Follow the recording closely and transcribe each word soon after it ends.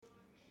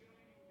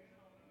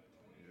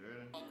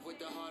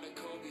heart of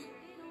Kobe.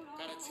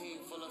 Got a team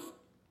full of.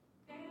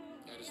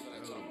 Yeah, this is what I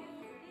talk about.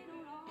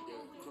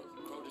 Yeah,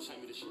 Crow just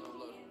sent me this shit.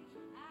 Upload it.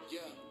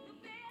 Yeah.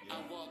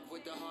 I walk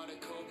with the heart of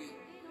Kobe.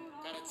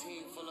 Got a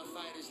team full of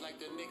fighters like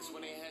the Knicks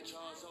when they had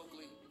Charles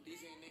Oakley.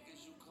 These ain't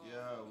niggas you call.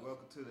 Yeah,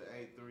 welcome to the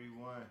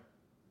 831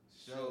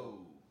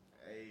 show.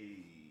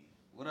 Hey.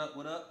 What up,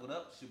 what up, what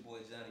up? It's your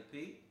boy Jonny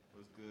P.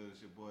 What's good?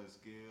 It's your boy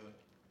Skill.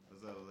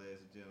 What's up,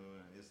 ladies and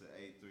gentlemen? It's the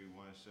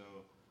 831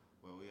 show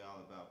where we all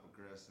about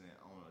progressing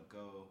on a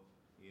go.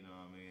 You know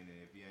what I mean?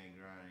 And if you ain't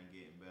grinding and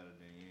getting better,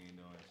 then you ain't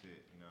doing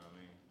shit. You know what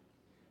I mean?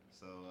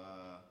 So,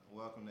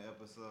 welcome to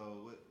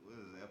episode, what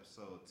is it,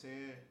 episode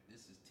 10?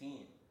 This is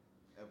 10.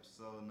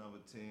 Episode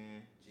number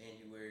 10.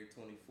 January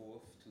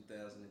 24th,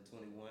 2021.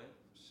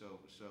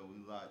 For sure. We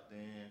locked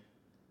in.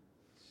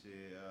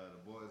 Shit, the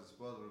boys are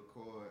supposed to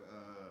record,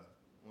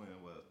 when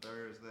it was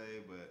Thursday,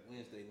 but...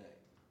 Wednesday night.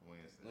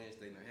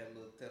 Had a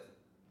little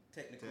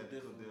technical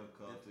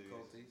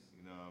difficulties.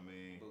 You know what I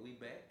mean? But we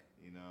back.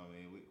 You know what I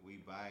mean?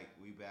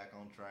 We back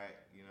on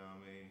track, you know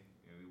what I mean?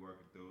 And we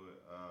working through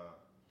it.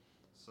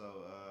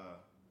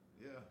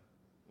 Yeah.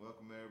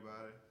 Welcome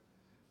everybody.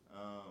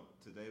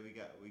 Today we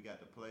got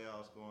the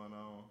playoffs going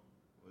on.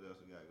 What else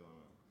we got going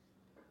on?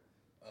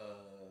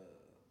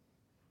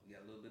 We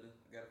got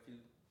I got a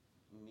few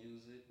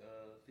music,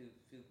 few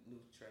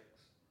new tracks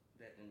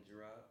that done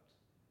dropped.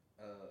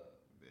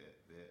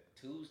 Bet.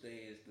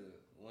 Tuesday is the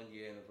 1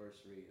 year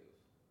anniversary of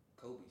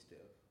Kobe's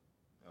death.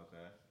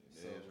 Okay.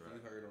 So if you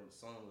heard on the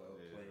song I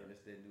was playing,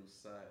 it's that new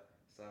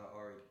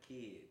Ari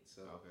Kid.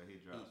 So okay,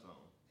 he dropped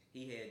something.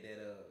 He had that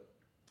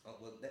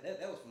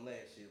that was from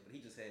last year, but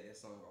he just had that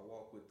song "I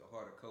Walk with the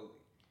Heart of Kobe."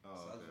 Oh,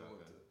 so I just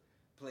wanted to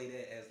play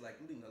that as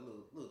like a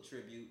little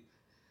tribute.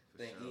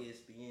 I think sure.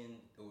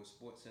 ESPN or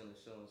Sports Center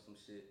showing some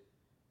shit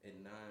at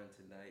 9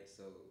 tonight.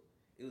 So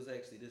it was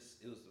actually the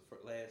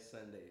last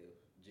Sunday of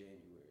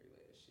January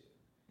last year.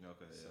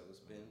 Okay. So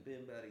it's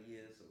been about a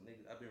year. So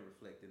I've been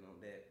reflecting on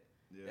that.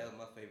 Yeah. That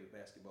was my favorite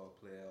basketball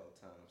player all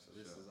the time. So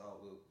this is all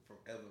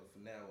forever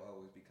from now will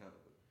always be kind of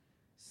a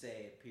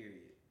sad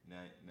period.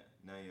 Now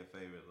your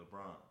favorite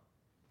LeBron.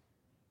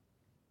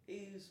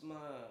 He's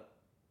my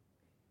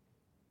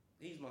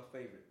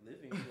favorite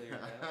living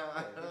player now. He's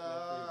my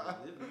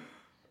favorite living.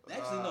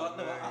 Actually,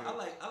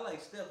 I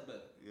like Steph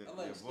better. I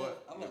like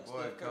Steph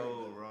Curry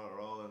Cole better.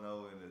 rolling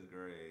over in his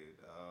grave.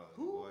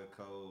 Who? Boy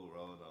Cole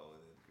rolling over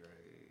in his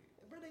grave.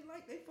 Bro, they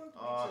fuck with each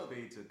other.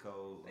 R.P. to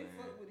Cole, they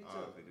man. Fuck with each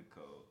other. R.P. to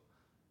Cole.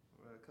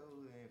 Bro,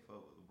 Cole ain't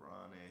fuck with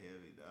LeBron that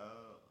heavy,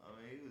 dog. I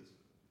mean,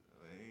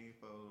 he ain't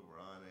fuck with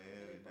LeBron that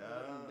heavy,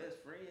 dog. Best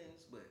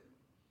friends, but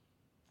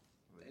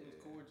they was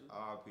cordial.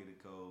 R.P. to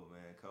Cole,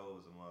 man. Cole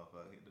was a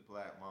motherfucker. The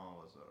Black Mama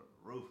was a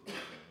ruthless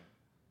man.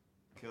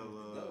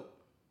 Killer.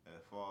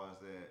 As far as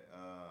that,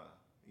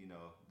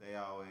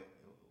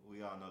 we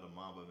all know the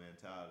Mamba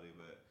mentality,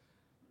 but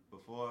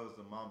before it was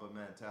the Mamba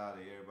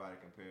mentality, everybody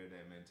compared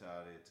that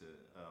mentality to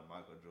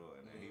Michael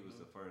Jordan, and he was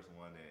the first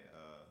one that.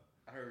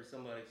 I heard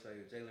somebody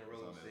say, Jalen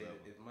Rose said,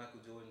 if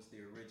Michael Jordan's the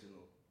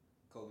original,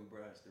 Kobe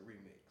Bryant's the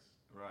remix.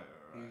 Right.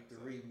 He's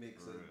the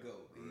remix of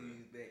GOAT.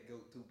 He's that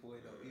GOAT 2.0.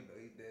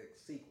 He's that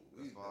sequel.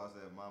 As far as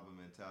that Mamba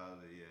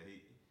mentality, yeah,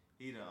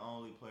 he the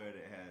only player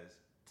that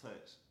has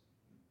touched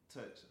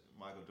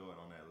Michael Jordan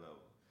on that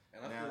level.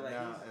 And I feel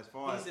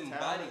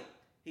like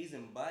he's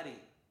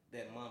embodied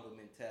that Mamba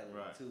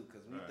mentality too.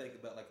 Because when you think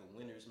about like a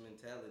winner's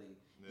mentality,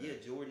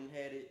 Jordan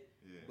had it,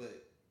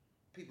 but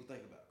people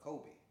think about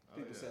Kobe.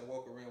 People say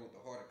walk around with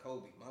the heart of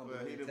Kobe. Mamba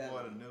mentality. He the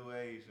more the new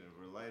age and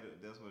related.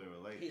 That's what it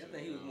relates to. I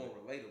think he was more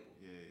relatable.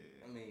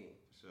 Yeah. I mean,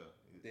 sure.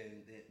 Than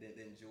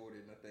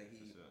Jordan. I think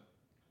he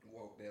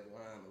walked that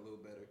line a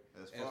little better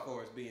as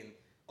far as being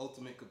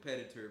ultimate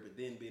competitor, but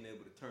then being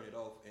able to turn it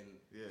off and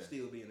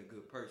still being a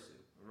good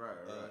person. Right.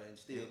 And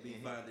still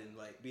being able to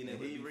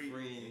be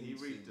friends. He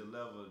reached the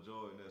level of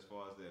Jordan as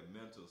far as that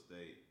mental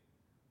state,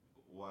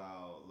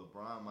 while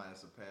LeBron might have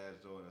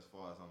surpassed Jordan as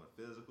far as on the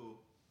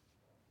physical.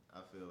 I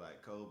feel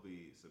like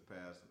Kobe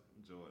surpassed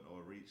Jordan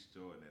or reached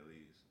Jordan at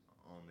least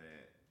on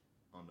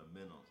the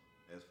mental,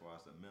 as far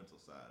as the mental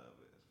side of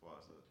it, as far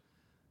as the,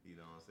 you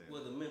know what I'm saying?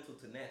 Well, the mental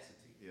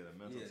tenacity. Yeah, the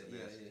mental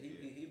tenacity.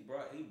 He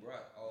brought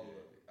all of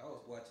it. I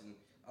was watching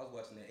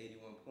that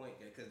 81 point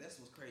game because that's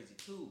what's crazy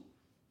too.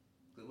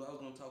 Because I was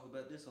gonna talk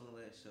about this on the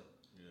last show.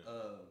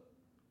 Yeah.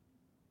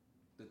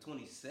 The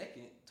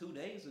 22nd, 2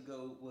 days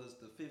ago, was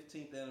the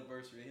 15th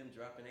anniversary of him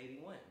dropping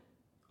 81.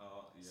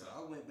 Oh, yeah. So I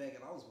went back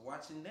and I was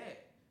watching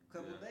that a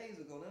couple of days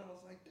ago. Now I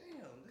was like,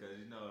 damn. Because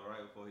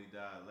right before he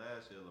died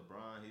last year,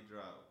 LeBron, he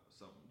dropped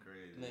something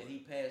crazy. Man, he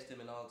passed him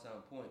in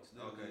all-time points.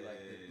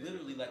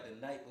 Literally, like the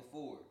night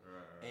before.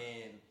 Right.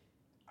 And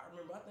I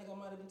remember, I think I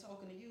might have been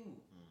talking to you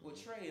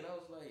with Trey, and I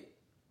was like,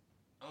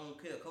 I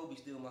don't care. Kobe's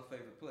still my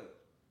favorite player.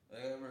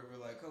 Like, I remember,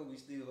 like,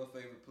 Kobe's still my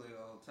favorite player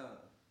all the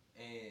time.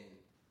 And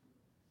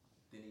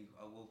then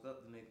I woke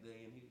up the next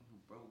day and he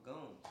broke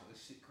gone. So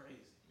it's shit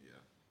crazy. Yeah.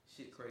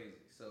 Shit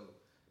crazy. So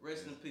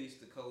rest in peace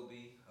to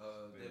Kobe.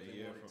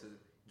 Definitely wanted to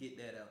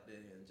get that out there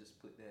and just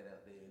put that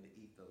out there in the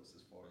ethos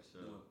as far as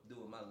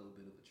doing my little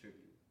bit of a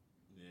tribute.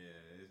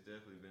 Yeah, it's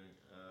definitely been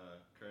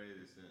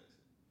crazy since.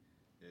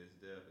 It's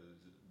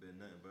definitely been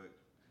nothing but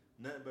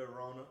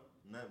Rona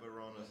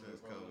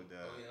since Kobe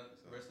died. Oh yeah,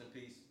 So, rest in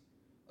peace,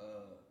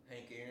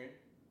 Hank Aaron.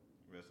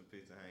 rest in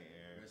peace to Hank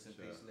Aaron. Rest in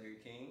peace,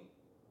 Larry King.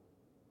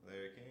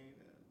 Larry King,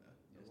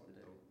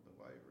 Yesterday. the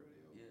white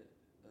radio.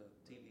 Yeah,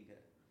 TV guy.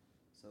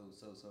 So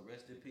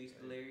rest in peace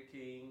to Larry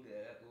King.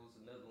 That was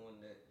another one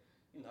that,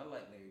 I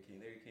like Larry King.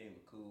 Larry King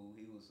was cool.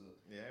 He was a.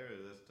 Yeah, I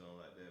really listened to him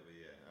like that, but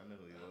yeah, I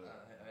knew who he was.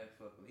 I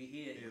fuck with him.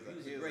 He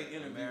was a great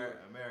interviewer.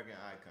 American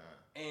icon.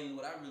 And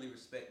what I really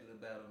respected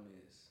about him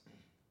is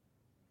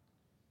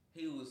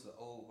he was an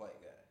old white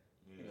guy.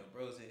 Yeah.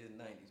 Bro's in his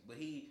 90s, but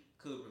he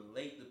could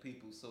relate to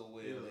people so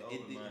well that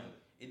it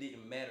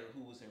didn't matter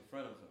who was in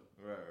front of him.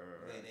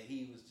 Right. That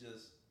he was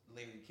just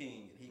Larry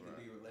King and he could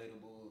be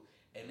relatable,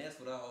 and that's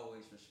what I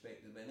always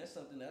respected, man. That's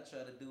something I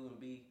try to do and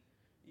be,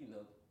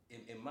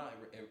 in my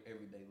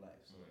everyday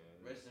life. So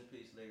rest in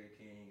peace, Larry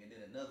King. And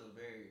then another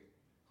very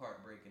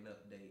heartbreaking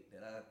update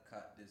that I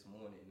caught this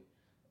morning.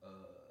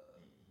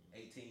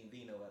 18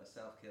 Vino out of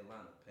South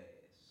Carolina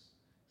passed.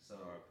 So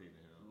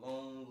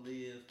long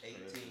live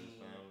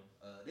 18.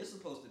 This is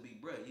supposed to be,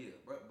 bruh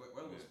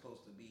was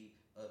supposed to be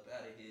up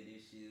out of here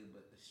this year,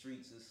 but the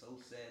streets is so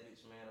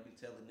savage, man. I be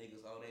telling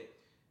niggas all that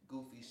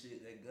goofy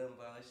shit, that gun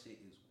violence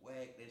shit is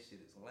whack. That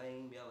shit is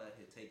lame. Y'all out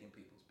here taking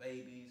people's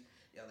babies.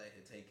 Y'all out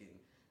here taking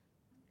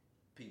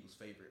people's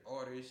favorite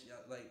artists.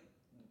 Y'all, like,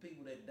 the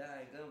people that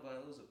die in gun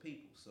violence, those are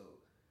people. So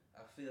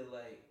I feel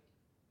like,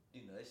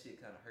 that shit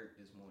kind of hurt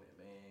this morning,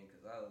 man,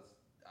 because I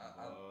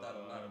thought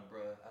a lot of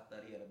bruh. I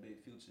thought he had a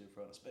big future in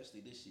front, especially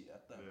this year. I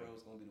thought bruh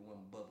was gonna be the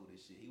one to bubble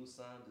this shit. He was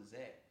signed to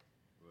Zach.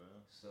 Well.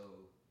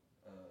 So,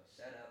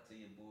 shout out to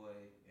your boy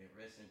and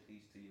rest in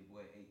peace to your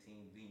boy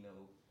 18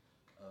 Vino.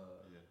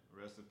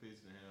 Rest in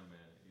peace to him,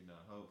 man.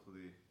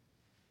 Hopefully,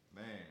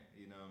 man.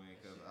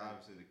 Because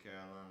obviously the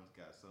Carolinas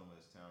got so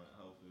much talent.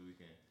 Hopefully we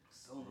can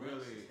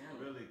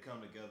really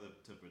come together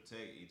to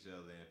protect each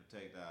other and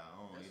protect our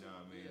own. That's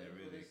and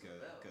really,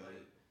 because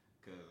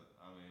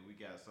we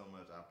got so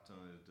much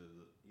opportunity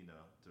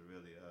to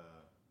really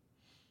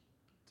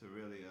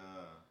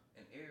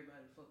and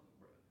everybody fucking,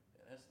 bro.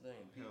 And that's the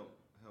thing.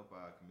 Help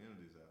our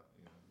communities out.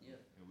 Yeah.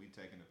 And we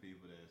taking the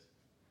people that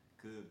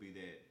could be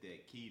that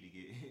key to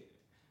get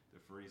to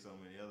free so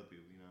many other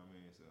people.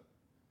 So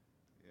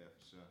yeah,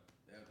 for sure.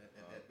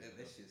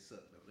 That shit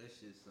sucked though. That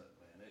shit sucked,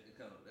 man. That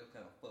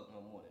kind of fucked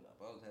my morning up.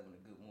 I was having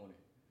a good morning.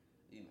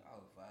 I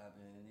was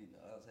vibing.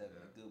 I was having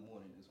a good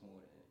morning this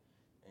morning,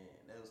 and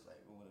that was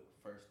like one of the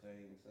first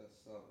things I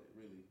saw that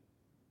really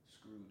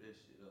screwed that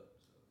shit up.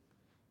 So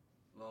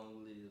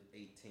long live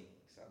 18.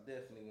 So I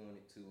definitely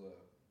wanted to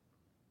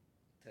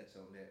touch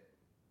on that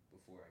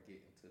before I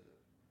get into the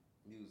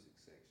music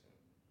section.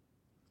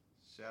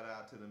 Shout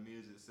out to the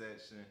music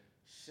section.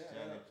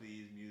 Jonny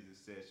P's music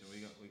section.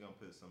 We gonna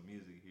put some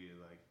music here,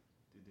 like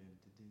it's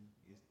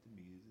the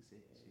music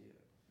section.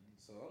 Yeah.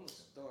 So I'm gonna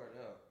start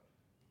out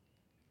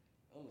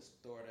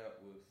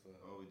with.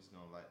 We just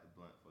gonna light the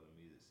blunt for the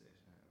music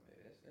section.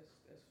 Yeah,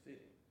 that's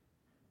fitting.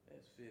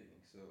 That's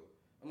fitting. So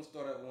I'm gonna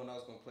start out with one I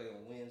was gonna play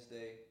on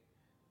Wednesday,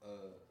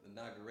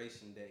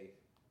 Inauguration Day.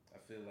 I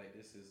feel like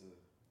this is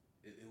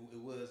it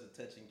was a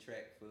touching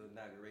track for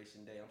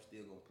Inauguration Day. I'm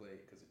still gonna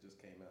play it because it just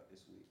came out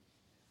this week.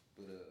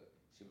 But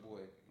it's your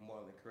boy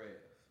Marlon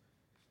Craft,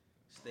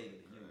 State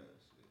of the Union.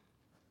 So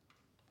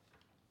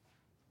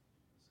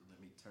let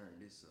me turn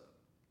this up.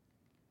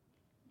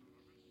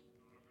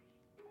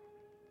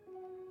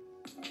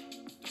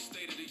 The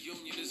State of the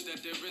Union is that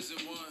there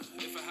isn't one.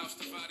 If a house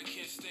divided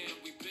can't stand,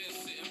 we been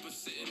sitting, but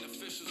sitting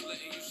officials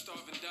letting you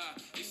starve and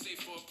die. They say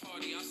for a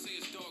party, I say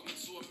it's dogma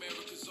to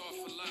America's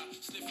awful lie.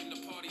 Sniffing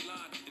the party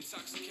line,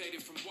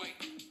 intoxicated from white.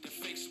 The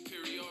fake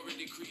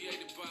superiority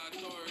created by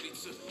authority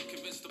to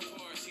convince the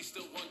poorest he's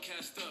still one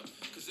cast up.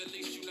 Cause at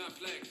least you're not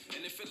black,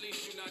 and if at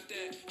least you're not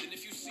that, then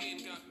if you see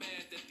and got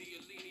mad that the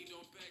elite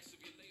don't backs of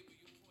your label,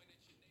 you point at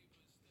your neighbor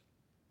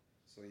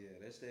instead. So yeah,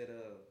 that's that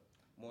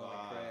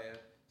Marlon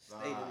Craft,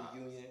 State of the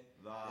Union.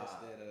 That's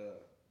that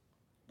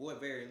boy,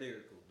 very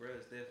lyrical. Bruh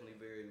is definitely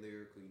very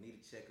lyrical. You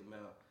need to check him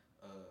out.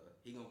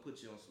 He gonna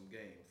put you on some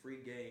game.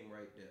 Free game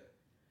right there.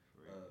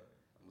 I'm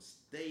gonna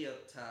stay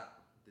up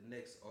top. The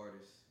next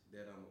artist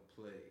that I'm gonna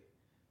play,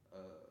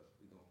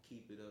 we're gonna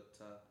keep it up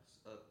top.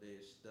 It's up there,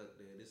 stuck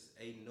there. This is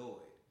A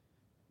Noid.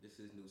 This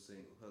is his new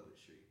single, Hubbard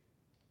Street.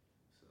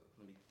 So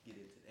let me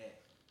get into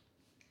that.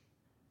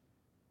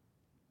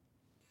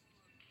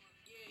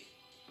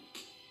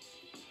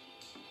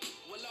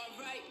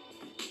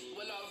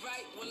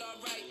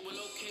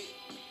 Well, okay.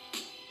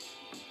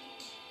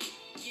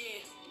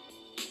 Yeah.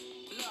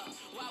 Look,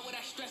 why would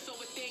I stress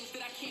over things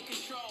that I can't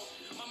control?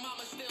 My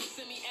mama still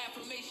send me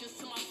affirmations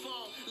to my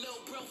phone.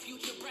 Lil' bro,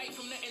 future bright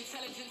from the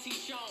intelligence he's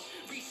shown.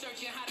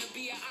 Researching how to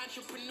be an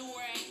entrepreneur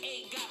at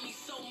 8 got me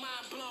so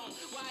mind blown.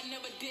 Why I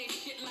never did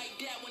shit like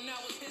that when I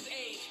was his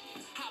age.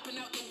 Hopping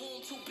out the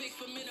womb too big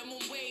for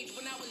minimum wage.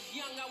 When I was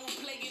young, I would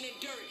play in the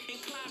dirt and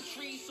climb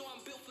trees. So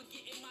I'm built for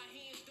getting my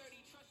hands dirty.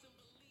 Trust and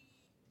believe.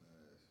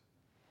 Nice.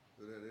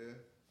 Who that is?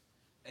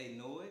 A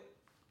Noid.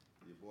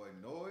 Your boy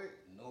Noid.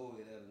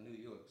 Noid out of New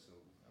York. So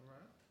All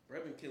right.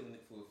 Bro been killing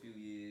it for a few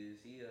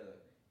years. He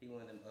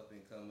one of them up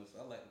and comers.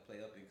 So I like to play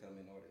up and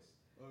coming artists.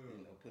 Oh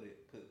yeah.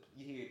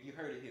 You know, you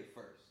heard it here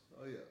first.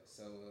 Oh yeah.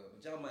 So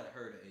but y'all might have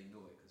heard of A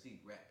Noid because he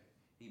rapping.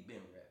 He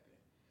been rapping.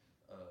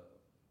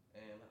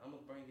 And I'm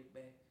gonna bring it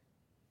back.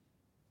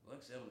 Like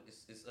I said,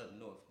 it's up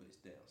north, but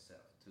it's down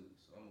south too.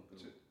 So I'm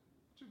gonna go.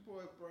 What your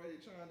boy Brady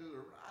trying to do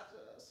to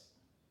Rogers?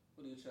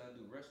 What are you trying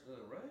to do?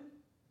 Run?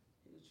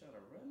 He was trying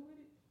to run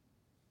with it.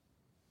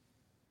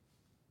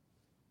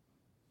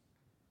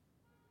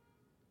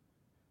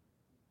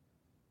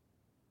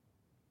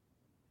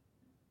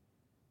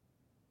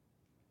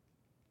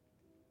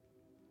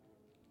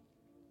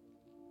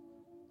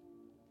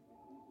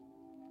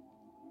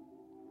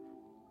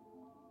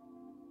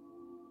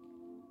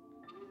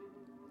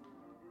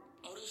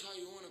 Oh, this how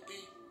you wanna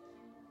be?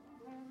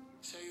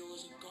 Say you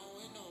wasn't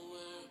going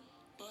nowhere,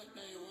 but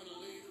now you wanna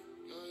leave.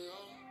 Yo, yo,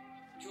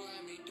 you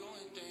had me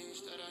doing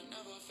things that I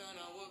never found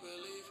I would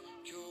believe.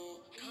 You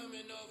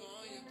coming over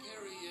on your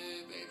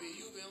period, baby.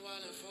 You been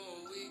wildin' for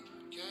a week.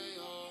 Yeah,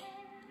 yo.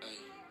 Hey,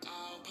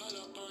 I'll pull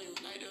up on you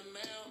like the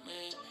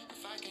mailman.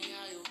 If I can't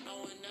have you,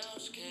 no one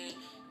else can.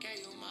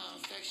 Gave you my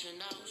affection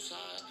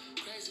outside.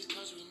 Crazy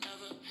cause we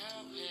never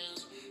held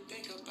hands.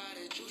 Think about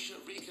it, you should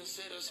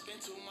reconsider.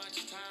 Spend too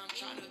much time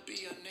trying to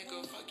be a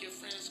nigga. Fuck your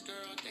friends,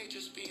 girl, they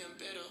just being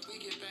bitter.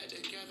 We get back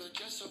together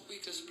just so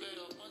we can split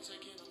up. Once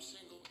again, I'm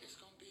single, it's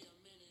gonna be a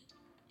minute.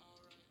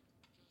 Alright,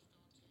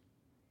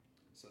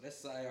 So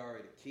that's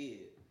Sayari the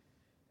Kid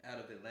out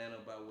of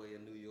Atlanta by way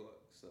of New York.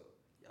 So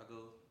y'all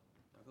go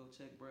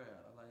check Bruh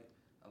out.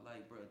 I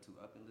like Bruh too.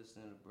 I've been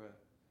listening to Bruh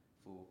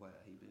for a while.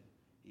 He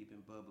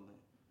been bubbling.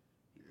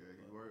 He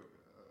worked.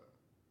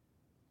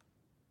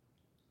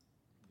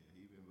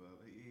 He been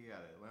bubbling. He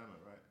out of Atlanta,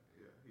 right?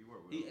 Yeah, he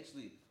worked with.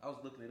 I was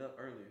looking it up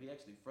earlier. He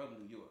actually from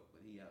New York, but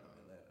he out of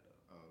Atlanta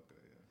though. Oh, okay,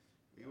 yeah.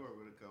 He worked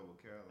with a couple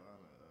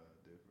Carolina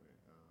different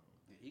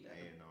He got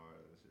A&R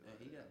and shit. and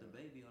he got the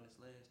baby on his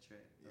last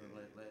track,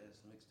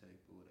 last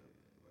mixtape or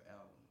whatever, or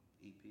album,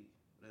 EP,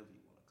 whatever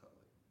you want to call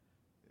it.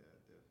 Yeah, I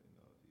definitely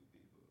know a few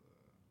people.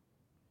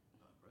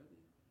 No,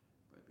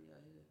 Bruh be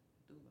out here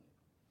doing it.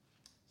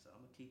 So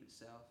I'm gonna keep it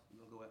south.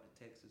 We're gonna go out to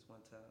Texas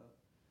one time.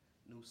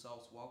 New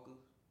Sauce Walker,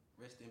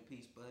 rest in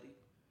peace, buddy.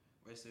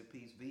 Rest in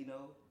peace,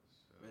 Vino.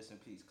 Rest in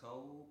peace,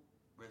 Cole.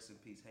 Rest in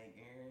peace, Hank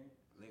Aaron,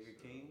 Larry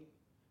King.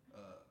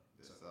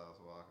 The Sauce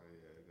Walker,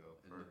 yeah, go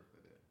perfect for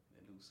that.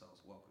 The New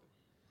Sauce Walker.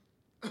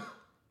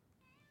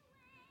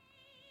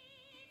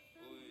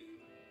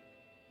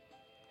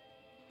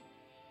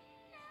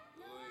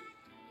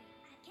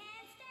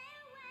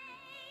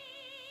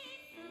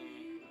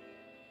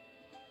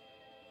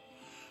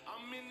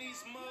 I'm in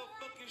these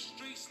motherfucking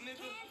streets,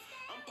 nigga.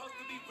 I'm supposed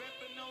to be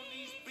rapping on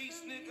these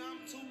beats, nigga.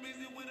 I'm too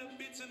busy with a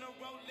bitch in a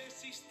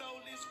Rolex she stole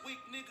this week,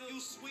 nigga. You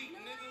sweet,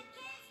 nigga.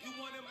 You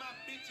one of my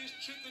bitches,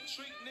 trick or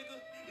treat, nigga.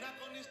 Knock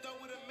on this door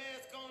with a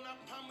mask on, I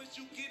promise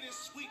you getting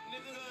sweet,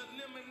 nigga.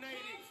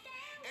 Eliminated.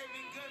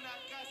 Every gun I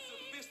got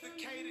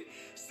sophisticated.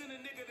 Send a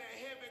nigga to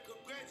heaven,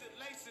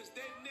 congratulations,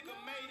 that nigga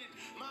made it.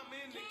 Mama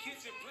in the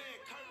kitchen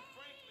playing Kurt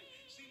Franklin.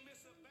 She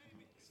miss a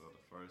baby. So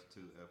the first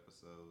two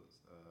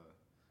episodes,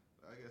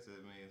 I guess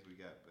it means we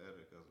got better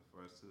because the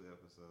first two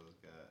episodes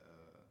got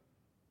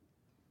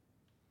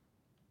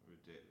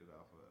rejected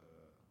off of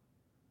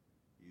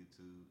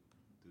YouTube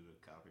due to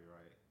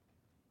copyright.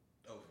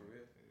 Oh, for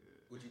real?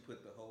 Yeah. Would you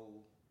put the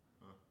whole?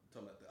 Huh?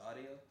 Talking about the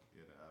audio?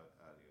 Yeah, the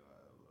audio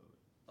I uploaded.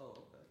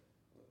 Oh, okay.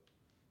 Well,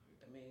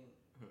 I mean,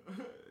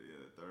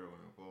 Yeah, the third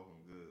one and fourth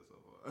one good so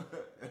far.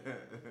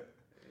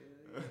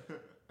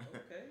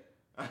 okay.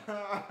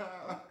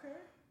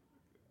 Okay.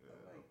 Yeah,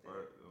 I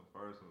like the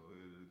first one we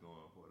were just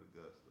going for the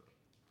gusto.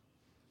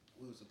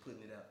 We was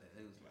putting it out there.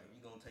 It was like,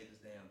 you gonna take us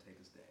down, take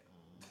us down.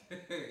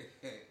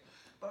 Mm-hmm.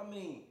 But I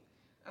mean,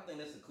 I think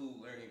that's a cool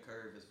learning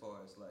curve as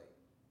far as like,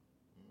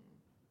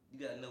 you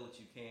gotta know what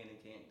you can and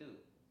can't do.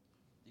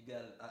 You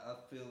gotta, I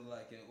feel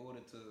like in order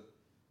to,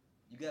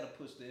 you gotta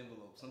push the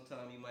envelope.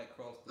 Sometimes you might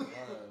cross the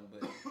line,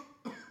 but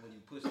when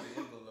you push the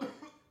envelope,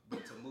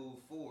 but to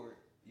move forward,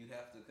 you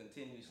have to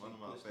continuously One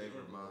of my push the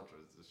favorite envelope.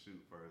 mantras to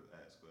shoot first,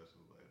 ask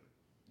questions later.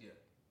 Yeah.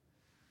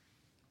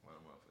 One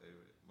of my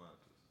favorite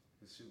mantras.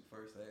 To shoot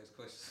first, ask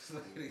questions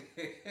later.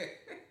 You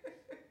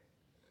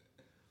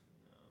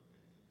know what I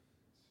mean?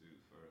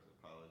 Shoot first,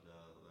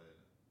 apologize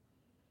later.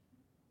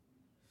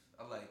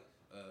 I like,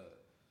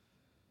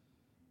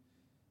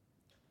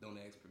 don't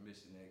ask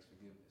permission, ask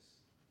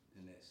forgiveness.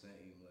 In that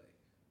same, like,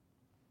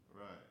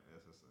 Right,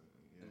 that's a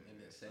yeah.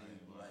 in that same,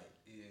 like,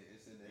 yeah,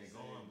 it's in that And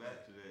same. going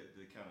back to that,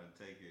 to kind of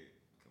take it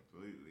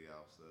completely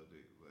off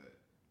subject, but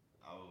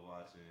I was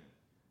watching,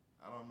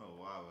 I don't know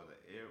why, but the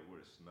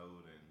Edward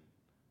Snowden,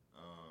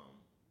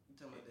 You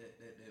talking about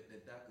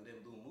that doctor,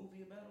 that little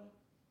movie about him?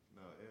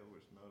 no,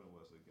 Edward Snowden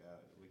was the guy,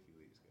 the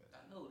WikiLeaks guy.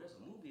 I know, there's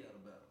a movie out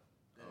about him.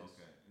 That is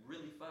Okay.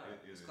 really fire.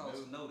 Is It's it called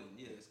new? Snowden.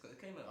 Yeah, it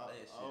came out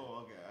last year.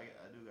 Oh, okay,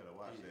 I do gotta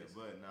watch Yeah, that,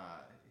 but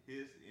nah,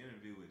 his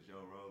interview with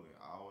Joe Rogan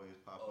always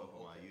pop up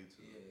on my okay.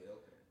 YouTube. Yeah,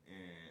 okay.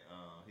 And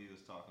he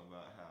was talking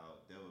about how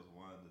there was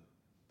one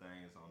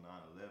things on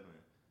 9/11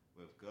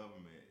 with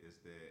government is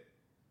that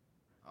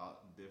all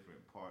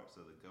different parts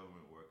of the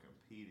government were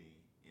competing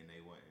and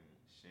they weren't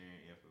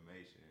sharing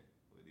information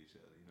with each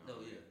other. You know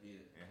Oh what I yeah,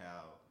 mean? yeah. And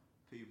how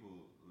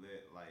people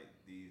let like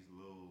these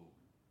little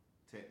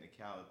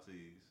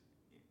technicalities,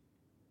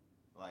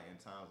 like in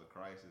times of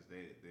crisis,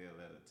 they'll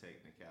let a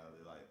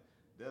technicality like.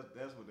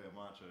 That's what that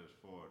mantra is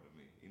for to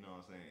me. You know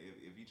what I'm saying?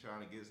 If you're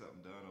trying to get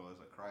something done or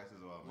it's a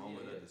crisis or a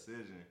moment of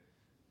decision,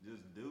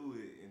 just do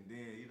it and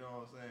then you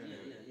know what I'm saying?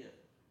 Yeah.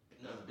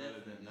 No, That's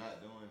better than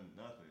not doing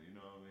nothing. You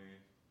know what I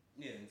mean?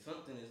 Yeah, and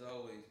something is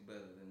always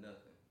better than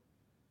nothing.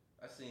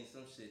 I seen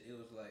some shit. It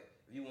was like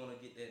if you want to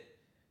get that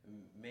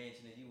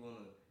mansion, if you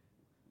want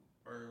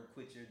to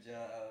quit your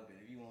job, and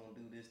if you want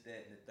to do this,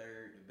 that, and the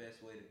third, the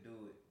best way to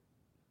do it,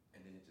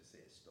 and then it just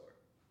says start.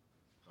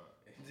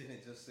 And then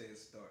it just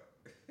says start.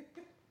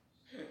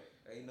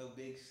 Ain't no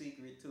big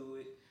secret to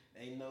it.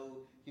 Ain't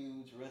no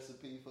huge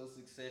recipe for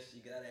success you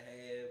gotta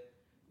have.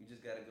 You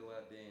just gotta go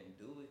out there and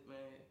do it,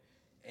 man.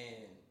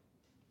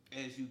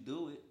 And as you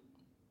do it,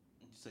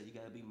 so you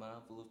gotta be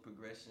mindful of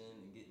progression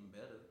and getting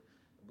better.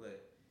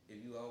 But if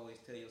you always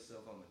tell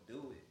yourself I'm gonna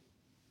do it,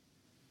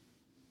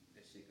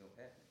 that shit gonna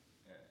happen.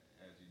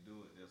 As you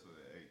do it, that's where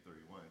the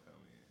 831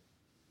 come in.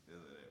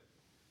 There's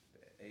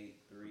that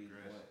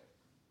 831.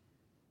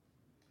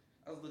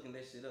 I was looking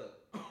that shit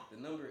up. The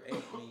number 8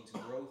 means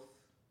growth.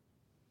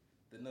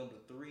 The number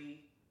 3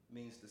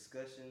 means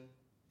discussion,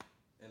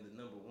 and the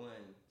number 1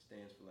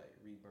 stands for like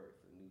rebirth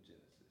or new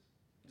genesis.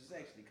 Which is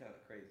actually kind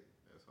of crazy.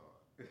 That's hard.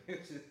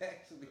 Which is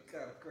actually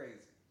kind of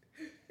crazy.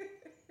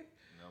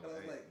 Number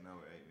 8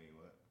 mean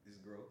what?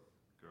 It's growth.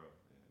 Growth.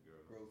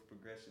 Growth,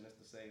 progression. That's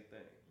the same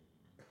thing.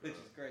 Which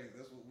is crazy.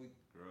 That's what we.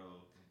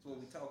 Growth. That's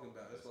what we talking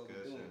about. That's what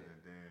we're doing.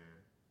 And then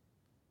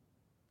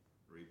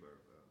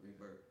rebirth.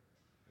 Rebirth.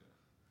 Yeah.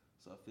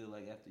 So I feel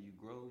like after you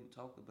grow, you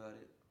talk about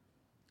it.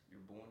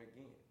 You're born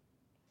again.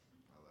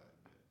 I like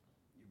that.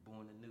 You're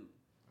born anew.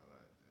 I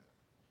like that.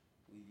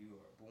 You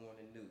are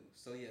born anew.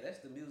 So yeah,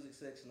 that's the music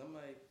section. I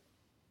might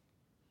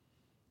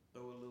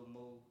throw a little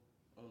more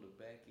on the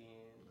back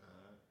end.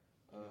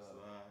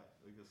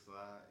 We can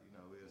slide. You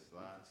know, we'll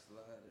slide.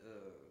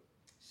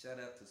 Shout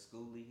out to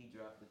Schoolie. He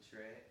dropped the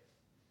track.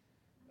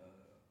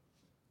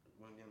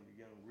 One of them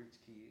young rich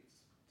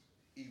kids.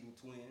 Evil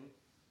Twin.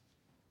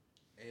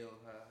 L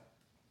High.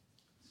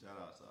 Shout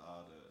out to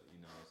all the,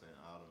 you know what I'm saying,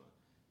 all the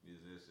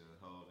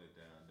musicians holding it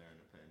down during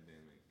the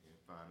pandemic and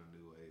finding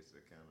new ways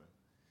to kind of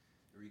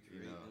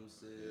recreate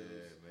themselves.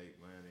 Yeah,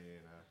 make money,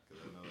 and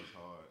because I know it's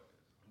hard.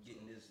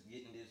 Getting this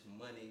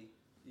money,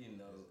 you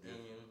know, it's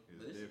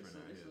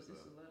different out here.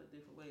 It's a lot of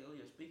different ways. Oh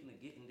yeah, speaking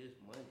of getting this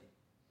money,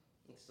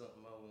 it's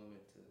something I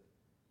wanted to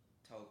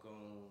talk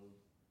on.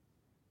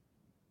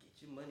 Get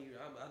your money.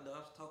 I know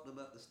I've talked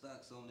about the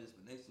stocks on this,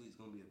 but next week's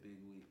gonna be a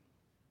big week.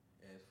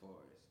 As far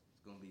as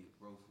it's gonna be a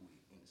growth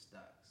week in the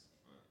stocks.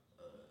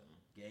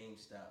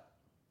 GameStop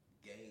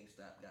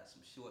got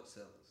some short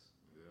sellers.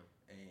 Yeah.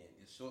 And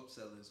it's short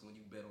sellers when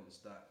you bet on the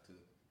stock to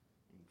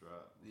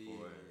drop.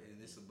 And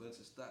it's a bunch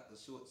of stock the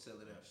short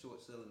selling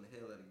the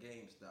hell out of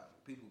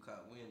GameStop. People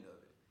caught wind of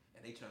it,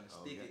 and they trying to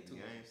stick it to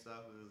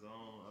GameStop is his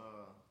own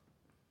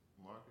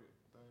market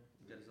thing.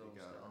 Got his own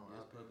stock.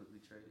 It's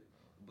publicly traded,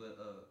 but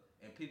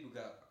and people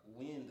got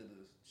wind of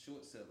the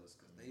short sellers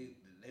because they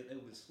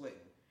been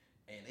sweating,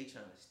 and they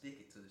trying to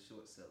stick it to the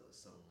short sellers.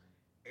 So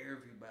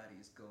everybody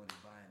is going and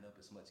buying up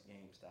as much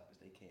GameStop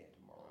as they can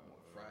tomorrow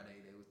morning.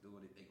 Friday they was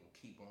doing it. They gonna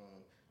keep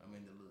on. I'm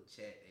in the little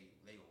chat.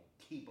 They gonna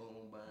keep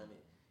on buying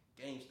it.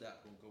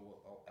 GameStop gonna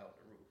go up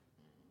out the roof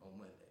on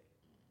Monday.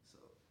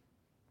 So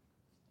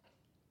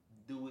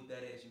do with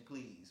that as you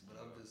please.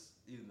 But I'm just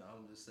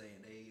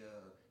saying they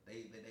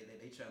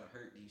trying to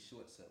hurt these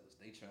short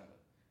sellers. They trying to.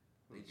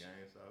 Who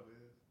GameStop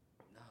is?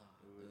 Nah,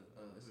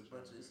 it's a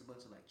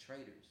bunch of like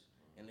traders.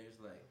 And there's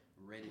like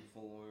Reddit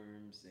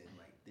forums and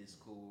like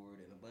Discord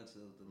and a bunch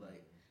of the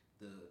like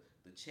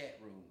the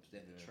chat rooms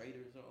that the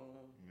traders are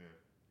on. Yeah.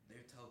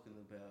 They're talking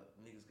about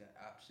niggas got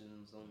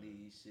options on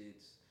these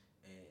shits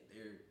and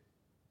they're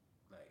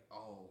like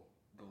all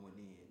going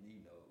in,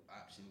 you know,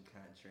 option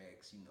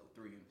contracts, 3,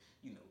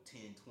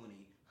 10, 20,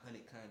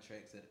 100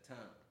 contracts at a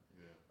time.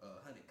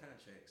 Yeah. 100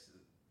 contracts to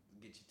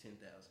get you 10,000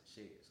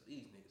 shares. So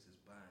these niggas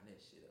is buying that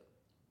shit up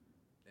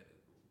at a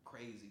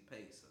crazy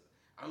pace. So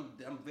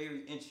I'm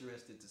very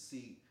interested to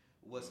see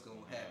what's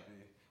gonna happen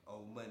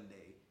on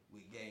Monday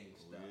with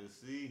GameStop. We'll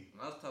see.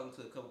 And I was talking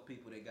to a couple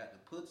people that got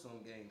the puts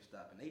on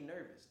GameStop, and they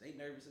nervous. They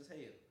nervous as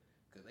hell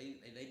because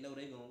they know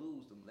they gonna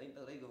lose them. They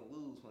know they gonna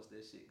lose once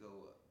that shit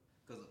go up.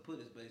 Because a put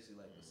is basically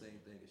like the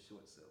same thing as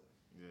short selling.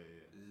 Yeah.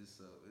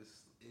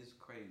 It's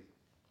crazy.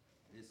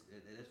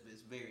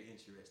 It's very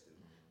interesting.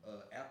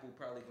 Apple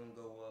probably gonna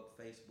go up.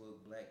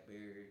 Facebook,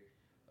 BlackBerry.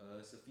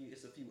 It's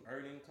a few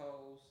earning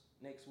calls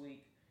next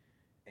week.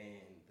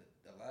 And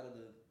a lot of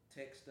the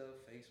tech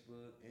stuff,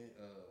 Facebook, and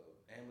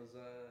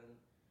Amazon,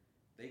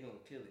 they gonna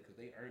kill it because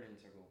their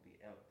earnings are gonna be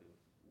out the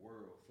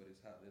world for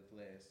this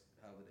last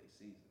holiday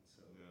season.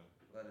 So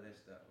a lot of that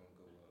stuff gonna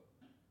go up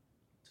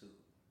too.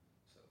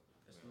 So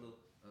that's a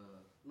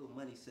little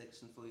money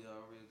section for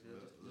y'all real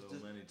quick.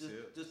 Little money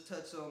tips. Just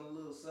touch on a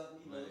little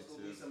something. You know, it's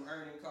gonna be some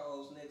earning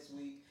calls next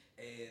week,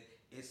 and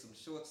it's some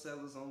short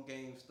sellers on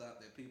GameStop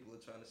that people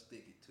are trying to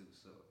stick it to.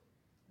 So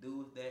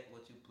do with that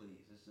what you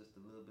please. It's just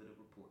a little bit of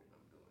reporting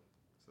I'm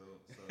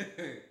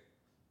doing.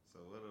 So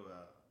what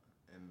about?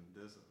 And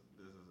this is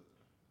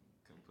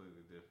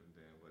completely different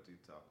than what you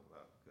talk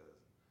about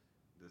because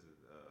this is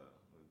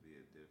would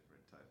be a different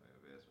type of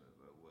investment.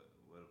 But what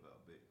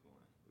about Bitcoin?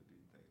 What do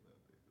you think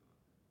about Bitcoin?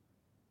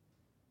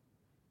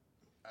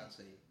 I'd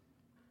say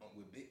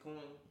with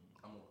Bitcoin,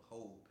 I'm on a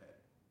hold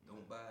pattern.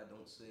 Don't buy,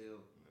 don't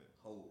sell,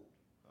 hold.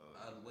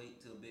 I'd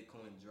wait till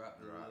Bitcoin dropped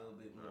a little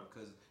bit more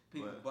because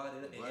people bought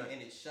it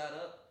and it shot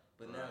up,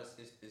 but now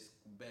it's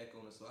back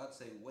on it. So I'd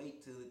say wait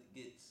till it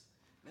gets.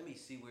 Let me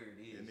see where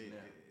it is now.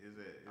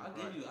 I'll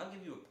give you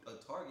a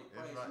target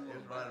price.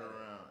 It's right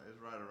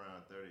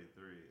around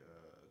 33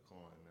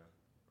 coin now.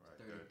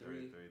 Right,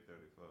 33,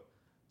 34.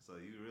 So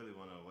you really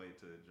want to wait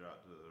till it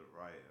drop to the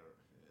right, or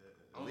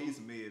at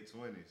least mid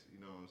 20s.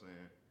 You know what I'm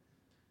saying?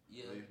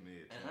 Yeah. At least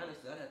mid 20s. And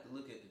honestly, I'd have to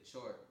look at the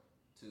chart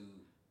to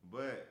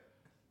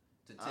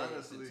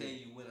tell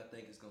you when I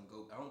think it's gonna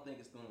go. I don't think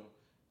it's gonna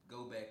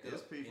go back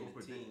up in the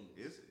teens.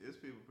 It's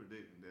people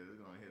predicting that it's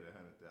gonna hit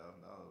 $100,000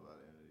 by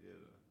the end of the year.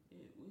 Though.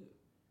 Yeah, it will.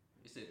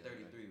 It's at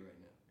 33 right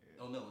now.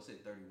 Yeah. Oh no, it's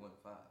at 31.5.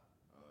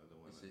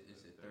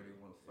 It's at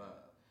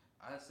 31.5.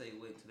 I'd say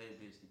wait till that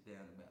bitch get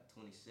down to about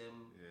 27,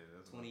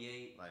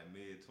 28. Like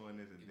mid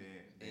 20s and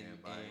then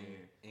buy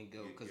in. And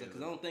go. Because I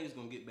don't think it's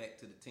going to get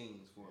back to the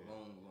teens for a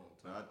long, long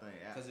time. I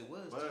think because it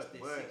was just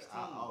at 16.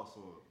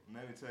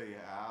 Let me tell you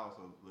how I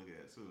also look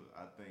at it too.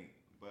 I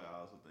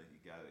also think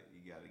you gotta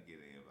get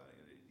in by the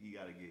end of the year. You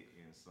gotta get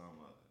in some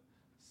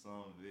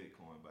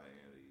Bitcoin by the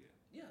end of the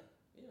year.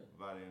 Yeah.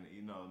 By the end,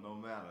 no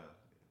matter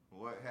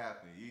what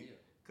happened,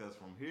 because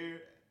from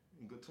here,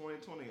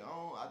 2020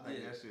 on, I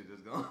think that shit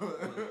just gone.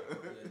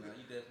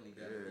 You definitely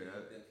got it.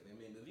 Definitely. I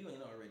mean, if you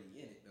ain't already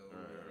in it though,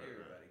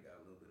 everybody got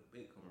a little bit of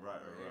Bitcoin. Right.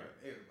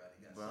 Everybody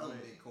got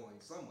some Bitcoin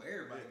somewhere.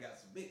 Everybody got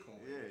some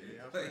Bitcoin.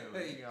 Yeah. I'm saying,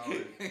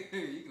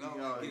 you can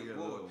always get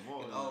more.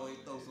 You can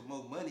always throw some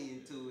more money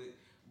into it.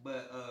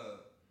 But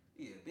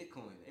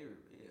Bitcoin. I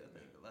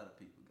think a lot of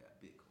people got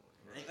Bitcoin.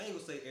 I ain't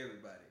gonna say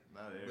everybody.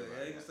 Not everybody.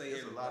 But I ain't gonna say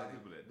everybody. There's a lot of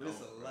people that don't. But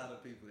it's a lot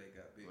of people that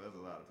got Bitcoin. Well, there's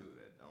a lot of people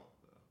that don't.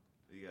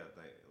 You gotta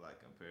think like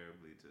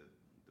comparably to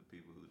the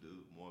people who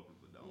do. More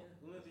people don't. Yeah,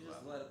 well, maybe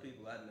just a lot of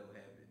people I know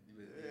have it.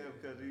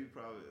 Because you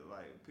probably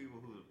like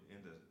people who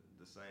into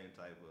the same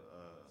type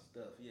of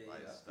stuff.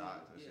 Like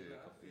stocks and shit.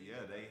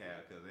 They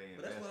have because they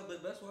invest.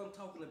 But that's why I'm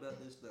talking about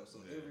this stuff. So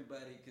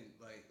everybody can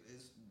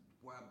it's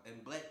why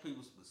and black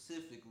people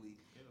specifically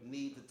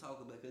need to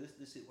talk about because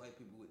this shit white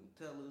people wouldn't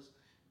tell us.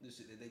 This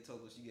shit that they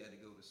told us you got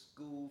to go to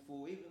school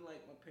for. Even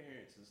like my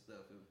parents and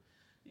stuff. If,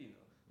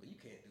 well you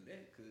can't do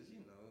that because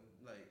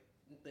like.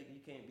 You think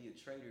you can't be a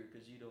trader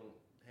because you don't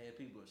have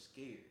people are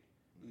scared.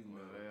 They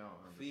don't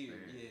understand.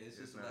 Fear. Yeah, it's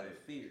just about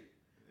fear.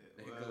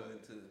 They go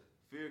into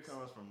fear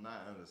comes from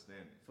not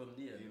understanding.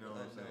 You know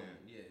what I'm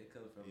saying? Yeah, it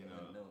comes from the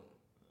unknown.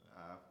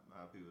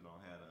 Our people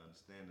don't have the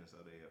understanding, so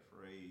they're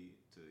afraid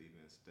to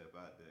even step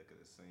out there because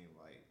it seems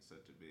like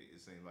it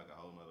seems like a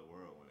whole nother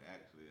world when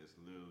actually it's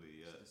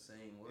literally the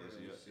same world.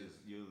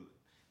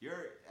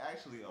 You're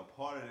actually a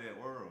part of that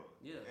world.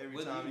 Yeah. Every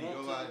whether time you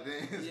go out there,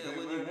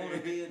 whether you want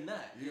to be or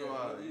not. You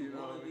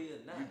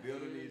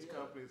building these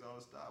companies on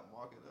the stock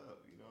market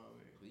up. You know what I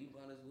mean? Well, you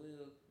might as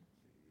well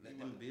let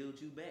them build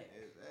you back.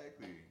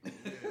 Exactly.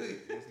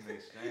 It's an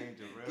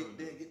exchange of revenue.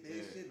 Get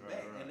that shit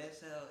back, and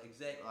that's how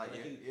exactly. Like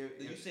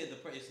you said,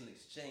 it's an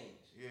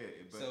exchange.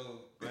 Yeah,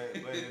 but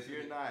if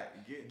you're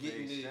not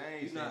getting the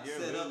exchange, you're not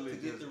set up to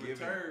get the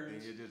returns. Then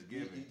you're just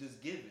giving. You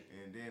just give it.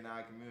 And then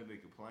our community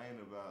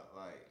complain about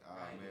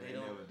they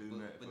never do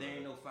nothing. But there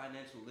ain't no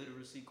financial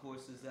literacy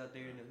courses out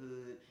there in the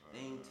hood.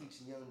 They ain't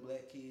teaching young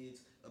black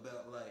kids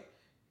about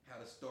how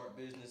to start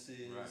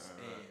businesses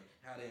and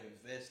how to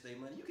invest their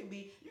money. You can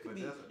be 6 and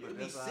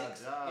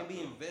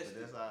be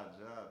invested. But that's our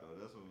job though.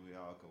 That's what we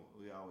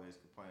always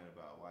complain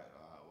about white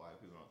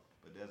people.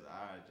 But that's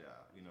our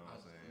job. You know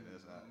what I'm saying?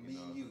 That's our,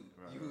 you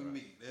and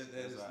me.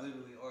 That is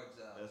literally our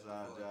job. That's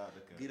our job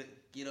to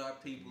get our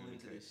people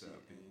into this shit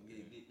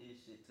and get this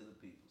shit to the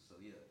people. So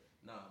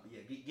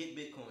get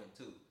Bitcoin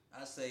too.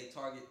 I say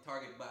target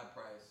buy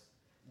price.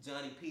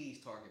 Jonny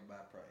P's target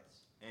buy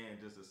price. And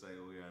just to say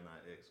we are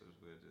not experts,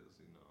 we're just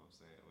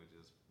we're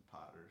just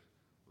potters,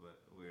 but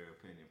we're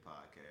opinion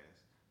podcast.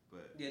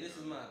 But this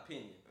is my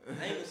opinion.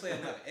 I ain't gonna say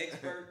I'm not an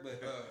expert,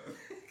 but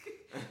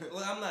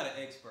well, I'm not an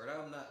expert.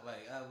 I'm not,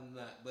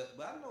 but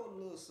I know a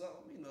little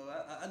something.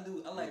 I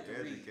do. I like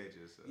to read. Educate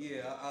yourself.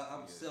 Yeah,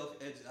 I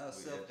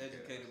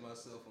self-educated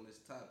myself on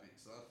this topic,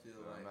 so I feel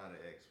I'm not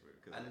an expert.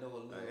 I know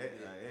a little bit.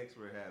 An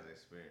expert has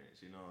experience.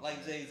 You know.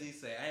 Like Jay-Z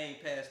say, I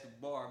ain't past the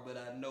bar, but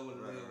I know a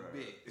little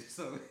bit.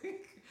 So.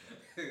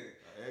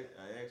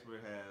 An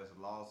expert has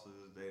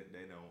losses.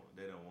 They don't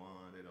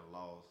won. They don't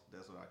lost.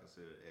 That's what I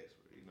consider an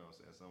expert. You know what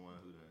I'm saying? Someone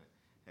who done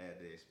had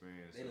the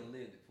experience. They done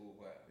lived it for a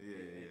while.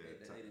 Yeah.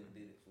 They done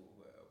did it for a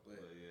while.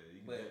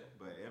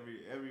 But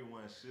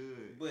everyone should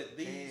But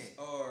these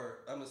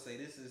are, I'm gonna say,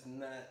 this is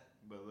not.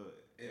 But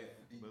look,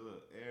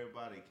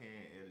 everybody can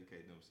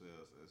educate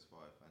themselves as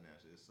far as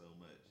financial. It's so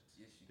much.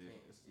 Yes, you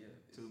can.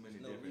 Too many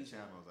different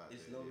channels out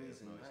there. It's no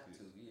reason not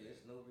excuse. to. Yeah,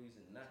 it's no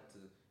reason not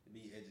to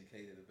be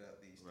educated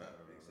about these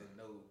topics and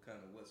know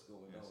kind of what's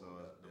going on. So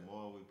the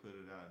more we put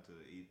it out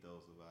into the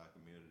ethos of our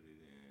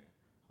community, then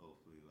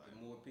hopefully, like, the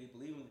more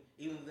people, even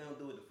if they don't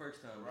do it the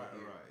first time, right.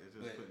 It's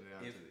just putting it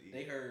out if to the ethos.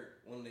 They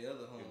heard one of the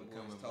other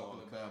homeboys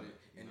talking about it,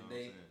 and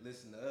they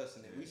listen to us,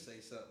 and then we say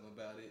something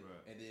about it,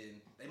 and then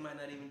they might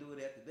not even do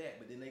it after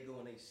that, but then they go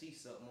and they see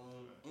something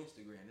on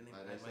Instagram, and they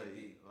might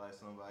be like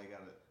somebody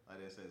gotta, like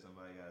they say,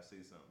 somebody gotta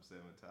see something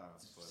 7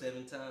 times.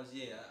 7 times,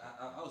 yeah.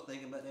 I was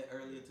thinking about that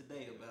earlier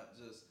today about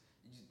just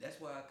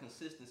that's why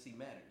consistency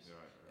matters.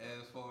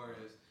 Right. As far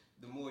as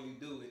the more you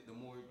do it, the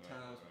more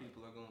times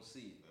people are gonna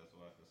see it. That's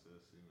why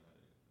consistency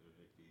matters.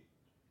 Very key.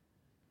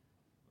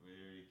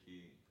 Very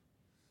key.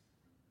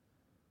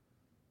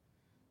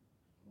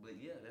 But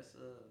yeah, that's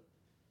a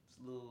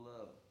little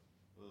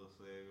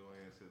segue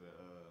into the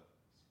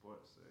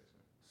sports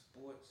section.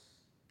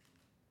 Sports.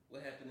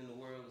 What happened in the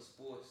world of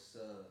sports?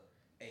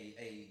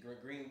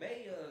 Green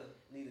Bay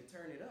need to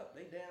turn it up.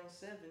 They down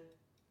 7.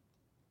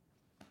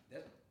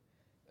 That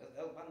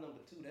was my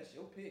number 2. That's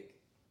your pick.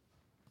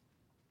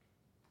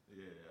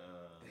 Yeah.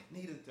 They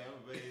need a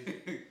Tampa Bay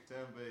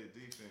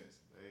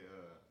defense.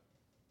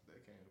 They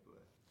came to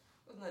play.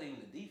 It's not even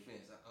the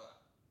defense.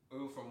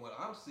 From what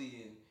I'm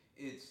seeing,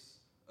 it's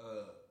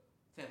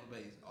Tampa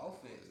Bay's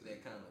offense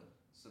that kind of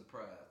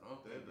surprised. I don't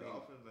think the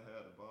offense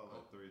had the ball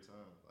like 3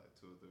 times, like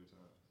 2 or 3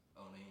 times.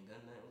 Oh, they ain't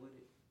done nothing with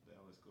it. They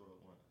only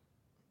scored 1.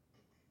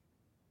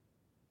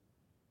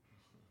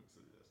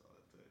 So that's all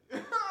it takes.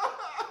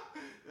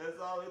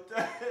 That's all it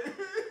takes.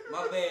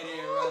 My bad,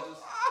 Aaron Rodgers.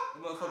 The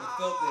motherfucker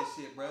felt that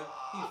shit, bro.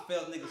 He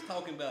felt niggas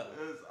talking about it.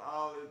 That's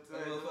all it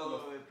takes.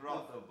 They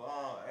dropped the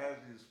ball as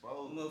you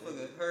spoke. The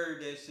motherfucker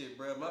heard that shit,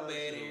 bro. My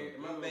bad,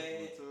 Aaron. My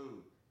bad.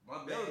 Too.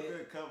 My bad. That was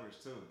good coverage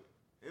too.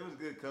 It was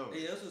good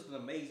coverage. Yeah, this was an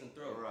amazing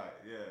throw. Right,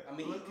 yeah. I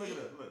mean, look at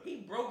it. Look.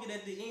 He broke it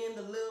at the end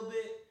a little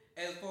bit.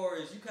 As far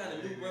as you kind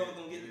of knew bro was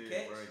gonna get the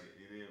catch.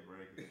 He did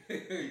break it.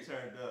 He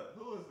turned up.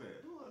 Who was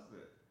that?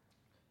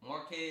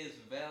 Marquez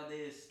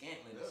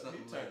Valdez-Scantling or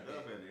something like that. He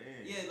turned up at the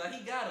end. Yeah, like he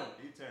got him.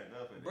 He turned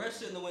up at the end. Bro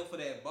shouldn't have went for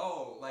that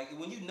ball. Like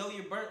when you know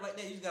you're burnt like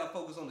that, you just gotta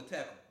focus on the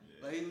tackle.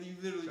 Yeah. Like you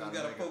literally just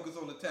gotta focus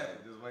on the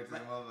tackle. Just wait till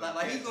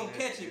like he's gonna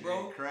catch it,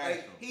 bro.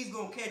 Like he's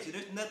gonna catch it.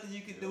 There's nothing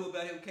you can do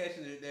about him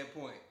catching it at that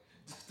point.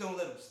 Just don't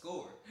let him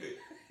score.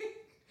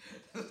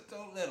 Just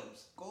don't let him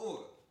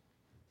score.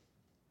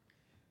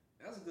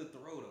 That's a good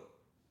throw though,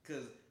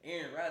 cause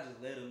Aaron Rodgers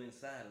let him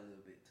inside a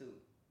little bit too.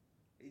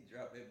 He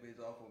dropped that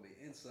bitch off on the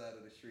inside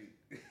of the street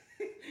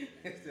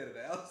instead of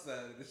the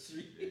outside of the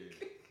street. Yeah,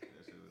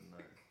 that shit was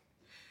nice.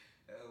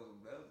 That was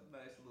a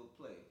nice little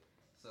play.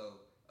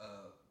 So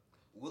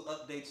we'll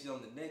update you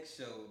on the next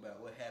show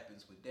about what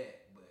happens with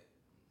that. But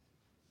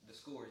the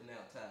score is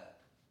now tied.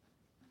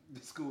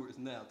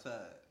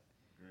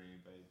 Green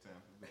Bay,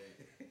 Tampa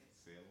Bay,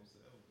 7-7.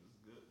 It's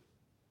good.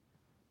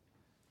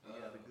 You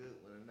got a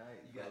good one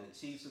tonight. You got the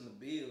Chiefs and the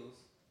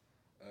Bills.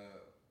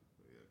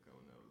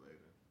 Coming up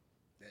later.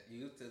 That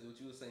you said what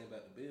you were saying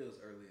about the Bills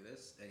earlier.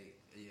 That's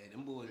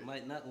them boys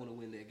might not want to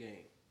win that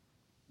game.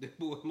 Them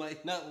boys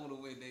might not want to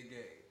win that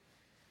game.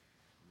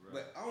 Right.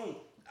 But I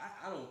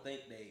don't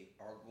think they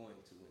are going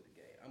to win the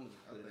game. I'm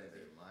just put it that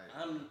way.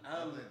 I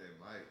think they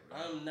might. Bro.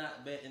 I'm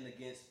not betting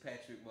against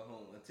Patrick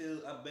Mahomes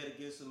until I bet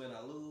against him and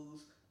I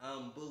lose.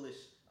 I'm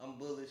bullish.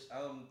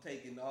 I'm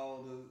taking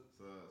all the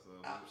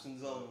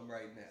options on him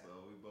right now. So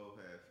we both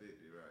had 50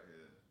 right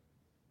here.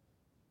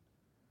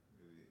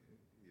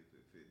 You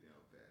put 50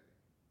 on Patty.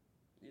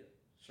 Yeah,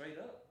 straight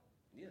up.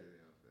 Yeah, 50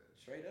 on Patty.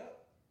 Straight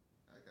up.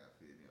 I got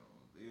 50 on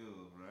the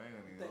Bills, bro. I ain't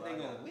gonna even think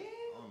they gonna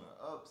win on the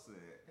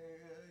upset.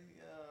 Hell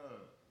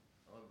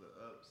yeah, on the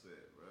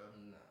upset, bro.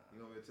 Nah.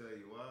 You want me to tell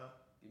you why?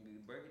 Give me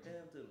break it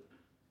down to me.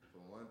 For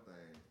one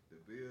thing,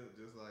 the Bills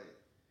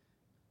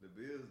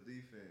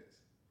defense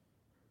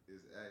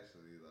is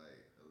actually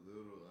like a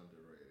little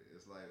underrated.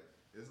 It's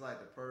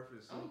like the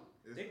perfect. I don't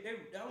think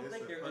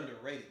they're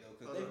underrated though,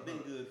 because they've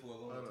been good for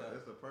a long time.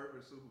 It's the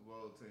perfect Super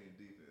Bowl team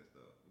defense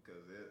though,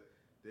 because they're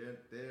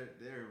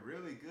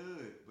really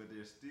good, but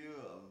they're still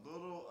a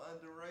little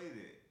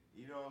underrated.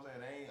 You know what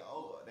I'm saying?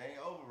 They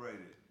ain't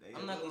overrated.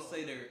 I'm not gonna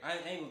say they're not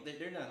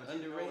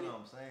underrated. You know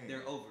what I'm saying?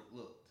 They're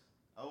overlooked.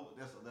 Oh,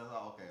 that's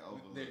all okay.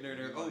 Overlooked.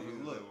 They're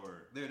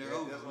overlooked. They're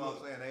overlooked. That's what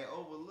I'm saying. They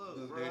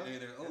overlooked, bro.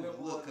 They're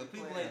overlooked because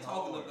people ain't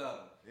talking about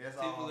them. That's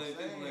all I'm saying.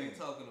 People ain't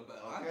talking about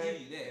them. Okay? I'll give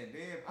you that. And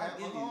then Pat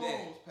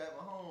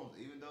Mahomes,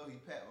 even though he's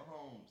Pat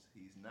Mahomes,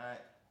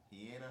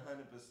 he ain't 100%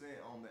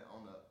 on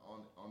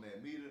that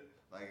meter.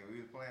 Like if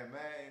we was playing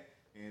Madden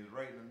and his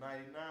rating of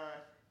 99,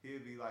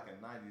 he'd be like a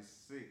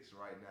 96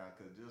 right now,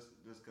 just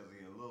because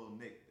he's a little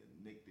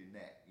nicked in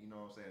that. You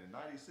know what I'm saying? The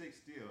 96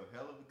 still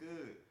hell of a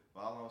good.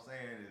 But all I'm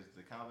saying is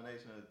the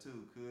combination of the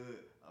two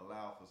could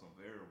allow for some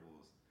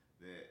variables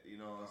that, you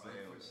know what I'm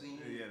saying? Unforeseen.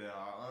 Yeah, that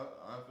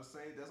are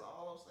unforeseen. That's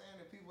all I'm saying.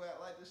 And people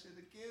act like this shit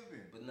a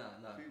given. But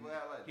nah. People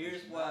act like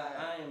here's it's why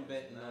not. I am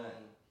betting It's not.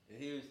 on.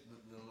 Here's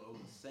on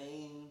the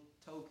same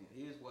token.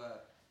 Here's why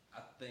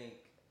I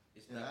think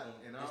it's not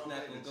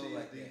gonna go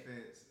like that.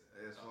 Defense,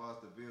 as far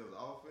as the Bills'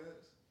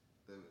 offense,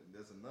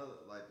 there's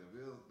another like the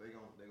Bills. They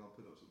gonna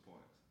put up some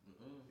points.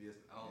 Yes,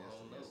 I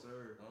don't know. Yes,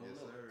 sir. I don't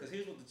Yes, know. sir. Because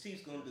here's what the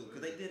Chiefs gonna do.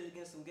 Because they did it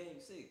against them Game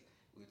 6.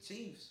 The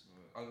Chiefs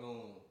are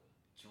gonna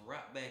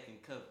drop back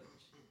in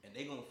coverage, and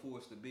they're gonna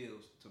force the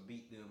Bills to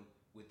beat them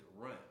with the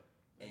run.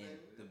 And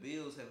the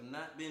Bills have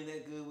not been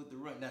that good with the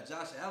run. Now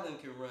Josh Allen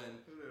can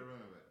run. Who their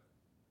running back?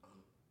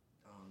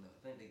 I don't know.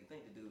 I think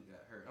the dude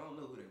got hurt. I don't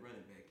know who their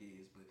running back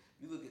is, but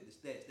you look at the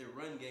stats. Their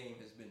run game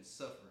has been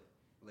suffering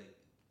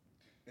lately,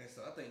 and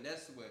so I think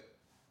that's what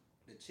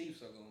the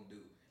Chiefs are gonna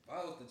do. If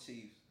I was the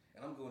Chiefs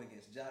and I'm going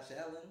against Josh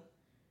Allen,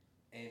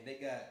 and they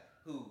got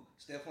who?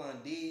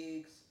 Stephon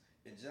Diggs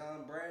and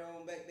John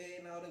Brown back there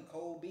and all them,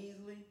 Cole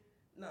Beasley.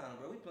 Nah,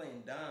 bro, we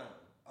playing dime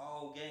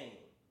all game,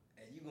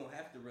 and you gonna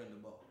have to run the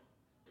ball.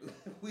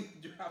 We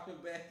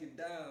dropping back and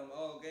dime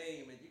all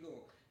game, and you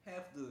gonna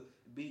have to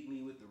beat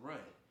me with the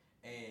run.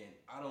 And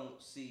I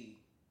don't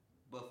see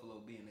Buffalo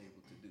being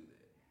able to do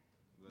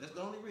that. That's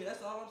the only reason.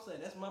 That's all I'm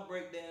saying. That's my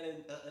breakdown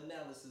and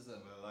analysis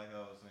of it. But like I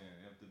was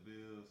saying, if the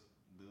Bills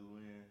do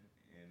win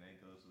and they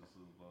go to the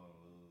Super Bowl and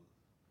lose,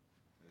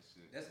 that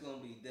shit. That's gonna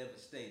be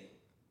devastating.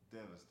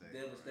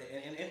 Devastating.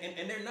 Right?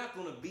 And they're not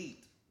gonna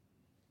beat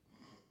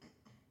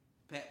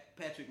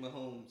Patrick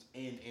Mahomes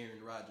and Aaron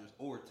Rodgers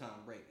or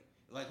Tom Brady.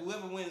 Like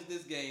whoever wins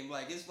this game,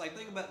 like it's like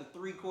think about the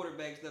 3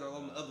 quarterbacks that are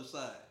on the other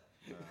side.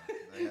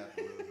 They have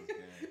to lose this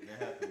game. They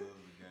have to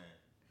lose the game.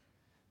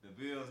 The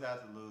Bills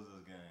have to lose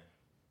this game.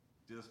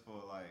 Just for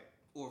like.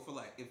 Or for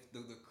like, if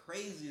the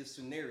craziest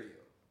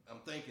scenario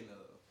I'm thinking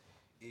of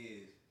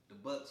is the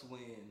Bucks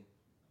win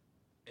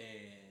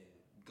and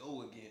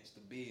go against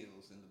the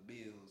Bills and the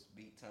Bills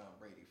beat Tom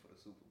Brady for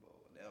the Super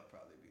Bowl. And that'll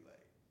probably be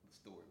like the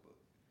storybook.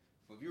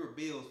 So if you're a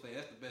Bills fan,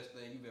 that's the best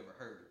thing you've ever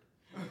heard.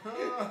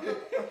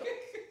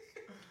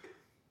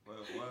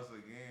 But once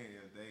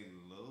again, if they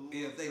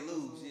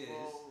lose,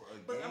 yes.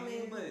 But I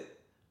mean,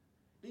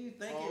 do you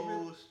think it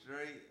really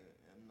straight?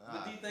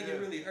 But do you think it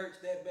really hurts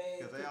that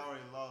bad? Because they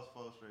already lost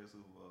 4 straight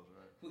Super Bowls,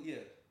 right? Well,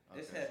 yeah,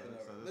 it's happened.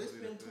 So but it's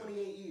been 28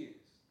 years.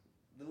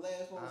 The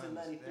last one was in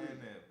 '93. I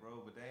understand that,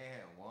 bro, but they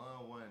ain't had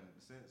won one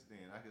since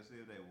then. I can see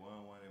if they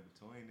won one in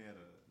between that.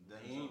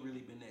 They ain't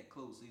really been that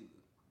close either.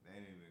 They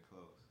ain't even been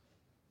close.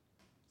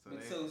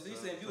 So you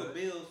saying if you're a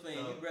Bills fan,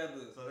 you'd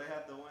rather. So they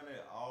have to win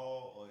it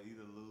all or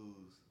either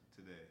lose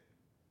today.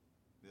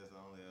 That's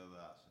the only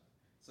other option.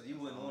 So you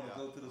wouldn't want to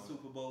go to the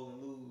Super Bowl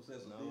and lose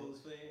as a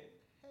Bills fan?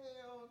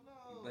 Hell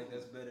no. You think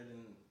that's better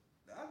than?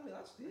 I mean,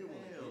 I still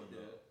want to get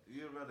there.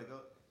 You'd rather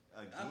go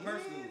again? I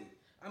personally,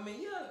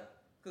 yeah.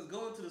 Because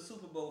going to the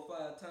Super Bowl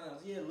 5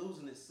 times,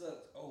 losing it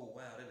sucks. Oh,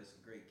 wow, that is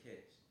a great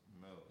catch.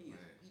 No, he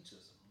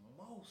just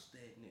most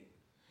that nigga.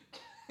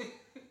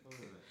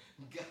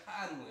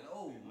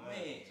 Godwin,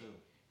 man.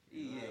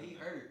 He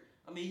hurt.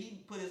 I mean, he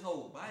put his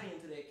whole body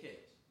into that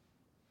catch.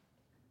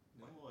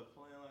 That boy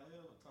playing like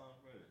hell with Tom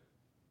Brady.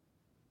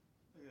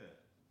 Look at that.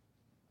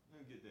 Let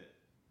me get that.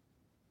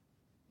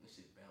 This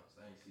shit bounced.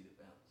 I ain't see the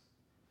bounce.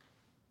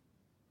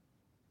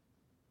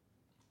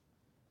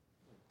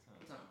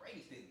 Tom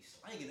Brady still be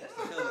slanging. That's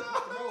a hell of a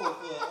throw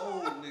for an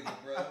old nigga,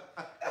 bro.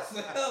 That's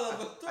a hell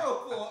of a throw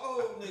for an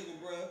old nigga,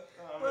 bro.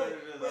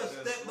 Bro,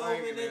 stepped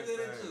over in there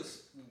and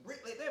just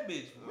like that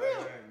bitch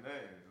real.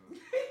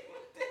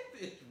 That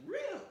bitch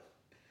real.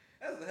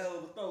 That's a hell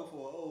of a throw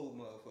for an old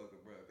motherfucker,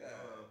 bro.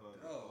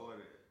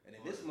 And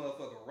then this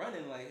motherfucker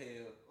running like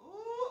hell.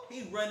 He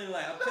running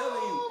like, I'm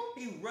telling you,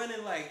 he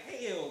running like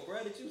hell,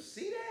 bro. Did you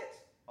see that?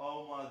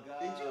 Oh my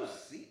God.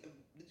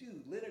 Did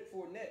you Leonard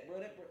Fournette, bro?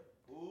 That bro.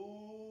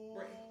 Ooh.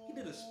 Bro, he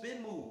did a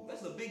spin move.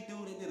 That's a big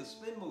dude that did a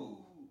spin move.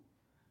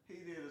 He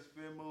did a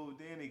spin move,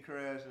 then he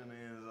crashed in the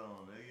end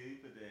zone. He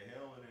put that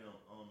helmet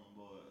on them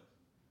boys.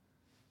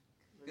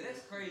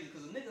 That's crazy,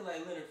 because a nigga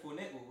like Leonard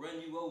Fournette will run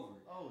you over.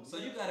 So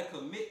you gotta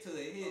commit to the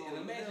hit, and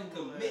imagine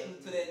committing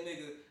to that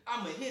nigga.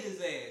 I'ma hit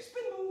his ass.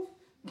 Spin move.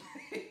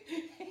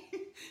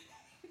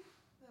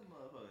 That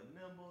motherfucker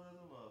nimble as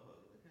a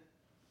motherfucker.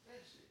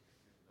 That shit.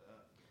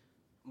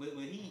 But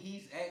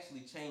he's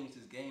actually changed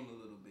his game a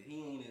little bit.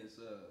 He ain't as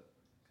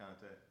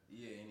contact.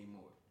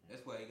 Anymore.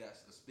 That's why he got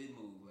a spin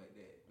move like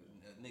that.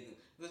 Nigga,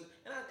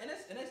 and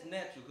that's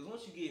natural, because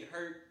once you get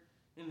hurt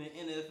in the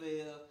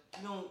NFL,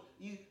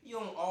 you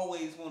don't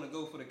always want to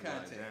go for the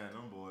contact. Like,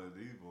 damn,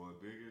 these boys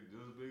bigger,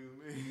 just as big as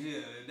me.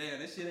 Yeah, damn,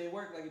 that shit ain't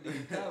work like it did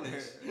in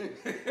college.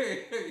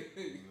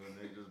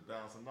 They just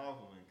bouncing off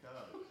them in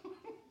college.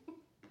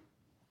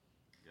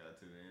 Got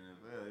to the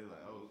NFL, he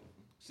like,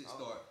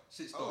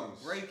 shit start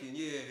breaking.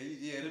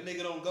 Yeah, the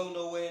nigga don't go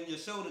nowhere and your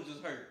shoulder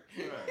just hurt.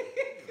 Right.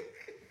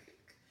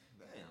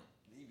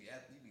 You be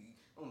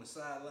on the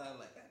sideline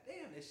like, God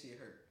damn, that shit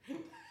hurt.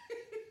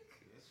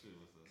 That shit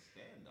was a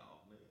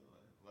standoff, nigga.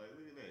 Like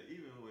look at that.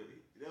 Even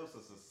that was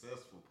a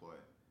successful play.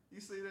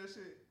 You see that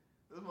shit?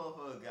 This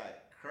motherfucker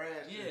got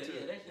crashed. That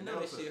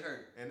shit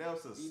hurt. And that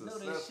was a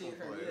successful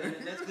play. Yeah,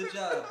 that's good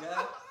job,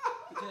 guy.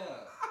 Good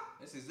job.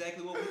 That's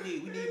exactly what we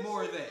need. We need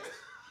more of that.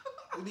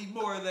 We need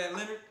more of that,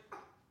 Leonard.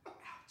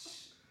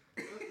 Ouch.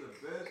 That's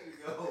the best you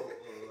go for.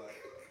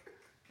 Like,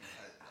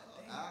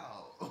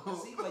 ow. I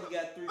see why you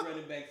got 3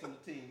 running backs on the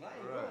team. I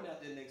ain't going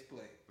out there next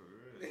play. For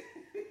real.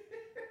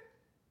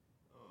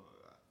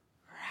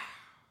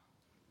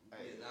 Yeah,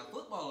 now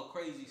football a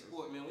crazy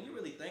sport, man. When you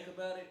really think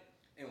about it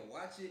and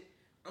watch it,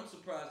 I'm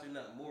surprised there are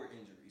not more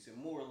injuries and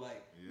more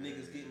like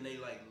niggas getting they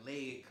like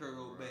leg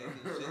curled back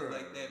and shit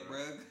like that,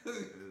 bro.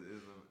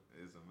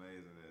 It's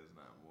amazing that it's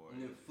not more.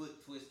 And their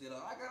foot twisted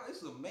off.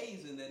 It's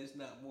amazing that it's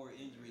not more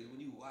injuries when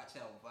you watch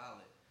how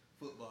violent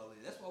football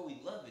is. That's why we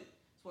love it.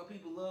 That's why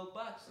people love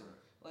boxing.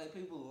 Like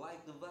people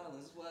like the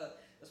violence.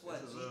 That's why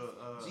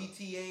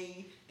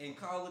GTA and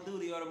Call of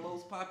Duty are the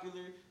most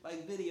popular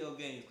like video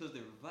games because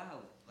they're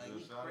violent. Like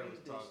we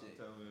crave that shit.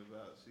 Tell me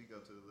about. She go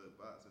to the little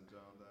boxing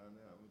John down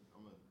there.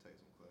 I'm gonna take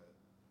some class.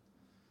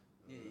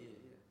 Yeah.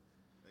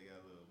 They got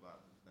a little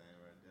boxing thing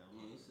right there.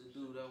 Yeah, it's a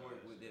dude I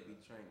work with that be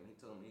training. He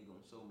told me he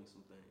gonna show me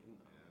some things.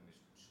 You know.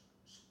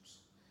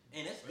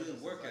 And that's a good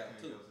workout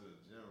too. Go to the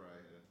gym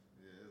right here.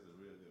 Yeah, it's a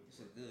real good.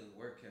 It's a good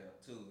workout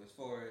too, as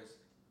far as,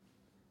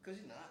 cause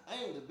you know I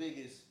ain't the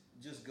biggest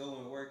just go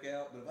and work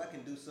out, but if I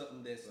can do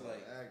something that's so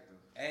like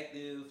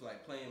active,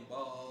 like playing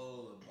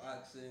ball or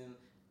boxing,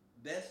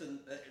 that's the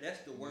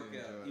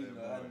workout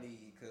I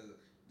need. Cause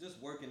just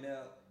working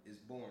out is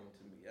boring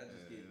to me. I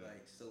just get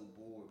like so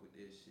bored with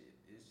this shit.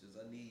 It's just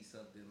I need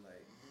something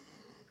like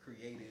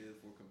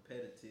creative or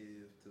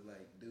competitive to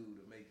like do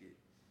to make it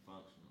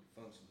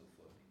functional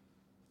for me.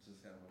 It's just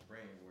how my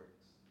brain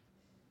works.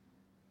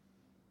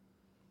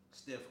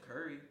 Steph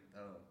Curry,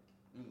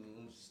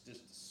 just to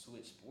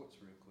switch sports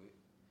real quick.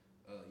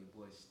 Your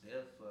boy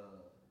Steph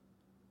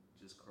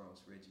just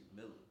crossed Reggie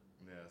Miller.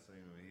 Yeah, I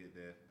seen him hit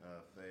that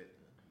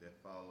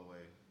fall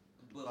away.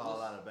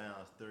 Fall out of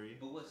bounds 3.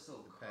 But what's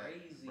so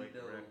crazy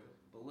though?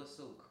 But what's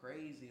so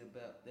crazy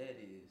about that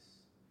is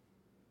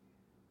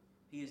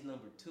he is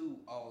number 2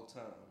 all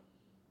time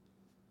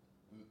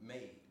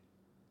made.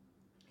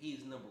 He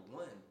is number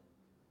 1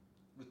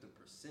 with the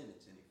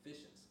percentage and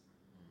efficiency.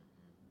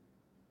 Mm-hmm.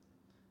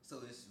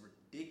 So it's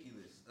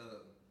ridiculous.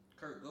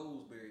 Kurt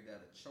Goldsberry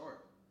got a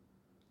chart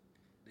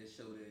that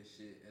show that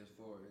shit as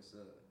far as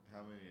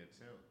how many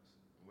attempts?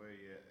 Where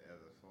you at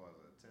as far as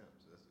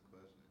attempts? That's the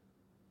question.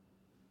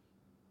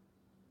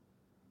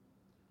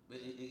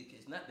 But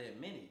it's not that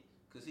many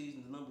because he's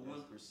the number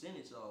 1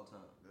 percentage all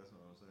time. That's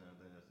what I'm saying. I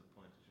think that's the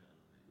point you're trying to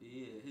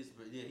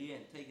make. Yeah, he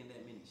hadn't taken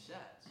that many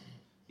shots.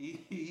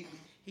 He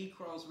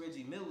crossed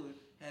Reggie Miller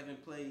having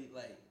played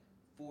like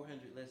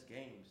 400 less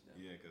games now.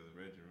 Yeah, because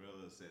Reggie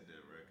Miller set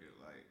that record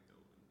like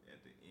at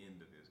the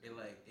end of his career.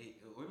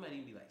 Or it might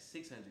even be like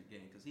 600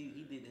 games because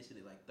he did that shit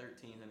at like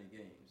 1,300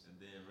 games. And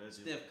then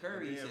Steph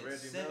Curry is at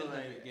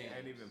 700 games.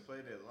 Ain't even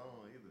played that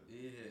long either.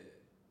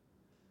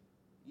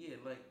 Yeah,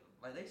 like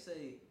they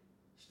say,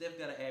 Steph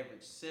got to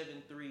average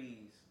 7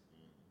 threes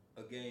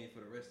a game for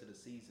the rest of the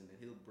season, and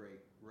he'll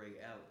break Ray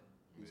Allen,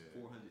 who's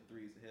 400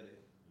 threes ahead of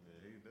him. Yeah,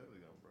 he's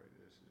definitely gonna break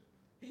that shit.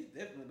 He's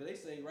definitely, but they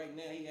say right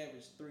now he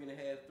averaged 3.5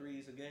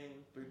 threes a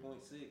game,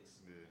 3.6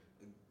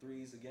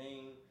 threes a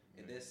game.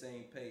 At that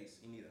same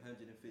pace, he need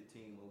 115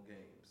 more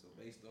games. So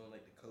based on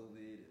like the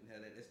COVID and how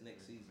that's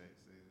next season.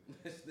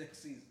 That's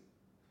next season.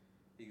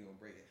 He gonna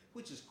break it,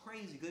 which is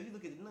crazy because if you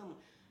look at the number,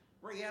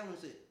 Ray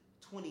Allen's at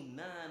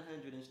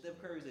 2,900 and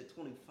Steph Curry's at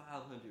 2,500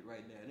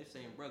 right now, and they're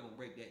saying bro gonna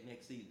break that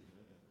next season.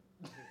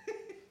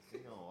 He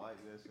gonna wipe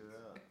that shit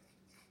out.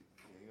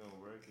 He gonna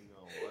work. He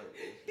gonna wipe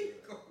that shit. He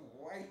gonna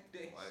wipe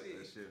that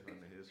shit from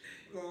the history.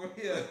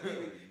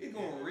 He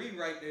gonna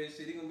rewrite that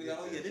shit. He gonna be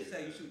like, oh yeah, this is how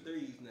you shoot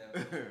threes now.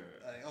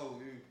 Like, oh,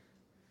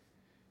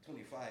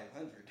 2,500,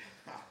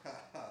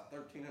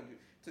 1,300.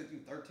 Took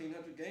you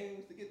 1,300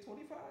 games to get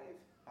 25.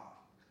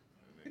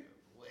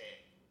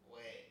 Wet.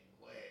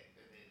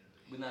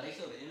 But now they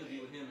showed an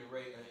interview with him and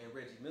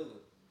Reggie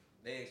Miller.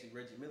 Reggie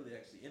Miller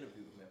actually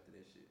interviewed him after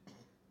that shit.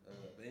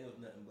 But it was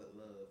nothing but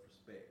love,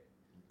 respect.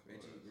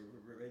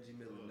 Reggie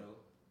Miller, no.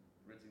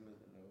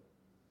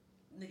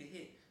 Nigga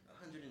hit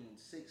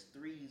 106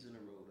 threes in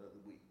a row the other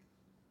week.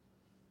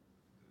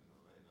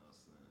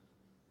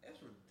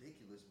 That's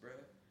ridiculous,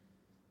 bruh.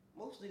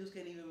 Most niggas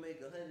can't even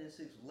make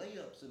 106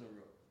 layups in a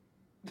row.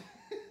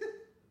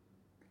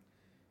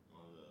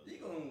 You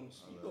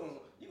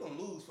gonna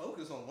lose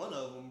focus on one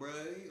of them,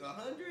 bruh.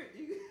 100,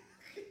 you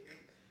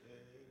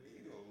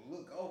gonna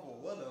look off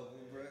on one of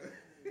them, bruh.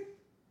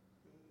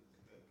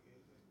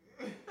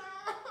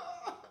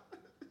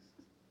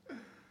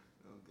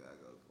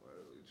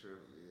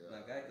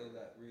 Now Geico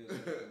got real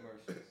good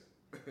commercials.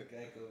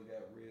 Geico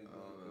got real good commercials.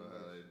 I don't know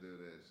how they do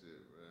that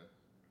shit, bro.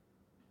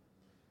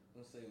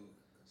 Let's say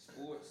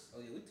sports.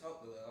 Oh yeah,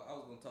 I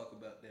was gonna talk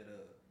about that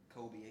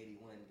Kobe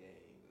 '81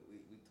 game, but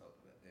we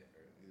talked about that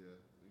earlier. Yeah,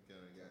 we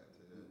kind of got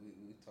to that.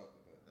 We talked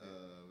about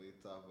that. We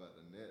talked about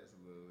the Nets a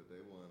little bit.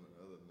 They won the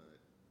other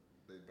night.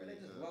 They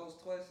just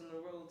lost twice in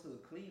a row to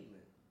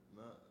Cleveland.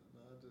 No,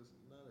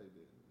 they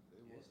didn't.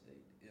 Yes,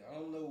 they did. I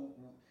don't know.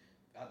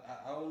 I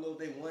I don't know if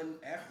they won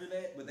after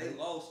that, but they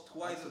lost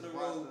twice in a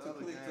row to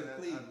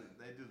Cleveland.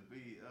 They just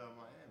beat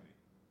Miami.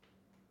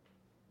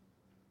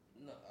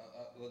 No,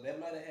 well, that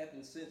might have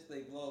happened since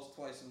they've lost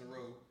twice in a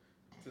row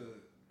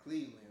to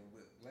Cleveland.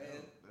 But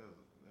last,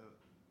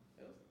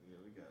 yeah,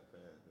 we got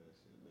past that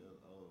shit.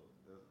 That's old.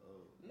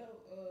 no,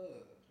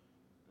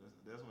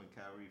 That's when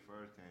Kyrie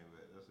first came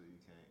back. That's what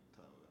you can't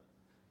talk about.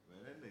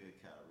 Man, that nigga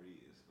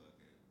Kyrie is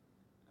fucking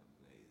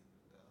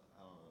amazing, dog.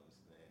 I don't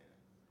understand.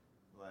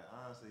 Like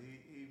honestly,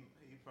 he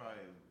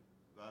probably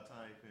by the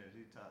time he finished,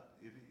 he top.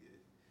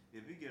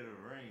 If he get a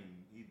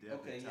ring, he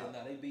definitely top.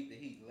 They beat the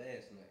Heat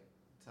last night.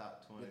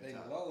 Top 20. But they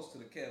lost to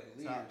the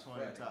Cavaliers. Top 20,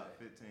 Friday top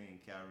night.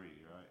 15,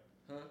 Kyrie, right?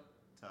 Huh?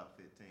 Top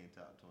 15,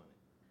 top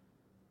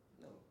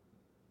 20. No.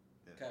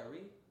 Yeah.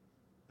 Kyrie?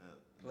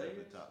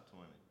 Players? Top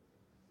 20.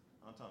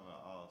 I'm talking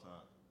about all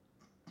time.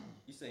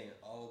 You saying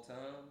all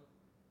time?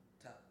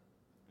 Top.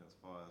 As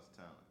far as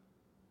talent.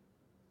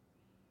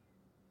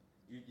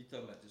 You're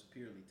talking about just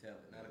purely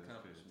talent, not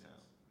accomplishments. Purely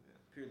talent.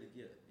 Yeah. Purely,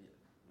 yeah,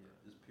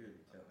 just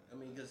purely talent. I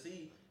mean, because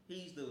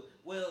he's the,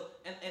 well,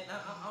 and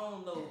I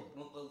don't know,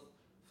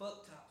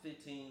 fuck top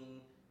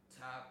 15,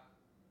 top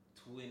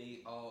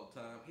 20 all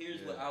time.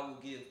 Here's what I will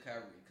give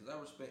Kyrie, because I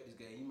respect this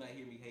guy. You might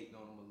hear me hating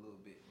on him a little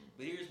bit,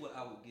 but here's what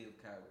I will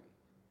give Kyrie.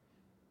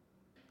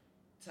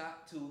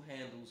 Top 2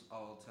 handles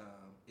all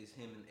time is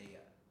him and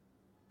AI.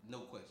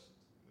 No questions.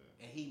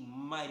 Yeah. And he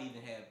might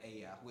even have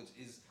AI,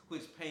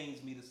 which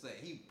pains me to say.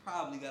 He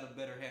probably got a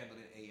better handle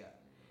than AI.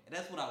 And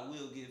that's what I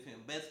will give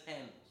him. Best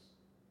handles.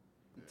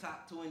 Yeah.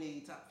 Top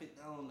 20, top 50,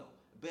 I don't know.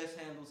 Best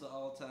handles of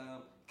all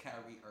time,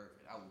 Kyrie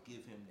Irving. I will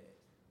give him that.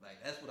 Like,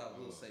 that's what I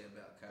will say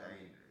about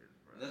Kyrie.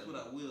 That's what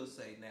I will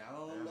say. Now,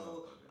 I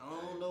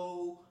don't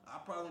know.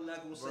 I'm probably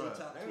not going to say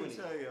top 20. Let me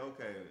tell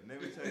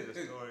you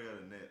the story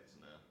of the Nets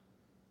now.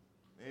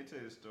 Let me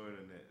tell you the story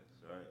of the Nets,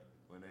 right?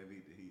 When they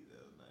beat the Heat the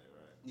other night,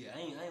 right? Yeah,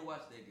 I ain't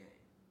watched that game.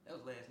 That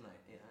was last night.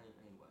 Yeah, I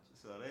ain't watched it.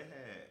 So they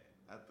had,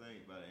 I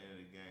think by the end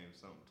of the game,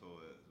 something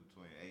towards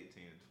between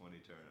 18 and 20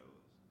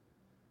 turnovers.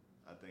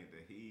 I think the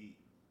Heat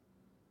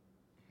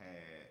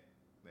had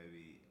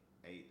maybe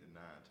 8 to 9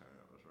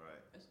 turnovers,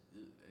 right? That's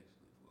good,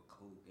 actually, for a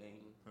cold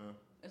game. Huh?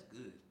 That's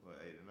good. What,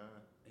 8 to 9?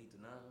 8 to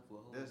 9 for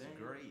a whole that's game?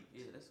 That's great.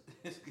 Yeah,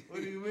 that's good. What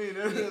do you mean?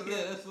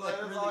 That's like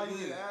that's really all good.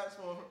 You can ask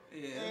for.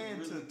 Yeah,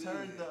 and really to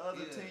turn good. the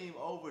other team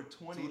over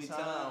 20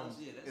 times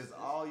is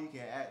all you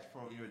can ask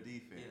from your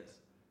defense.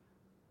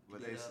 Yeah.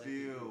 But they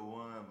still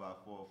won by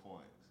 4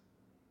 points.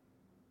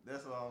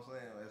 That's what I'm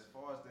saying. As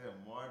far as their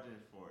margin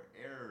for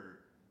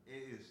error,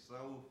 it is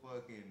so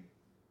fucking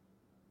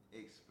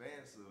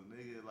expansive,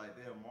 nigga. Like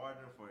their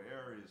margin for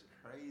error is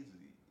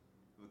crazy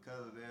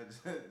because of their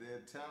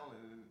talent.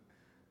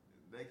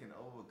 They can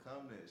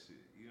overcome that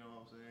shit. You know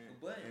what I'm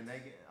saying? But and they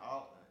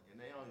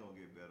only gonna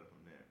get better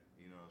from there.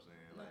 You know what I'm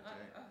saying? Like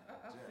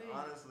I feel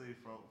honestly,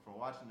 from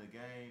watching the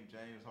game,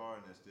 James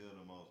Harden is still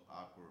the most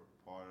awkward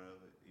part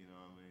of it. You know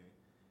what I mean?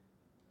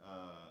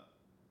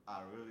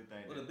 I really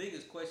think. Well, the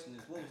biggest question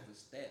is, what was the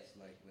stats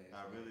like last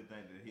night? I really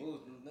think that he.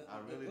 What's the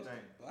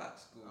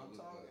box score? I'm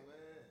talking,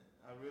 man.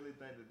 I really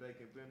think that they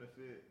can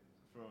benefit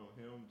from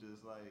him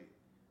just like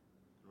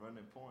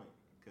running point,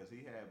 because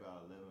he had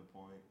about 11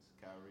 points.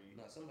 Kyrie.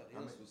 No, somebody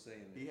else was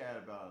saying that. He had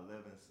about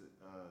 12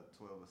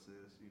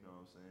 assists. You know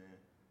what I'm saying?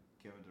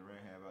 Kevin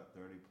Durant had about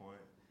 30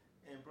 points.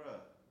 And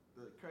bruh,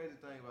 the crazy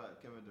thing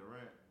about Kevin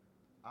Durant,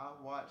 I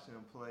watched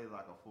him play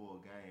like a full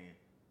game.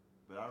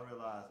 But I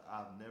realized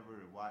I've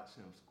never watched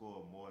him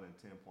score more than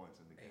 10 points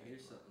in the game. Hey,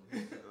 here's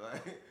something.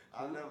 Like,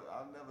 I've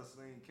never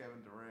seen Kevin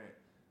Durant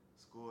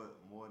score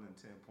more than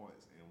 10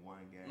 points in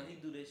one game. No,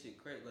 he do that shit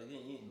crazy. But at the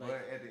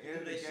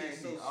end of the game,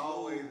 he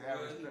always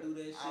averaged. He do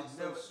that shit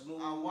so smooth.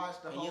 I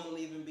watched the whole. You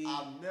don't even be.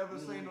 I've never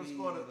seen him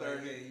score the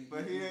 30,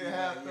 but he didn't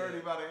have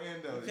 30 by the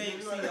end of it. You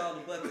can't see all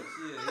the buckets.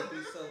 Yeah, it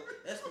be so.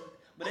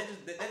 But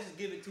that just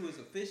give it to his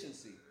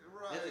efficiency.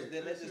 Right.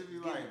 That just be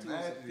give like it to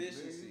magic,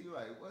 his efficiency. You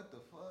like, what the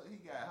fuck? He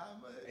got how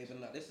much? Hey, but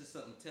no, this is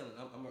something telling.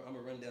 I'm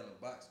gonna run down the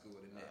box score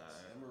of the Nets.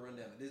 Right. I'm gonna run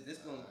down this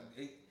gonna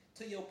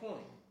to your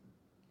point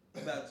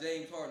about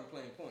James Harden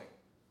playing point.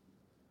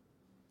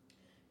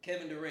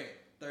 Kevin Durant,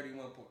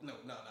 31 points. No,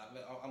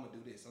 I'm gonna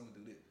do this. I'm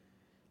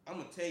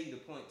gonna tell you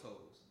the point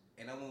totals,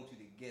 and I want you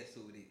to guess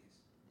who it is.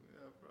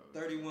 Yeah, probably.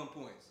 31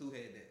 points. Who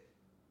had that?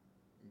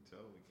 You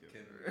told me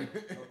Kevin Durant.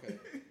 Okay.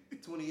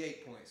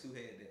 28 points. Who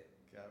had that?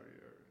 Kyrie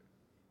Irving.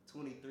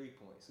 23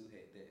 points. Who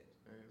had that?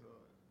 James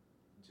Harden.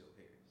 Joe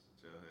Harris.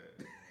 Joe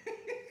Harris.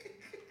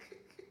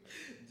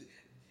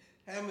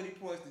 How many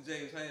points did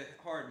James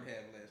Harden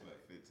have last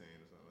night? Like 15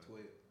 or something.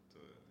 12,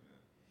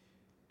 yeah.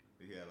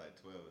 He had like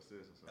 12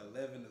 assists or something.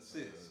 11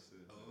 assists.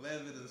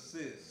 11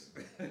 assists.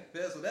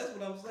 That's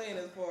what I'm saying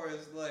as far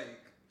as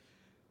like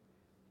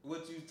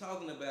what you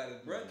talking about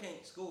is Bruh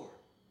can't score.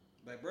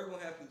 Like Bruh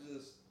gonna have to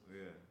just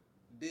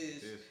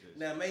dish.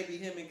 Now maybe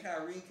him and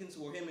Kyrie can,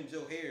 or him and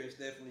Joe Harris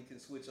definitely can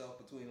switch off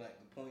between like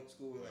the point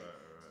score. Like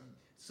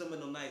some of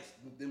the nights,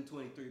 them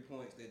 23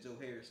 points that Joe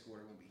Harris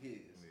scored are gonna be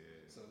his.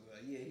 Yeah. So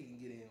he can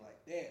get in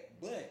like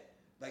that. But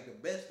like the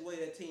best way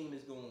that team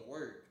is gonna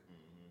work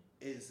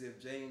is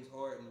if James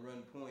Harden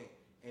run point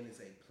and is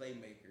a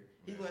playmaker.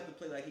 He's gonna have to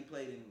play like he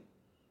played in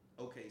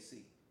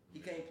OKC. He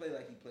can't play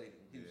like he played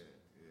in Houston.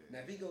 Now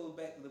if he goes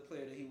back to the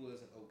player that he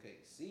was in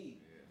OKC,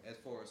 as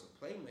far as a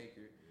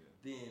playmaker,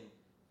 then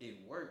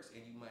it works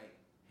and you might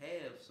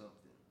have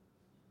something.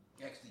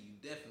 Actually, you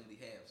definitely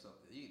have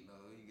something. You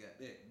know, you got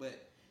that.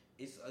 But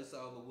it's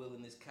all the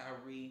willingness.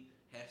 Kyrie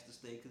has to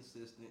stay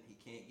consistent. He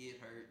can't get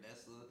hurt.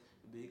 That's a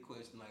big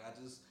question. Like I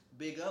just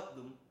big up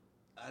them.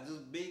 I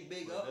just big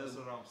up That's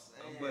them. what I'm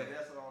saying. But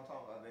that's what I'm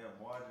talking about. Their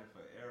margin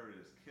for error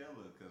is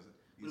killer because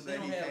if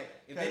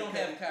they don't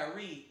have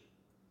Kyrie,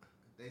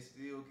 they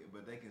still can,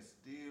 but they can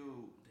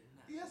still.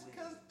 Yes, winning.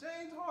 because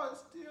James Harden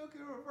still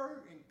can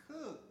revert and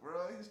cook,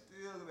 bro. He's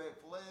still that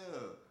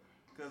player.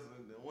 Because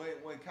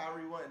when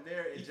Kyrie wasn't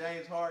there and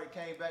James Harden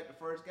came back the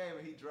first game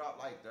and he dropped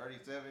like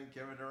 37,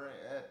 Kevin Durant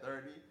at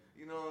 30.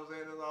 You know what I'm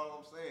saying? That's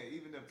all I'm saying.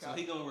 Even if so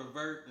he gonna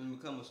revert and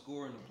become a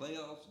scorer in the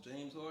playoffs,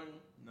 James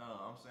Harden? No,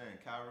 I'm saying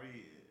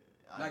Kyrie.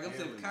 Like I'm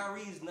saying, if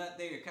Kyrie's not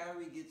there,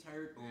 Kyrie gets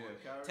hurt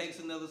or takes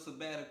another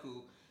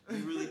sabbatical.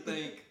 You really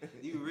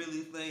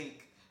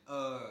think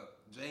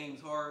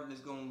James Harden is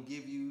gonna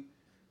give you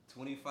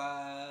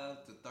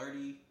 25 to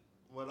 30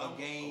 a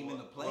game in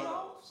the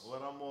playoffs?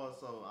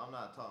 I'm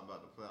not talking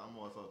about the play. I'm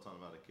more so talking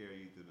about to carry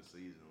you through the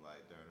season,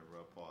 like during the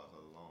rough parts of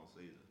the long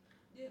season.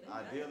 Yeah,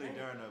 ideally,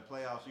 during the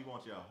playoffs, you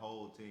want your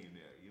whole team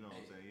there. You know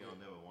what I'm saying? You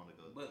don't never want to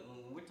go. But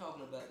when we're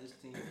talking about this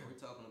team,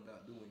 we're talking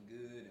about doing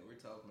good, and we're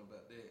talking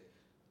about that.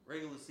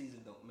 Regular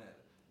season don't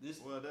matter. I'm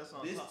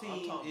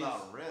talking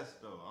about rest,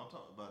 though. I'm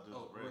talking about just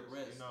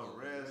rest.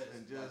 Rest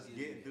and just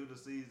getting through the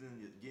season,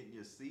 getting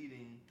your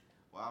seeding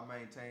while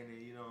maintaining.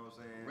 You know what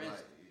I'm saying?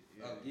 Rest.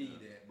 I'll give you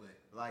that, but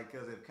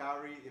because if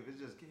it's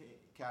just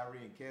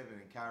Kyrie and Kevin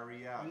and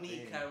Kyrie out, you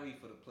need Kyrie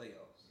for the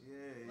playoffs.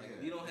 Yeah.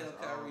 If you don't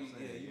have Kyrie,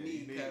 you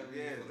need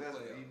Kyrie for the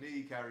playoffs. You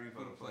need Kyrie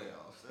for the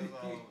playoffs. That's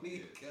all. You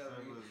need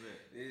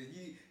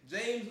Kyrie.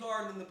 James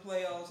Harden in the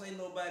playoffs ain't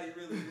nobody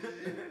really.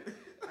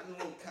 I don't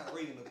want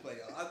Kyrie in the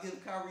playoffs. I'll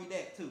give Kyrie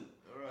that too.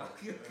 Right. I'll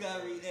give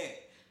Kyrie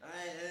that.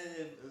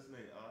 This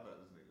nigga, I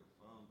thought this nigga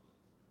fumbled.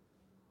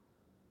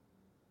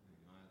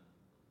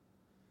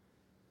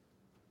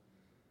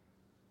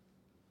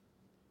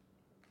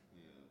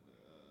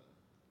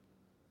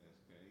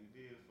 He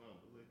did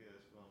fumble. Look at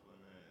his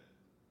fumbling ass.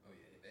 Oh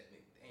yeah, that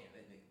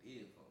nigga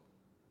did fumble.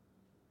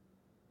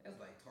 That's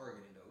like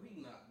targeting though.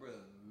 He knocked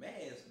brother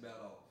mask about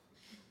off.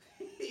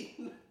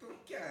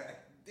 God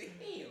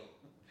damn.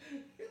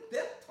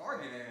 That's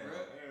targeting,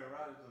 bro. Aaron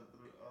Rodgers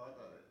threw. I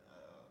thought it.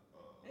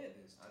 That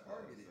is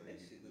targeted. That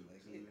shit look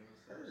like it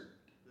hurt.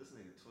 This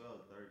nigga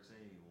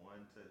 12-13,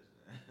 one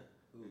touchdown.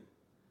 Who?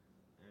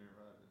 Aaron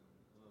Rodgers.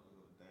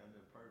 Damn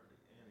near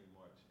perfect, and he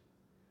marching.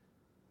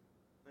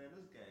 Man,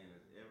 this game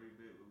is every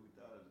bit what we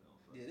thought it was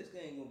gonna. Yeah, this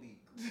game gonna be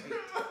great.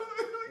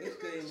 This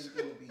game is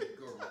gonna be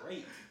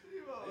great.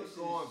 It's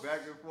going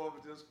back and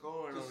forth, just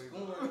scoring on each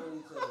other,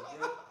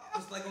 bro.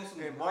 Just like on some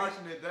and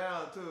marching it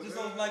down too. Just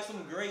on like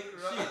some great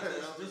shit.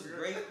 Just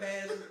great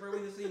passes, bro. We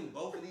just seen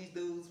both of these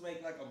dudes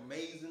make like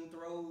amazing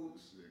throws.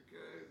 Shit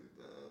crazy,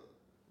 dog.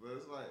 But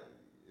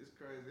it's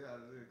crazy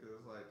how this is because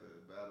it's like the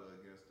battle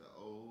against the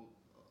old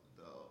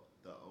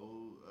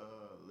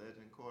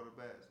legend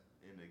quarterbacks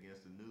and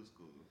against the new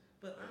school.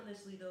 But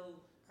honestly though,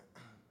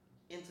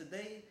 in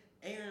today,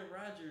 Aaron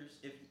Rodgers,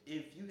 if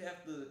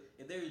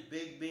there's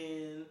Big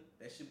Ben,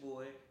 that's your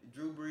boy,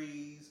 Drew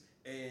Brees,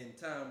 and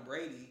Tom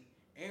Brady,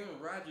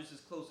 Aaron Rodgers is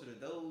closer to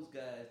those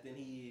guys than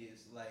he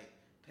is like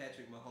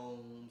Patrick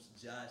Mahomes,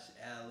 Josh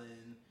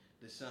Allen,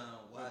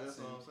 Deshaun Watson. But that's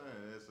what I'm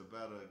saying. It's a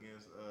battle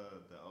against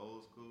the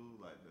old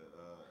school, like the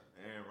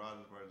Aaron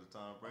Rodgers versus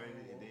Tom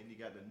Brady, and then you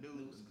got the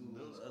new school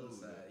on the other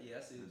side. Yeah,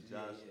 I see what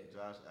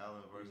Josh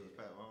Allen versus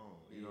Pat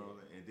Mahomes. You know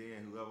what I mean? And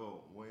then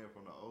whoever win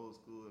from the old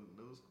school and the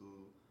new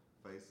school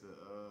face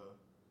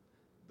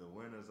the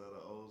winners of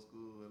the old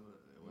school and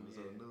the winners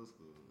of the new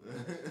school.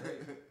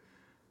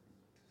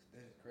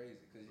 That is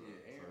crazy because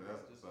Aaron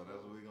Rodgers. So that's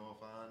what we gonna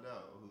find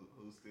out.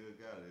 Who still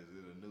got it? Is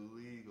it a new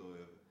league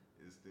or if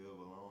it still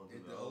belongs to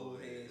the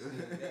old heads?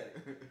 Still got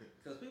it.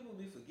 Because people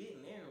be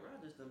forgetting Aaron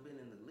Rodgers done been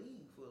in the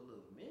league for a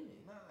little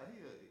minute.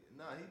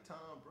 He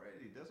Tom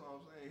Brady. That's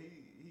what I'm saying.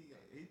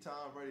 He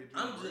Tom Brady.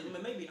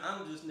 Maybe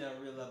I'm just now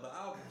realizing, but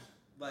I was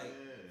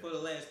for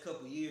the last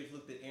couple of years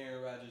looked at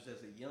Aaron Rodgers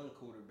as a young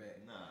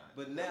quarterback.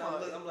 But now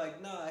I'm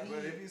like, nah.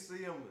 But if you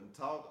see him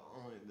talk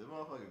on it, the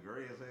motherfucker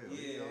gray as hell.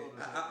 Yeah,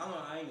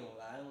 I ain't gonna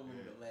lie. I don't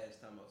remember the last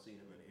time I've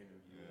seen him in an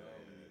interview.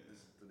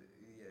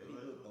 He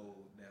look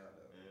old now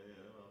though. Yeah,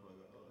 that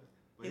motherfucker old.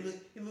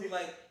 He look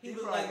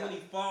like when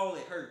he fall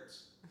it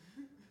hurts.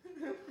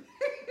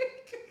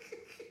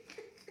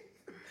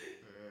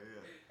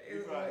 He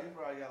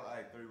probably got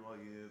like 3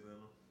 more years in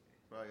him.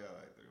 Probably got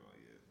like 3 more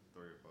years,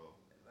 3 or 4.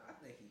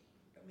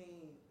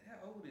 How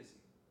old is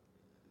he?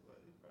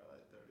 He's probably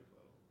like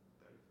 34,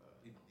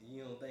 35.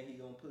 You don't think he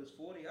gonna push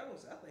 40? I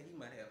think he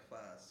might have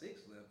 5,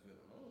 6 left in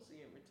him. I don't see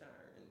him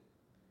retiring.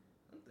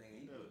 I'm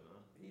thinking I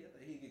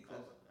think he get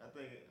close. I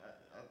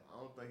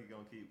don't think he's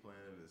gonna keep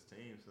playing if his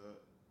team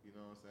sucks. You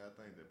know what I'm saying? I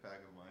think the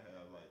Packers might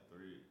have like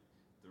three,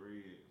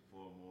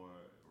 4 more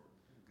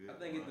good. I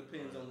think it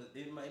depends on the.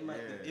 It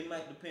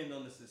might depend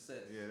on the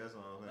success. Yeah, that's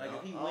what I'm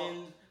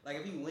saying. Like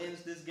if he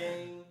wins this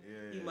game,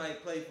 he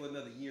might play for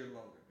another year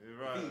longer.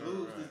 Right, if he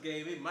loses this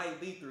game, it might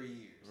be 3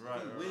 years.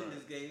 Right, if he win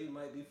this game, it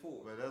might be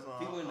 4. But that's if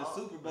he win the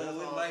Super Bowl,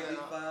 it might be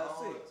 5,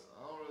 6.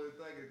 I don't really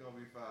think it's gonna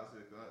be 5,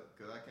 6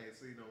 because I can't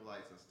see them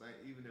like sustain.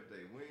 Even if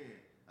they win,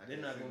 they're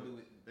not gonna do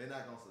it. They're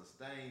not gonna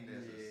sustain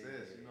their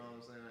success. You know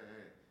what I'm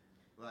saying?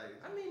 Like,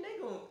 I mean,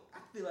 they gon'. I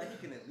feel like he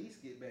can at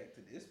least get back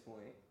to this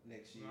point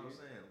next year. You know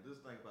what I'm saying?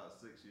 Just think about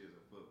 6 years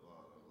of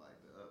football, though, like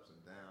the ups and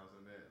downs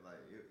and that.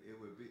 Like it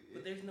would be.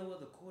 But there's no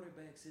other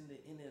quarterbacks in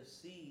the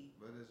NFC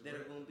that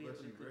are gonna be.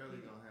 But you rarely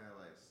gonna have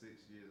like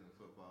 6 years in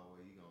football where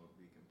you gonna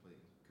be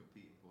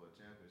competing for a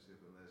championship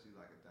unless you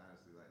like a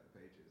dynasty like the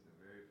Patriots. And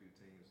very few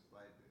teams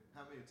like that.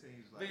 How many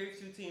teams like? Very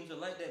few teams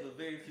are like that, but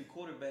very few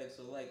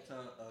quarterbacks are like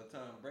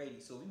Tom Brady.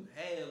 So if you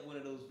have one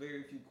of those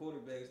very few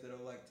quarterbacks that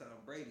are like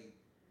Tom Brady,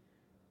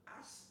 I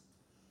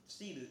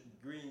see the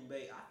Green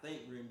Bay. I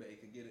think Green Bay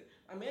could get it.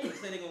 I mean, I ain't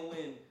say they're gonna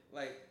win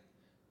like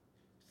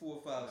 4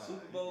 or 5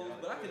 Super Bowls,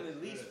 but I can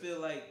at least feel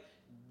like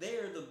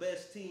they're the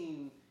best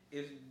team.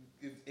 If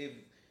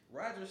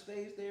Rodgers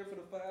stays there for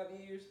the 5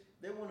 years,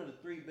 they're one of the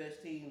 3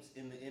 best teams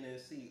in the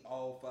NFC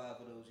all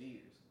 5 of those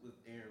years with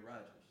Aaron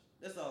Rodgers.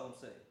 That's all I'm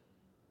saying.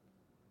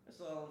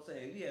 That's all I'm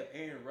saying. If you have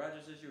Aaron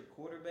Rodgers as your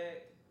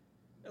quarterback,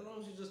 as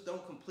long as you just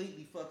don't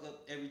completely fuck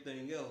up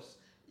everything else,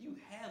 you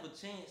have a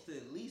chance to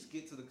at least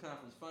get to the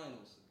conference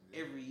finals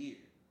every year.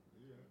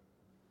 Yeah.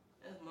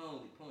 That's my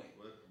only point.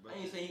 But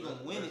I ain't saying he's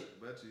going to win it.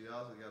 But you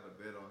also got to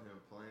bet on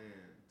him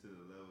playing to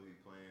the level he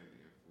playing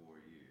in 4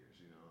 years.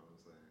 You know what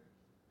I'm saying?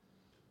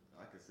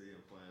 I could see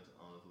him playing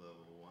on his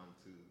level 1,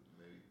 2,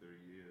 maybe 3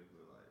 years.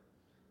 But like,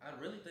 I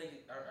really think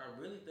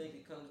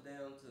it comes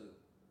down to,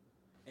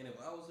 and if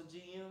I was a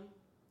GM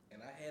and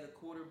I had a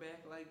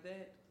quarterback like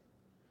that,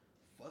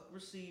 fuck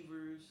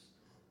receivers,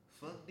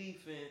 fuck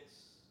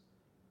defense.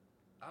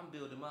 I'm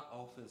building my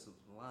offensive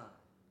line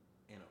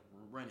and a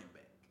running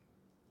back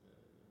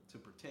to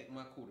protect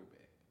my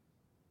quarterback.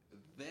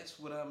 That's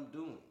what I'm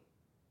doing.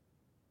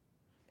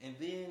 And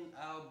then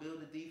I'll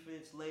build a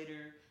defense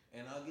later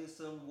and I'll get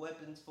some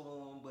weapons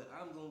for them, but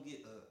I'm going to get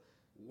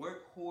a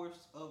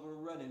workhorse of a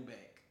running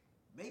back.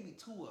 Maybe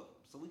 2 of them,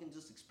 so we can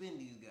just expend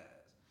these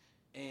guys.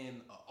 And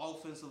an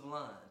offensive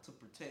line to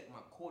protect my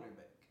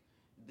quarterback.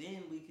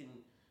 Then we can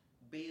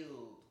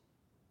build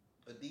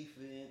a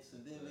defense,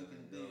 and then we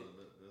can build.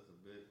 That's a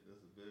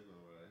big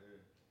one right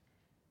here.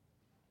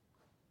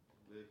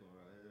 Big one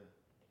right here.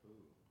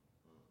 Ooh.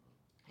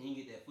 He didn't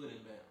get that foot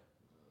in bound.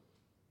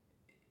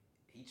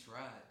 He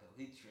tried though.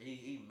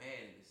 He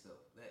mad at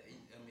himself.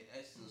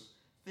 That's just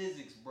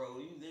physics, bro.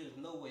 There's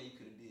no way you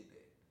could have did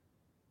that.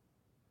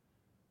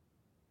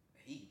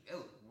 That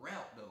was a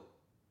route though.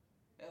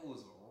 That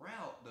was a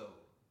route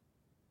though.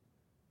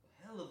 A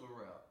hell of a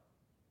route.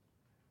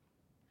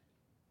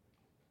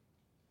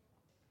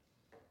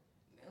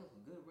 That was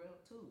a good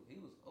route too. He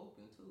was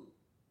open too.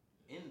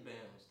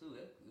 Inbounds too.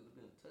 That could have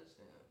been a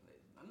touchdown.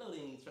 I know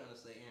they ain't trying to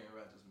say Aaron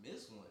Rodgers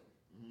missed one.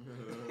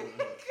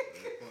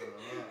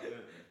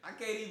 I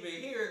can't even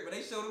hear it, but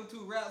they showed them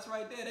 2 routes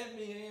right there. That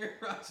means Aaron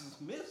Rodgers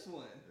missed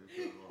one.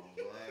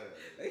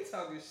 They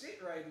talking shit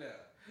right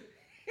now.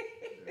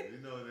 Yeah,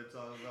 you know what they're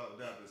talking about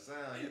without the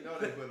sound. You know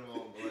they put them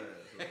on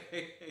blast.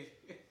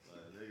 So.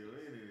 Like, nigga, we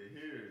ain't even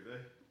hear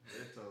it.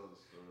 They told the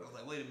story. I was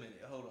like, wait a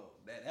minute, hold on.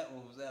 That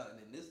one was out, and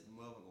then this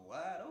motherfucker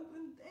wide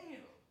open.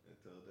 Damn. They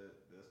told that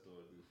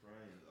story through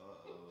frames.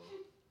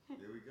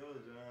 Here we go,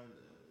 John.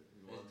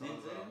 You want to talk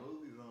about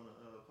movies on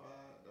the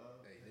pod,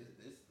 dog?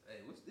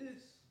 Hey, what's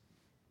this?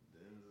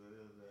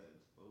 Denzel,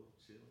 that's both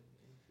chilling.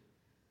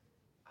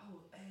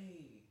 Oh,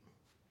 hey.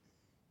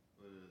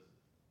 What is it?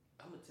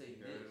 I'm gonna tell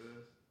you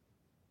this.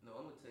 No,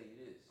 I'm gonna tell you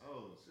this.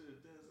 Oh shit,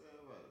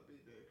 Denzel about to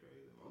beat that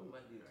crazy. We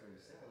might need to turn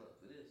the sound up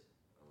for this.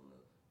 I don't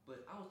know.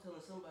 But I was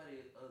telling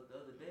somebody the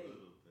other day.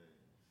 Little thing.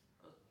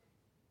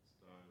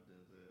 Starring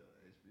Denzel,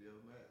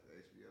 HBO Max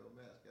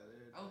got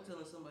everything. I was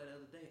telling somebody the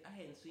other day I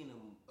hadn't seen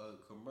a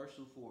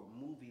commercial for a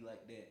movie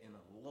like that in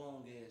a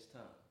long ass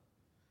time,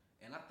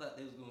 and I thought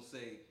they was gonna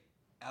say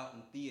out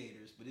in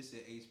theaters, but it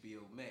said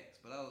HBO Max.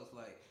 But I was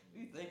like, if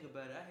you think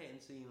about it, I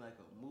hadn't seen like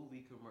a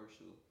movie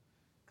commercial.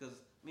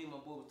 Cause me and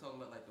my boy was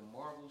talking about like the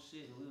Marvel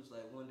shit, and we was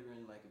like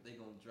wondering like if they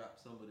gonna drop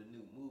some of the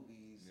new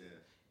movies.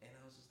 Yeah. And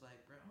I was just like,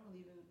 bro, I don't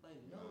even like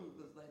know,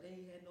 cause like they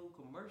ain't had no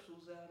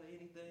commercials out or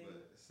anything.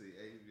 But see,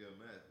 HBO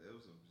Max, that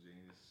was some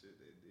genius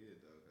shit they did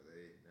though, cause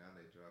now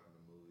they dropping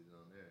the movies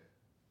on there,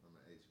 on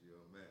the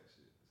HBO Max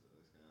shit. So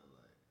it's kind of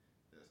like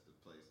that's the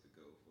place to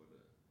go for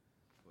the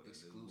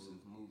exclusive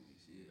new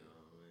movies. Yeah. You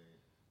know what I mean?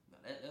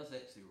 Now that's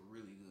actually a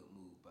really good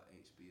move by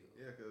HBO.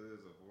 Yeah, cause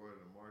there's a void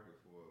in the market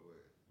for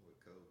it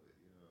with COVID.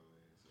 You know what I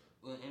mean? So.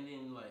 Well, and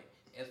then like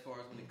as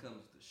far as when it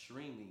comes to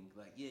streaming,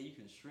 like yeah, you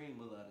can stream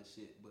a lot of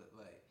shit, but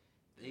like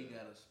they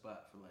got a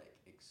spot for like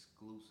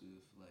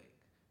exclusive, like,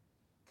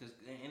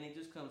 and it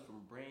just comes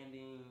from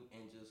branding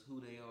and just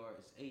who they are.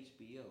 It's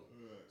HBO,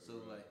 right,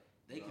 so right. like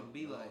They can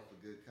be like, for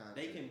good content.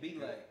 they can be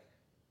like,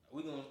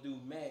 we're gonna do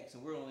max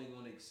and we're only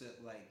gonna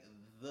accept like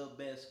the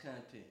best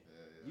content.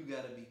 You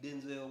gotta be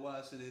Denzel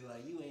Washington.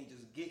 Like you ain't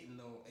just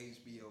getting on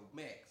HBO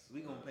Max.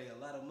 We gonna pay a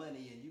lot of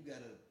money and you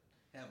gotta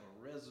have a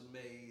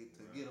resume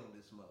to get on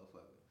this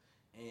motherfucker.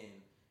 And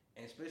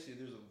especially if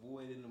there's a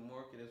void in the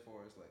market as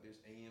far as like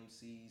there's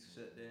AMC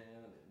shut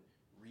down and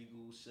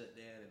Regal shut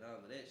down and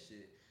all of that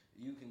shit.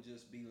 You can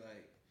just be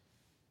like,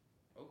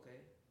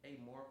 okay,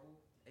 hey Marvel,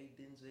 hey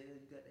Denzel,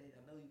 you got that?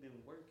 I know you've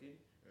been working.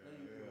 I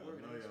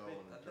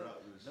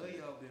know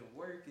y'all been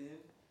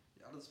working.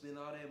 Y'all done spent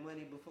all that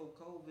money before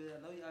COVID. I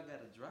know y'all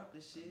gotta drop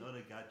this shit. I know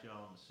they got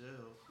y'all on the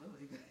shelf.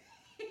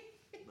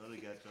 They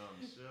got y'all on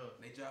the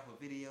shelf. They drop a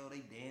video,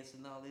 they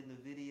dancing all in the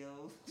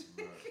videos.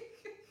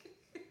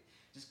 Right.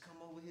 Just come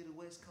over here to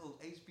West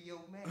Coast,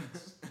 HBO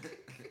Max.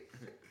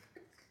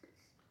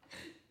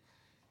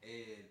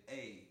 And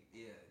hey,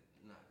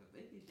 cause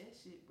they did that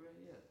shit, bro.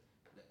 Yeah,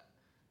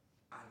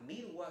 I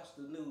need to watch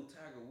the new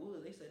Tiger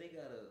Woods. They say they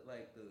got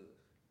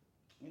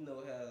you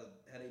know how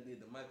they did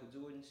the Michael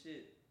Jordan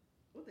shit.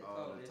 What they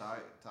call the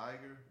that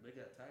Tiger? They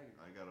got Tiger.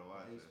 I gotta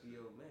watch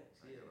HBO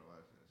Max. I gotta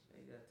watch that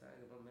shit. They got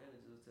Tiger. My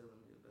manager was telling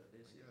me about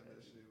that shit. Got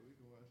that shit. We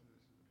can watch that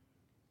shit.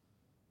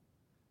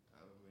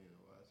 I don't mean to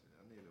watch it.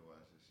 I need to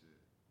watch this shit.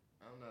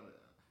 I'm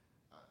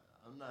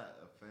not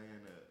a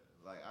fan of,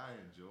 like, I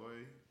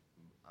enjoy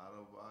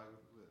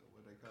autobiography.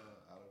 What they call it?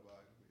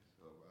 Autobiographies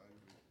or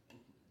biographies?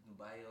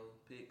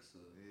 Biopics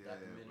or yeah,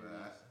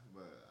 documentaries.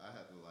 but I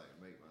have to like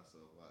make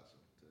myself watch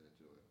them to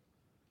enjoy it.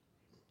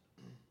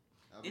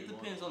 It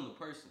depends on the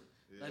person.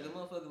 Yeah. Like a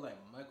motherfucker like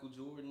Michael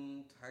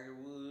Jordan, Tiger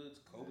Woods,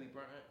 Kobe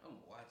Bryant, I'm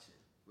watching.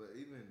 But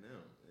even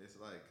them, it's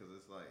like, cause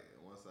it's like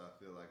once I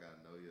feel like I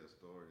know your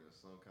story in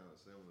some kind of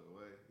similar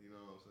way, you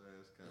know what I'm saying?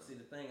 It's kind of. See,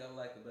 the thing I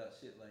like about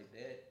shit like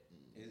that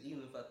is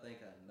even if I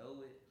think I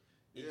know it,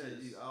 you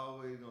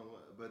always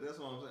gonna. But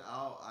that's what I'm saying.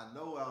 I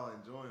know I'll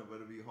enjoy it,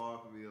 but it'd be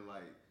hard for me to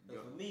like.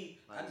 But for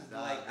me, I just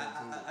like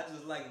I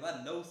just like if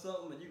I know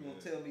something and you're gonna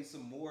tell me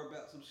some more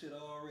about some shit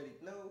I already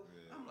know.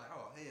 Yeah. I'm like,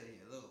 oh hell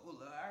yeah, look,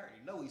 I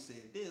already know he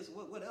said this.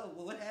 What else?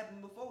 What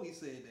happened before he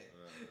said that?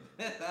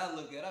 That's how I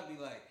look at it. I be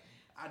like,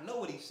 I know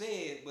what he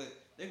said, but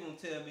they're gonna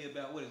tell me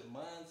about what his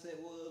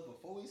mindset was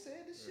before he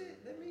said this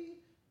shit. Let me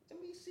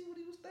see what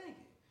he was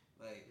thinking.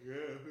 Like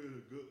if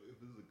it's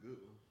a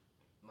good one.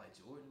 Like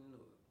Jordan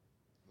or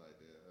like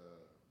that.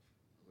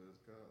 What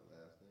it's called?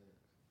 Last Dance.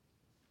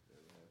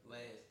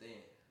 Last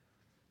Dance.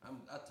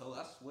 I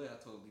swear I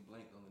totally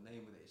blanked on the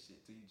name of that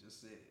shit till you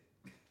just said it.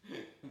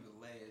 The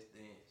Last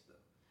Dance stuff.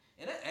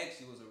 And that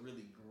actually was a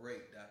really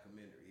great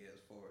documentary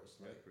as far as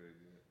like pretty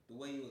good. The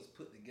way it was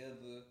put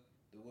together,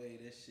 the way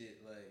that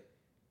shit like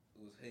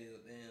was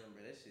held down,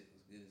 bro, that shit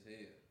was good as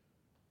hell.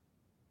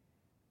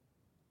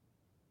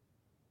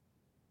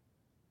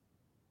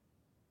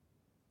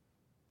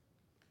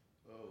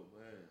 Oh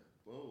man.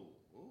 Whoa.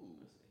 Ooh.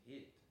 That's a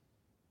hit.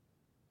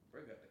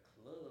 Bro got the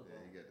club on. Yeah,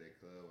 he got that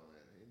club on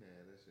that. He done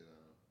had that shit on.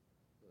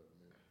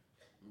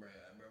 Bro,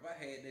 if I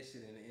had that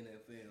shit in the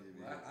NFL,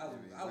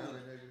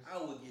 I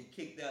would get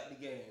kicked out the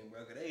game,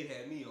 bro, cause they'd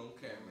have me on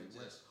camera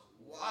just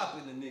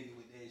whopping the nigga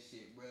with that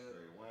shit, bro.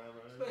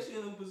 Especially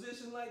in a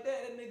position like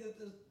that nigga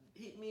just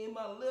hit me in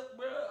my lip,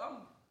 bro.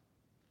 I'm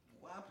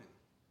whopping.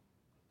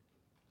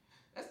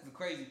 That's the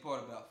crazy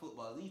part about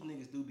football. These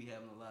niggas do be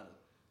having a lot of,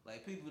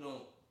 like, people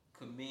don't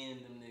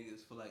commend them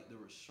niggas for like the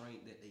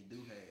restraint that they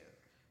do have.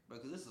 Bro,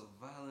 cause it's a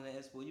violent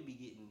ass sport. You be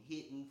getting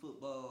hit in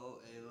football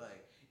and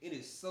like, it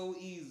is so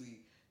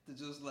easy to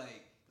just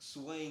like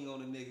swing on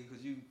a nigga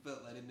because you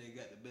felt like that nigga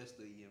got the best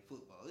of you in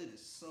football. It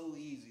is so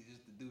easy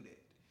just to do that.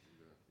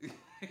 Yeah.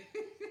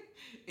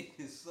 It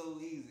is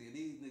so easy, and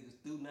these niggas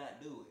do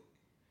not do it.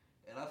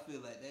 And I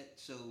feel like that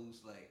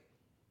shows like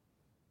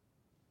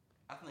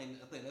I think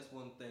that's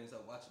one of the things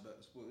I watch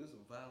about the sport. It's a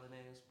violent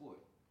ass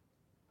sport.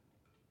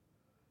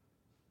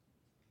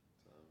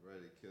 Tom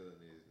Brady killing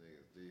these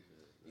niggas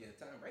defense. Yeah,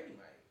 Tom Brady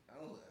might.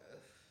 I don't know.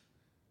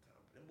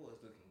 Them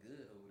boys looking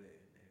good over there.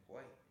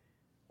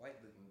 White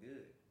looking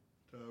good.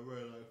 Tom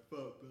Brady like,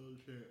 fuck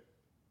Belichick.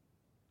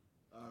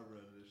 I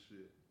run this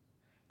shit.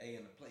 Hey,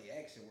 and the play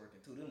action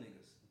working too. Them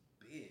niggas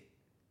big.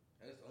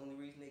 That's the only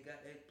reason they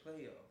got that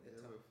playoff.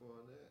 Before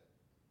that.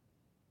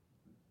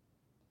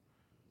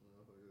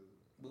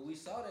 But we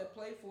saw that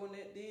play for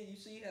that. Did you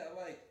see how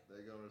like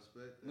they gonna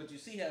respect it? But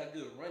you see how a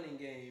good running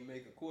game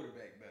make a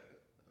quarterback better.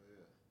 Oh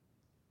yeah.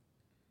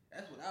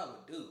 That's what I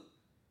would do.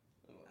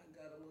 I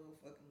got a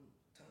motherfucking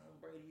Tom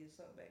Brady or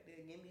something back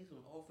there. Give me some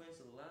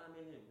offensive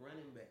linemen and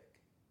running back.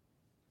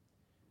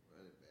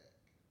 Running back.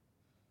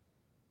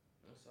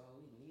 That's all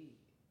we need.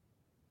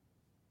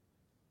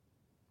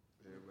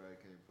 Everybody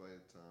can't play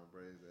Tom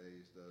Brady's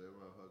age though. That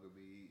motherfucker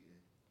be eating.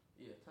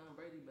 Yeah, Tom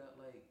Brady about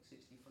like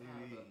 65.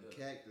 He eating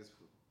cactus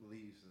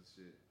leaves and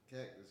shit.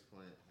 Cactus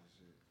plants and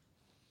shit.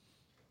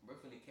 Bro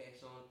finna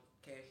cash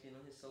in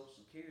on his Social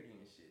Security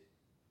and shit.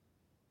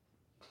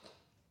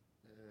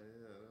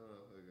 Yeah, that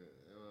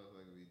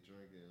motherfucker be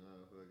drinking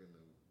motherfucking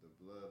the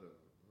blood of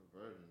a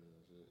virgin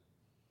and shit.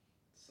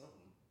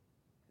 Something.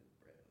 Cause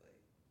bro, like,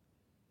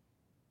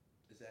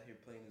 just out here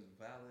playing this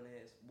violent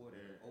ass sport.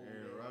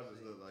 Aaron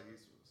Rodgers look like he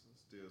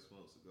still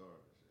smokes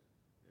cigars and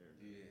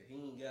shit. Yeah, he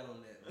ain't got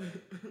on that. Like,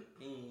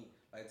 he ain't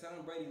like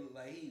Tom Brady look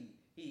like he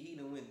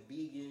done went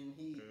vegan.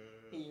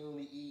 He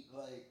only eat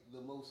like the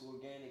most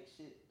organic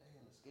shit.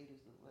 Damn, the skaters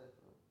done left,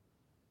 bro.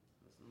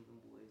 Some of them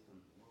boys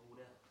done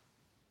rolled out.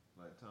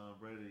 Like Tom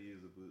Brady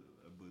is a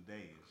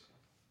bidet and shit.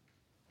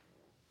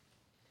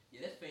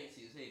 Yeah, that's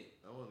fancy as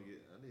hell. I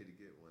need to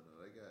get one.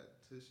 They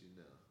got Tushy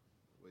now,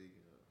 where you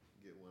can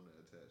get one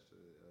attached to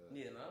it.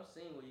 Yeah, no, I've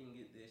seen where you can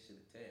get that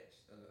shit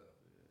attached. Yeah,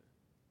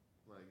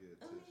 might get a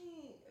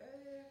Tushy.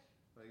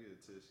 Might get a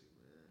Tushy,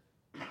 man.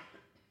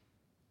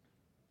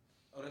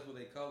 Oh, that's what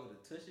they call it,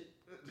 a tushy?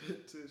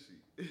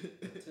 Tushy.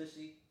 A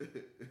tushy?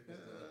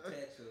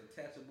 It's an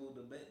attachable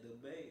bidet. Yeah.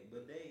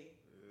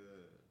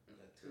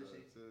 A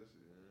tushy.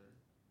 Tushy, man.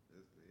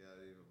 They got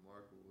an even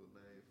markable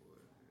name for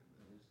it.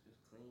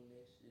 Just clean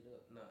that shit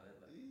up. Nah, that's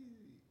like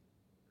easy.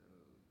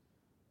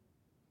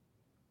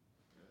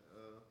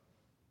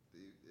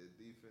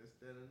 Defense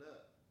standing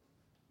up.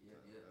 Yeah.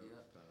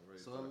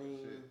 So I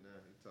mean, shit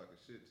now. He talking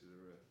shit to the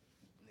ref.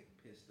 Nigga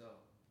pissed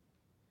off.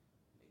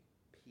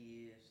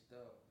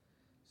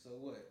 So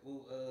what?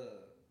 What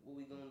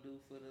we gonna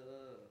do for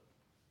the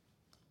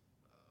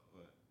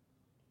what?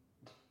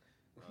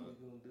 What we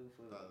gonna do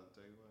for positive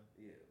takeaway?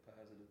 Yeah,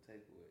 positive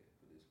takeaway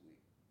for this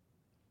week.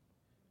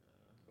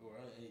 Or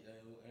I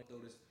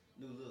throw this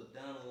new little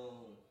Donald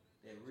on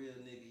that real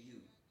nigga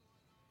you.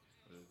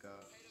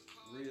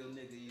 Real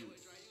nigga you.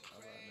 All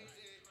right now.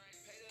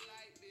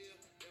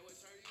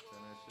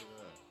 Turn that shit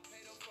up.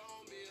 Pay the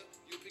phone bill,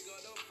 you pick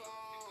up the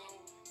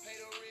phone. Pay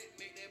the rent,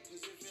 make that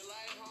pussy feel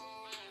like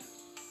home.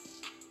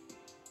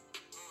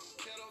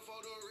 Tell them for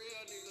the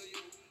real nigga you,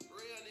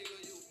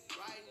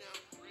 right now.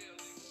 Real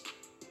nigga.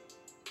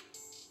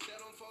 Tell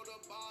them for the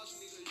boss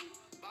nigga you,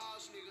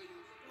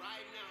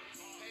 right now.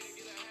 Pay to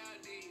get a hair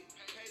did,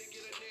 pay to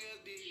get a nail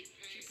did.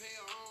 She pay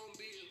her own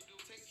bill,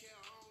 take care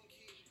of her own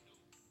kid.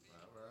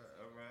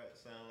 All right.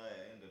 Sound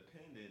like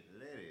independent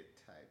lady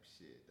type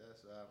shit.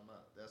 That's what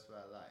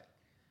I like.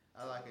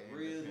 I like an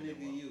real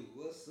independent nigga woman. you.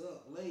 What's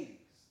up,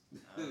 ladies?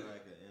 I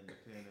like an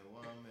independent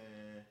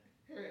woman.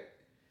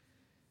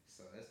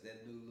 So that's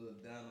that new little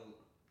Donald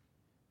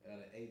out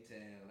of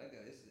A-Town.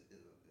 A-Town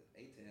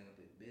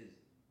been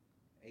busy.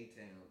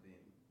 A-Town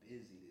been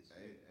busy this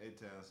week.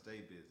 A-Town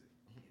stay busy.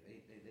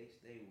 Yeah, they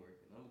stay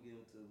working. I'm gonna get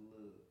into the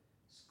little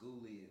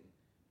Schoolie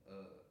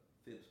and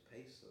Phipps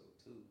Peso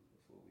too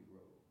before we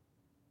roll.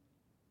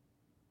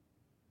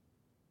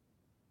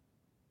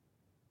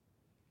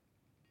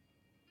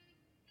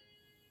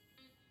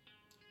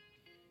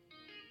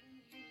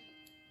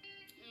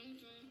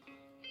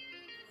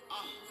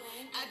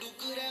 I do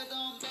good as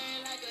I'm bad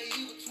like a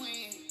evil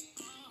twin.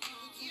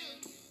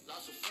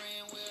 Lost a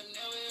friend, will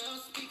never ever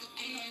speak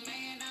again.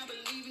 Man, I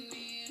believe in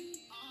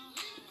it.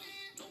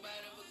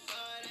 Nobody but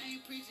God, I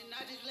ain't preaching.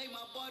 I just lay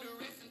my boy to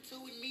rest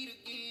until we meet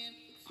again.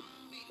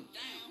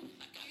 Damn,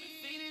 like I've been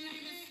feeling, I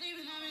ain't been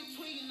sleeping, I've been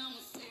tweaking.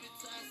 I'ma save it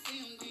till I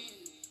see him then.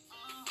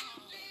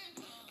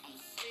 I'ma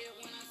say it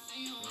when I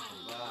see him.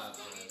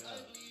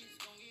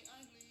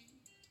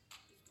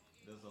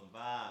 There's some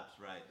vibes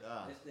right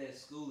there. That's that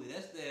Schoolie.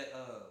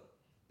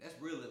 That's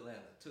real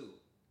Atlanta too.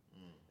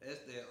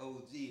 That's that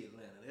OG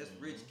Atlanta. That's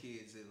rich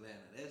kids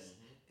Atlanta. That's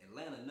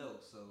Atlanta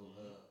knows. So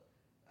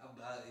I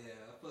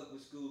fuck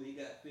with Schoolie. He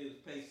got Phipps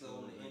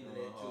Peso on the end of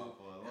that too.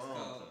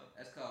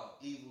 That's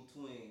called Evil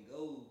Twin.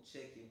 Go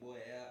check your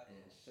boy out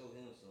and show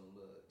him some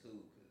love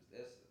too,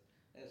 cause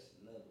that's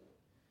another one.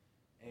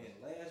 And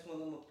last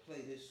one I'm gonna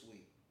play this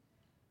week.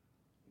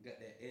 We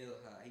got that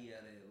L High. He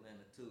out of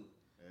Atlanta too.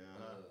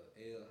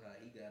 L High.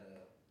 He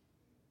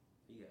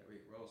got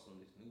Rick Ross on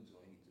this new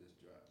joint he just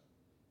dropped.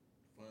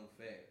 Fun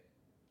fact.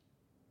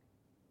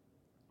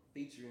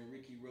 Featuring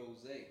Ricky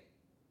Rose. Let me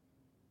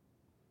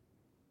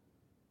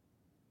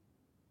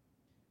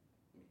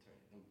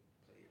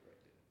play it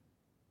right there.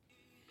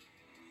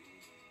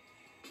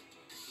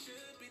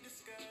 Should be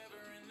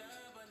discovering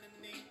love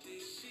underneath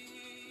these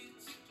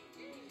sheets.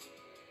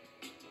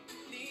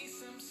 Need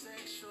some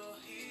sexual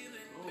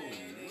healing,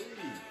 baby.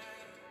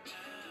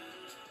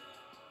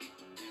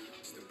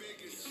 It's the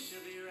biggest.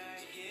 Should be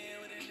right here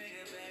with a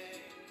nigga,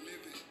 babe.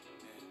 Live it.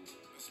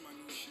 That's my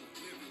new shit.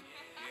 Live it.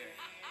 Yeah.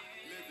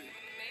 Live it.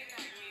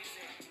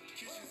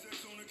 Kitchen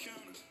sex on the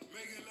counter.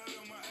 Making love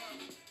on my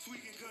album.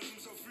 Tweaking cause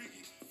I'm so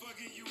freaky.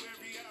 Fucking you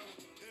every hour.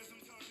 There's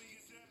some talk to your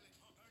salad.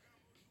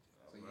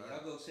 So yeah,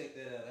 y'all go check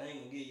that out. I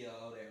ain't gonna give y'all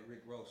all that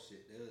Rick Ross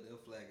shit.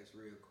 They'll flag us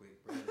real quick,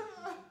 bro.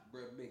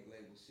 Big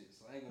label shit.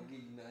 So I ain't gonna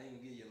give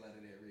you a lot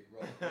of that Rick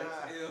Ross.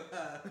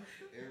 That's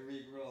and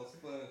Rick Ross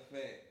fun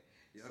fact.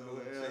 Y'all go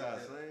check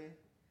that out.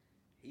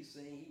 He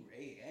sang.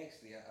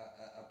 Actually,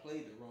 I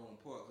played the wrong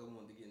part because I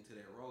wanted to get into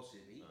that raw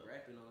shit. He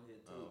rapping on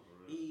here too.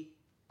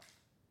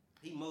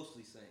 He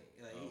mostly sang.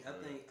 I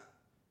think.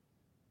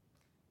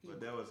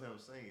 But that was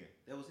him singing.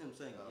 That was him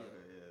singing. Okay,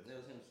 yeah. That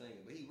was him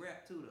singing. But he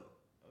rapped too though.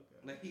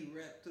 Okay. Like he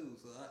rapped too.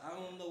 So I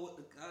don't know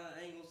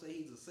I ain't gonna say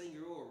he's a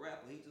singer or a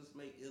rapper. He just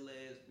make ill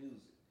ass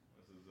music.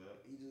 What's his What's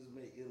up? He just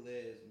make ill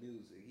ass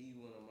music. He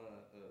one of my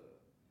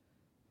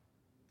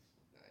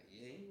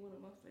he one of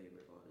my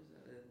favorite artists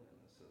out of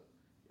Atlanta. So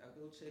y'all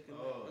go check him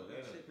out. Oh,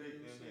 they done picked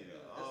that nigga.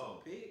 That's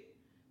a pick.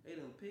 They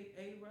done pick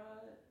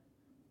A-Rod.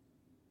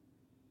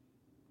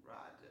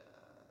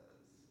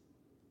 Rogers.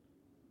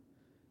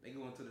 They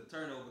go into the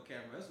turnover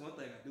camera. That's one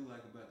thing I do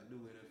like about the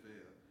new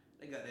NFL.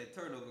 They got that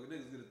turnover.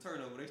 Niggas get a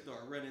turnover. They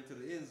start running to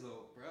the end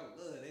zone. Bro, I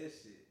love that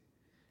shit.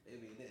 They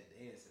be in that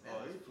dancing.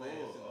 That was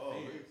pulled.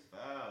 He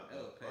fouled that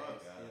was the fuck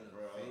pass out,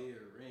 bro.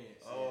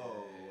 interference.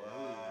 Oh, yeah.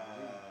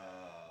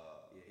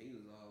 wow. Yeah, he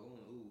was all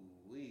on. Ooh,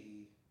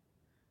 wee.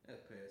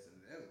 That's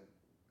passing.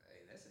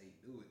 That's how you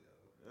do it,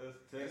 though.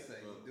 That's how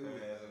you do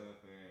it, though.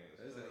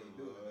 That's how you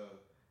do it, though.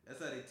 That's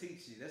how they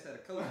teach you. That's how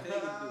the coach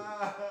tell you to do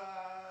it.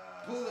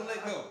 Pull and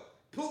let go.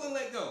 Pull and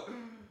let go.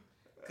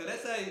 Cause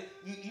that's how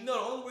you know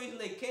the only reason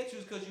they catch you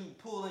is cause you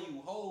pull and you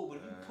hold, but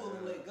if you pull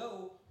and let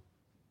go,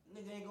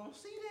 nigga ain't gonna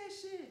see that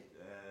shit.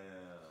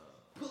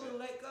 Damn. Pull and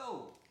let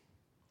go.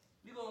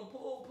 You gonna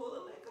pull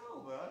and let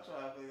go. But I'm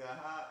trying to figure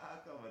out how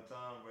come a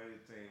Tom Brady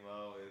team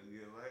always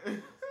get like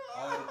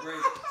all the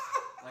breaks.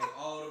 Like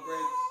all the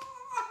breaks.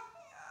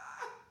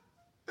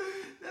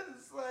 That's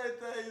the same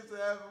thing used to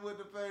happen with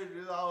the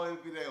Patriots. Always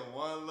be that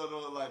one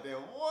little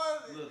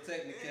little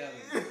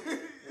technicality.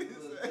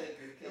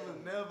 It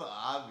was never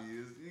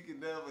obvious. You could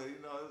never,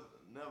 it's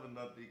never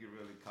nothing you can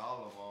really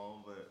call them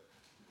on, but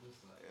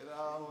it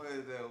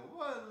always that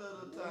one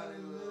little tiny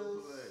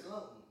little play.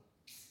 Something.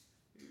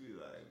 You be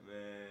like,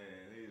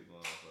 man, these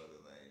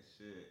motherfuckers ain't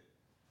shit.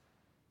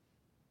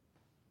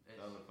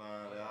 Come to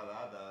find out,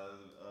 I thought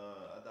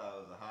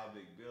it was a high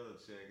big bill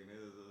check, and it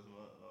was this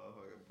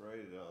motherfucking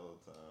Brady the whole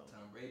time.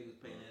 Tom Brady was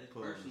paying that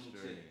personal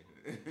check.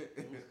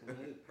 It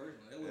was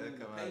personal. That wasn't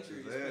even the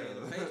Patriots Giselle.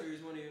 paying. The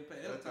Patriots weren't even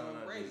paying. That was Tom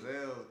Brady.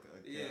 Giselle.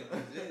 Yeah,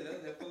 that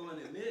was that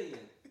 $400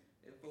 million.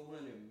 That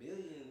 $400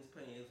 million was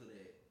paying for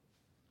that.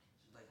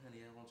 She's like,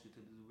 honey, I want you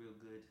to do real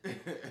good.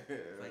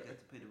 If I got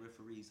to pay the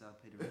referees, I'll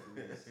pay the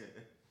referees.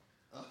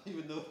 I don't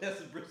even know if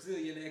that's a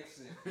Brazilian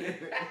accent.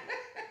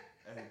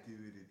 I do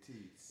what it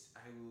takes.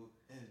 I will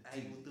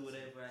do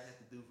whatever I have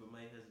to do for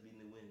my husband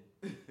to win.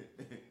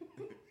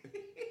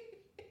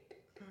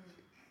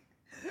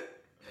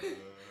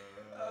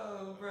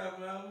 Oh, bro,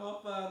 man, I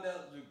found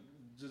out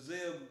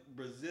Giselle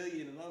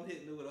Brazilian, and I'm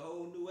hitting her with a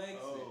whole new accent.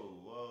 Oh,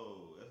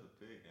 whoa, that's a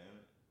pick,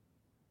 ain't it?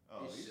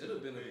 Oh, it should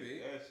have been a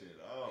pick. That shit.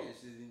 Oh, yeah,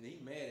 he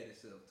mad at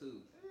himself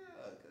too.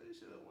 Yeah, cause he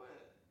should have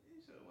went. He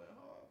should have went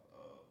hard.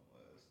 Oh,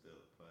 well, it's still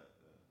a punt.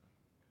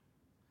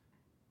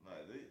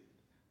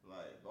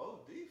 Like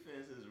both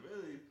defenses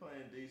really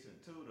playing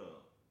decent too,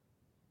 though.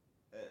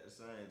 At the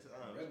same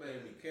time, They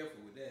better be careful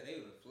with that. They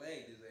would have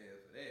flagged his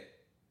ass for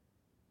that.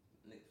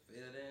 Nigga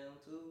fell down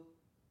too.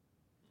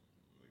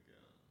 Look at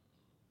him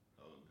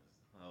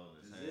holding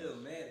his Giselle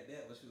hands. mad at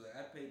that, but she was like,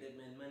 I paid that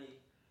man money.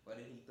 Why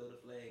didn't he throw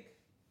the flag?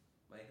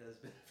 My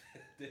husband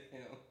fell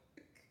down.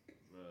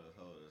 Bro,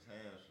 hold his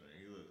hamstring.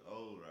 He looked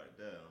old right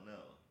there on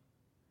that one.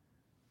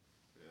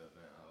 Fell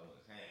down, hold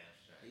his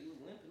hamstring. He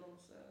was limping on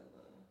the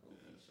sideline.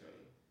 Hope he's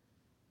straight.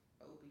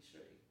 I hope he's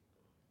straight.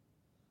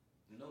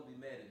 And don't be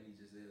mad at me,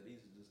 Giselle.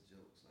 These are just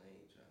jokes. I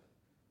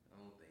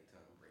don't think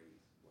Tom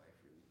Brady's wife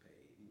really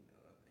paid.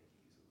 I think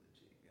he's a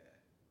legit guy.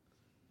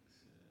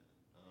 Shit,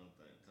 I don't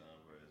think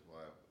Tom Brady's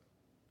wife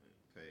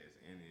pays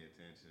any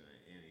attention to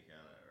any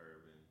kind of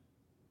urban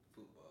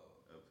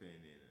Football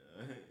opinion.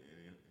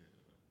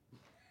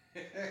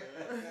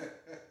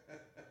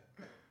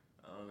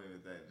 I don't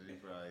even think she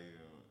probably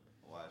even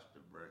watched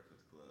The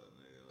Breakfast Club,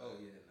 nigga. Oh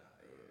yeah,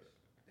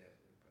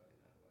 definitely probably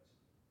not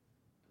watching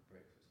The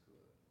Breakfast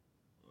Club.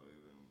 Or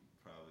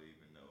probably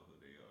even know who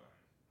they are,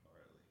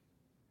 hardly.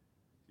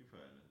 She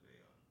probably know who they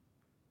are.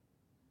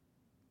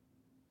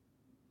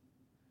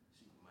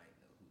 She might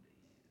know who they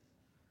is.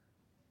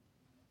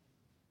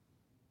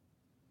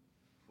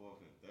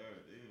 4th and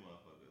 3rd, these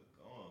motherfuckers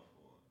going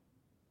for it.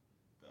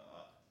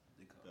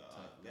 They call The it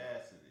top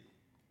audacity.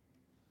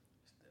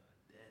 It's the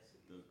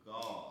audacity. The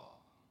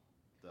gall.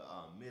 The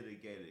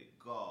unmitigated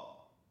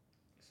gall.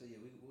 So yeah,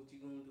 what you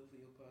gonna do for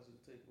your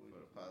positive takeaway?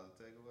 For the positive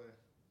takeaway,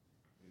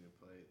 we done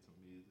played some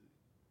music.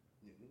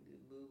 Yeah, we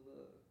did a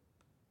little.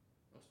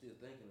 I'm still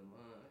thinking of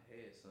mine. I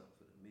had something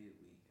for the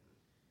midweek, and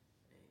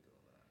I ain't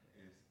gonna lie.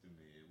 Man. It's the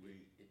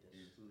midweek. It done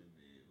It's the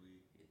slipped.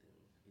 midweek. It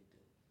done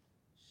slipped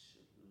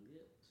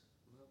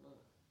my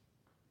mind.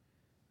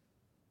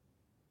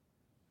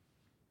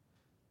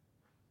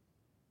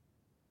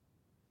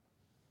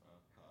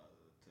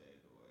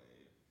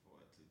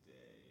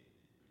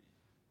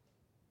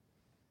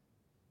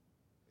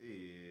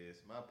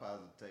 My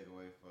positive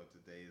takeaway for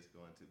today is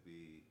going to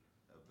be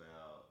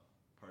about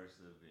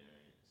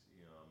perseverance.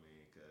 You know what I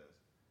mean? Because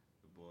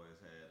the boys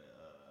had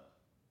a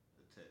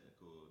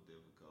technical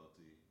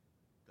difficulty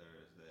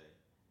Thursday.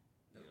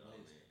 You know what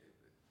I mean?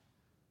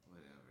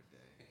 Whatever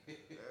day.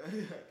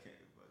 I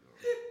can't fucking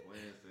remember.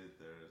 Wednesday,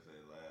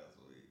 Thursday, last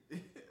week.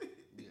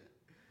 Yeah.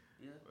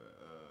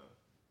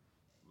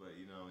 But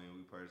you know what I mean?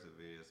 We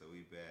persevered, so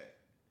we back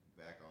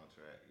on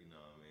track. You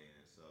know what I mean?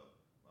 And so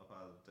my my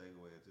positive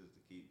takeaway is just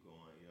to keep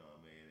going. You know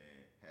what I mean,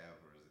 and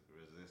have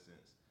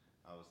resistance.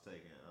 I was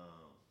taking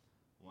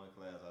one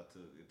class I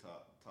took. It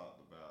talked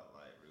about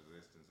like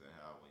resistance and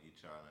how when you're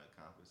trying to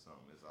accomplish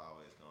something, it's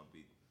always gonna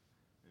be.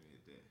 Let me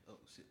get that. Oh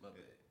shit, my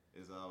bad.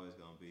 It's always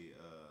gonna be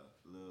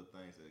little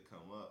things that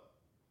come up.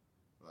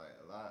 Like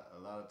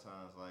a lot of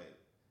times, like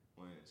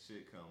when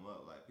shit come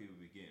up, like people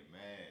be getting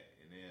mad,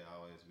 and they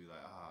always be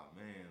like, "Oh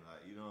man,"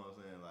 like you know what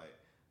I'm saying, like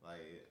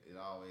it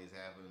always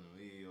happened to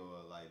me,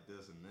 or like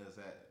this and this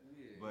that.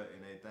 Yeah. But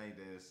and they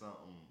think that it's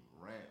something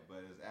rant,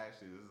 but it's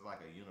actually this is like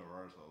a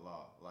universal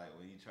law. Like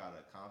when you try to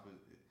accomplish,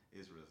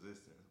 it's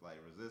resistance. Like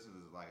resistance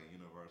is like a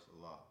universal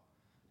law.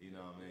 You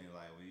know what I mean?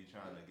 Like when you're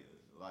trying to get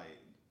like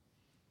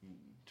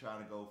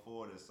trying to go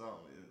forward is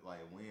something. It's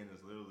like wind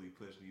is literally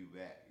pushing you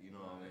back. You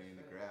know what I mean?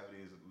 The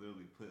gravity is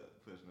literally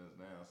pushing us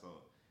down.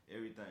 So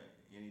everything,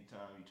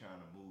 anytime you're trying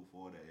to move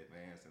forward and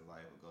advance in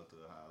life or go to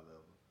a higher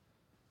level.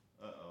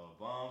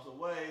 Bombs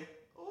away.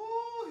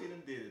 Ooh, he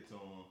done did it to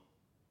him.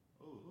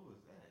 Ooh, who was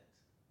that?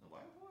 The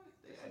white boy?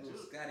 They got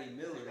Scotty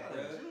Miller,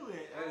 bro.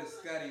 Julian. That is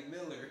Scotty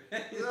Miller.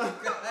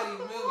 Scotty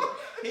Miller.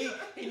 I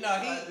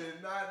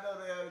did not know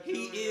that.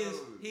 He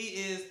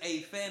is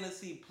a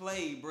fantasy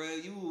play, bro.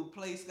 You will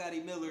play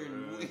Scotty Miller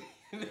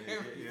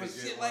for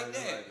shit like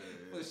that.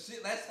 For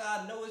shit, that's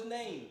how I know his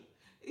name.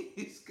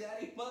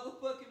 Scotty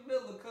motherfucking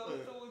Miller coming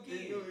through again.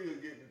 He knew he was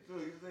getting it too.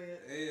 You see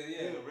it?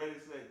 Yeah. He was ready,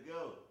 set,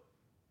 go.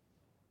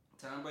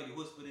 Tom Brady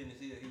whispered in his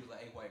ear. He was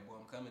like, "Hey, white boy,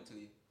 I'm coming to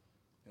you.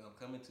 I'm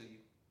coming to you."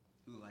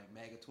 He was like,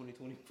 "MAGA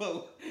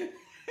 2024."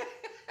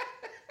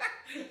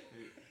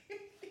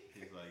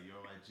 He's like,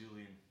 "You're my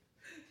Julian.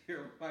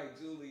 You're my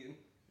Julian.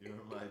 You're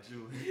my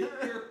Julian.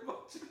 You're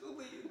my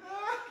Julian."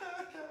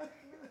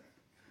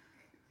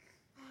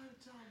 I'm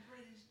Tom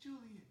Brady's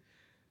Julian.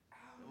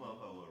 That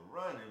motherfucker was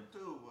running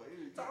too, boy.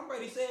 Tom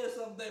Brady said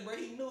something, bro.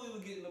 He knew he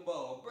was getting the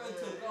ball. Bro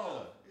took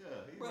off.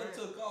 Yeah, Bro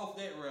took off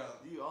that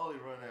route. You only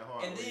run that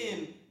hard. And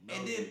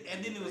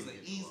then it was an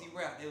easy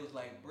route. It was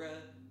like, bruh,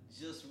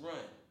 just run.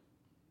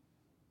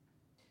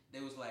 They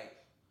was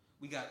like,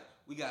 we got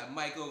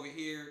Mike over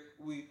here.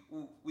 We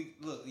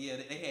look, yeah,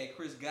 they had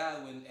Chris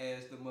Godwin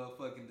as the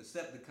motherfucking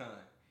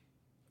Decepticon.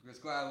 Chris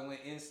Godwin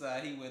went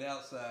inside, he went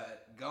outside,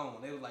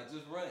 gone. They was like,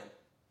 just run.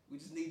 We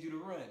just need you to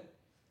run.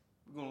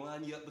 We're gonna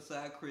line you up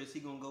beside Chris.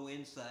 He gonna go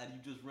inside.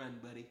 You just run,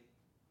 buddy.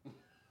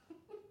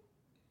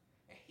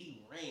 And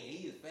he ran.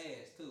 He is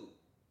fast too.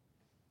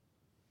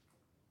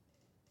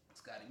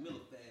 Scotty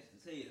Miller fast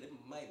as hell. That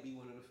might be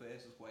one of the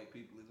fastest white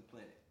people in the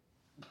planet.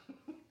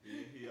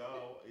 He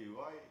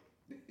white.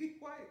 He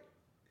white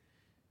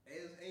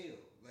as hell.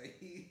 Like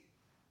he.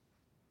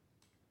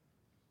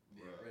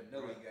 Yeah, bro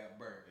know he got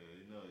burnt. Yeah,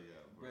 you know he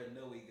got burnt.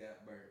 Bro know he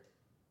got burnt.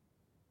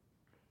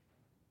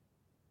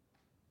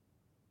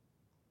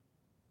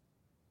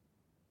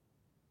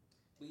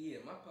 But yeah,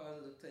 my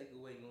positive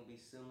takeaway gonna be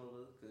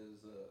similar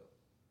because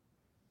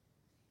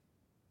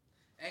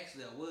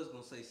actually I was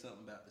gonna say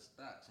something about the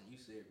stocks and you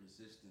said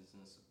resistance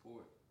and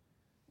support.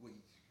 Well,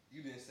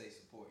 you didn't say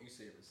support, you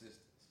said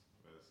resistance.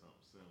 But it's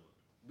something similar.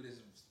 But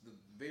it's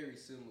very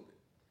similar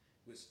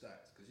with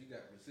stocks because you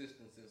got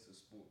resistance and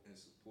support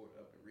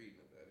up and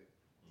reading about it.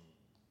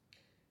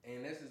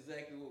 And that's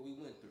exactly what we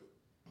went through.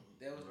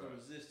 That was the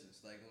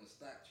resistance. Like when the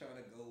stock trying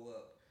to go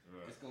up,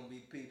 it's gonna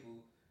be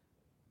people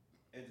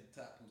at the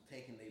top who's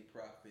taking their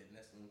profit, and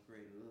that's gonna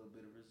create a little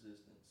bit of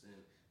resistance, and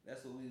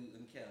that's what we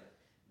encountered.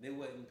 There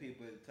wasn't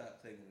people at the top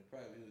taking the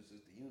profit; it was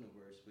just the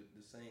universe. But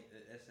the same,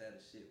 that's how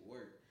the shit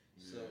worked.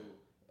 Yeah. So,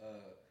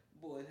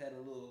 boys had a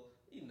little,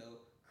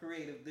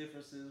 creative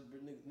differences,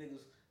 but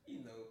niggas,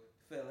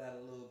 fell out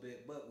a little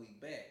bit, but we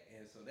back,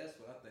 and so that's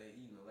what I think.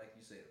 Like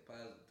you said, the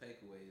positive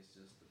takeaway is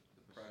just the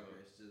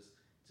progress. Sure.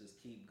 Just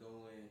keep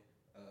going.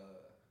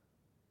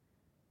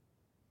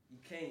 You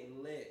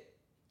can't let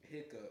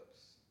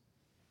hiccups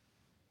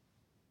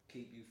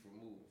keep you from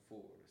moving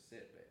forward or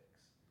setbacks.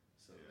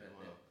 So yeah,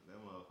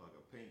 that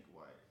motherfucker pink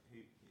white.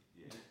 He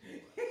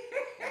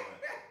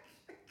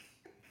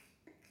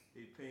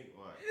pink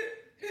white.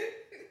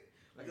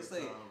 Like I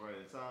say,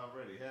 Tom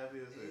Brady,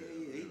 happy as hell.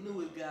 Yeah, he knew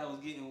his guy was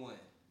getting one.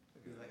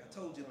 He was like, I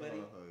told you,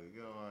 buddy.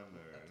 Get on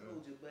there. I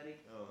told you, buddy.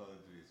 Oh,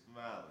 geez,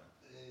 smiling.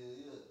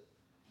 Yeah.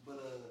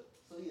 But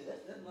so yeah,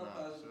 that's my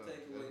positive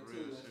takeaway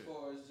too, as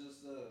far as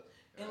just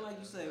and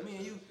like you say, me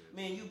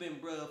and you been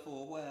bruh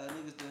for a while.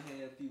 Niggas done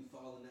had a few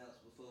falling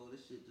outs before.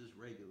 This shit just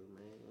regular,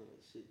 man.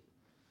 Shit.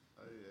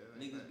 Oh yeah.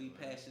 Niggas be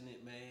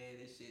passionate, man.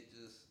 This shit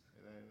just.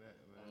 It ain't that,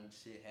 man.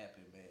 Shit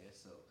happen, man.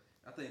 So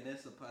I think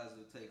that's a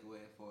positive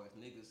takeaway as far as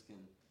niggas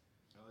can.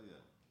 Oh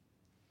yeah.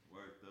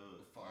 Work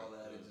through. Fall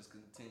out and just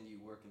continue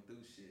working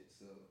through shit.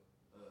 So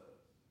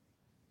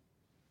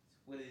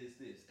what is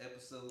this?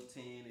 Episode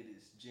 10. It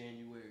is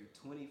January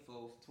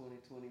 24th,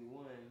 2021.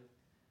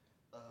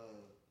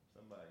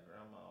 Somebody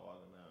grandma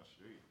walking down the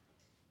street.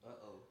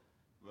 Uh-oh.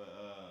 But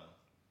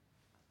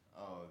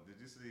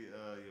did you see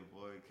your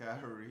boy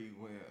Kyrie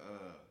went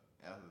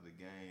after the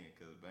game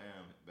because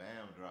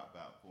Bam dropped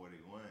out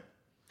 41,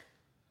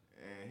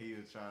 and he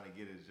was trying to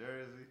get his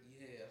jersey.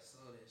 Yeah, I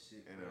saw that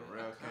shit. And bro. the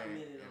ref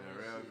came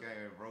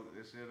and broke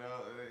this shit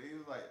up. And he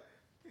was like,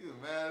 he was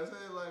mad as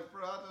hell. Like,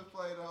 bro, I just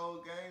played the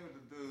whole game with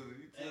the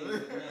dude. You Hey,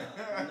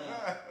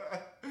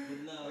 but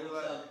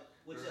nah,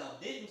 what y'all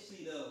didn't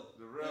see though.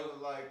 The ref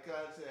was like,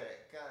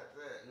 contact.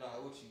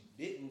 Nah, what you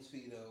didn't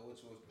see though,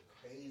 which was the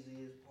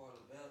craziest part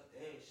about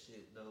that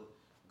shit though.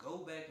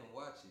 Go back and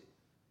watch it.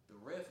 The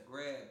ref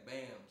grabbed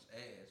Bam's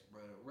ass, bro.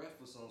 The ref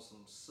was on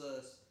some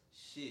sus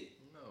shit.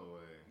 No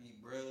way.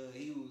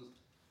 He was.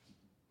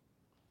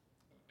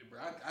 Bro,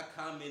 I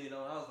commented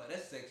on. I was like,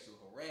 that's sexual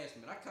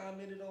harassment. I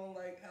commented on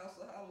like House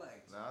of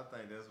Highlights. Now I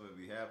think that's what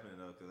be happening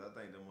though, cause I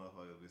think them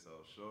motherfuckers be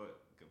so short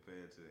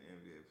compared to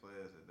NBA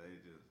players that they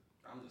just.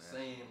 I'm just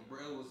saying,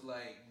 bro was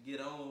like,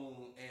 get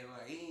on and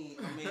like he ain't.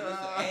 I mean, it's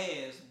an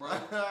ass, bro.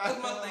 That's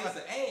my thing. It's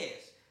an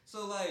ass.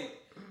 So like,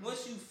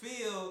 once you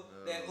feel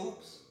that,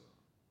 oops,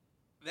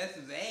 that's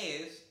his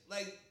ass.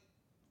 Like,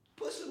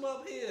 push him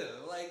up here.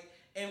 Like,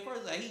 and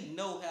first, like, he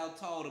know how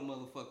tall the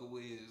motherfucker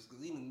is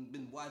because he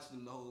been watching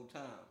him the whole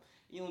time.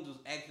 You don't just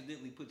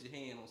accidentally put your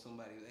hand on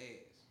somebody's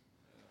ass.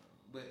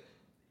 But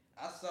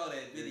I saw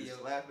that Did video. he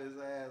slap his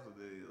ass or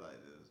did he like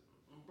this?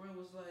 Bro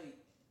was like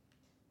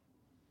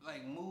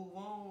move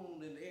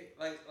on and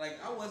like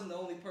I wasn't the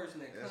only person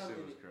that commented. That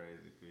shit was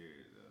crazy.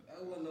 Period. Though.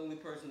 I wasn't the only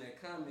person that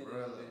commented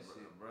on that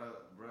shit. Bro,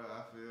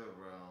 I feel,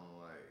 bro, I'm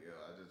like, yo,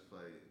 I just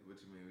played.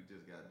 What you mean? We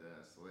just got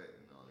done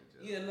sweating on each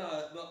other. Yeah,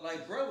 no, but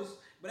like, bro was,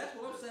 but that's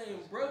what I'm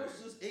saying. Bro was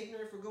just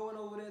ignorant for going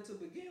over there to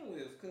begin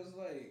with, cause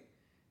like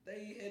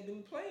they had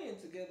been playing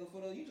together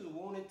for you just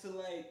wanted to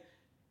like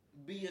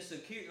be a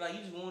security, like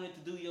you just wanted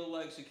to do your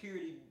like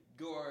security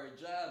guard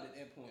job at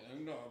that point.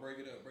 Like, no, break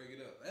it up.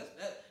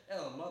 That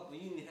was a month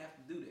when you didn't have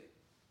to do that.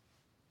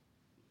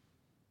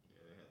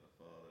 Yeah, they had to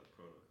follow that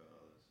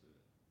protocol and shit.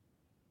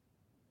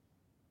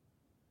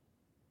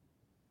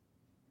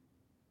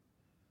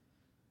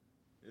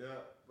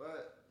 Yeah,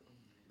 but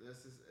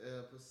this is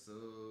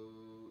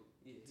episode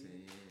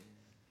 10.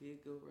 Here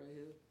it go right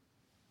here.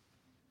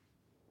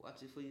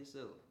 Watch it for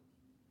yourself.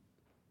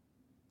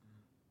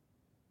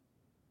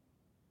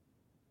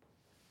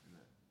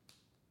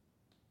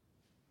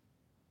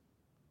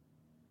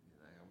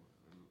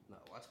 Nah,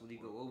 watch when he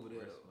go over there.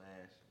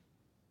 Smash.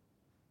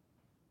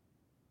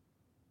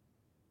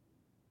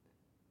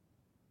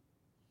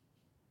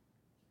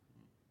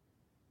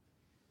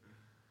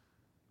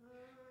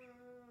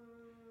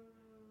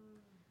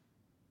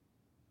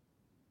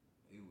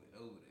 He went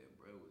over there,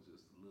 bro. It was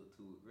just a little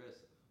too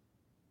aggressive.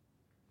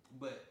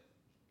 But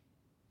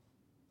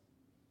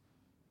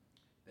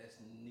that's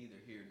neither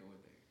here nor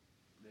there.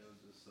 That was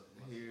just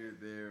something. Here,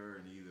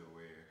 there, and either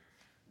where.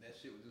 That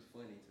shit was just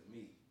funny to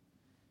me.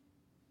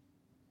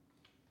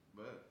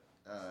 But,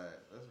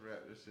 alright, let's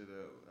wrap this shit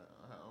up.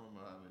 I don't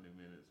know how many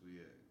minutes we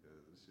at,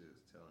 because this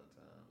shit's telling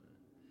time.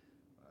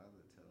 Why is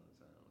it telling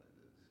time like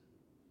this?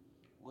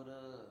 What,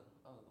 I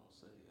was gonna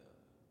say,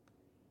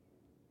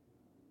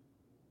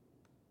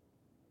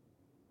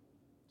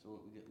 so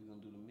what, we gonna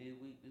do the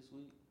midweek this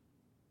week?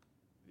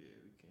 Yeah,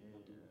 we can.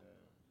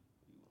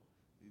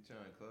 You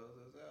trying to close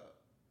us out?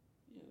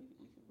 Yeah,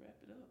 we can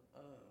wrap it up.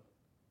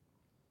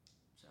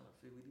 Trying to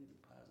figure, we need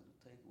a positive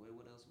takeaway.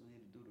 What else we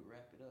need to do to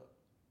wrap it up?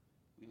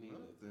 We need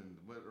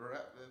nothing but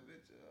wrap that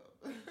bitch up.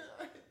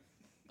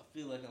 I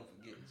feel like I'm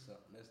forgetting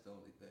something. That's the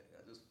only thing.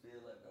 I just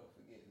feel like I'm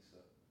forgetting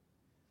something.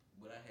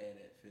 But I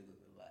had that feeling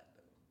a lot,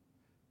 though.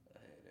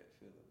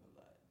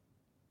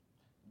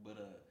 But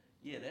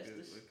yeah, that's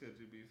what could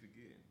you be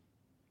forgetting?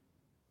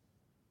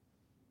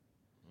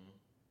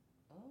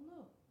 I don't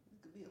know.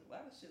 It could be a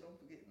lot of shit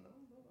I'm forgetting. I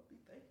don't know. I'll be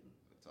thinking.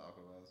 Talk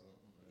about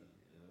something.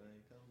 It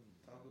ain't coming.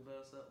 Talk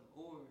about something,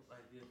 or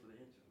like for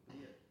the intro. But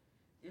yeah,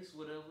 it's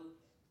whatever.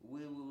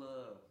 We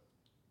will.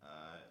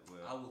 Alright.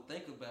 Well, I will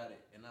think about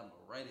it, and I'm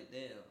gonna write it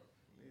down.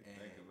 We need to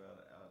think about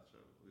an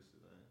outro. We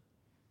should.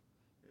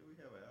 Yeah, we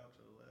have an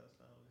outro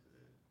last time we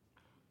said.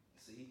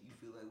 See, you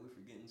feel like we're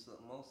forgetting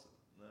something also.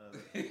 Nah,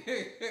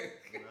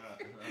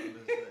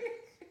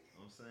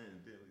 I'm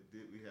saying,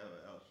 did we have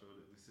an outro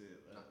that we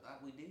said last? I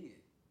thought we did.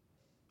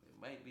 It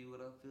might be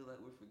what I feel like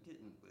we're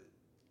forgetting, but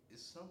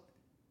it's something.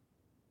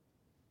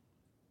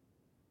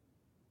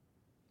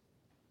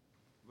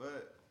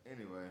 But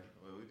anyway,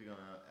 well, we just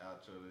gonna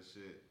outro this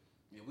shit.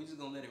 Yeah, we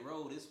just gonna let it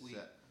roll this week.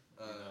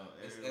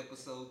 It's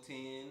episode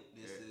 10.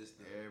 This is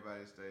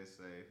everybody stay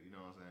safe. You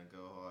know what I'm saying?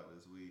 Go hard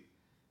this week.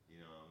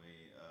 You know what I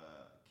mean?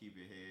 Keep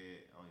your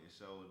head on your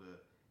shoulder.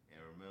 And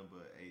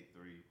remember,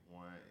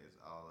 831 is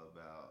all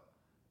about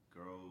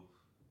growth,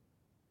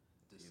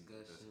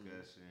 discussion,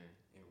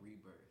 and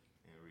rebirth.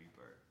 I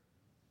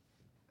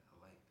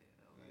like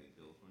that.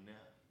 Go from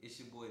now.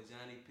 It's your boy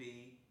Jonny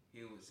P.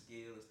 Here with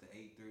Skill. It's the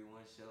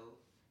 831 Show.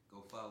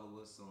 Go follow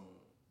us on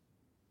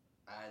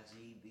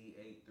IG, The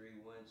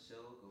 831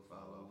 Show. Go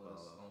follow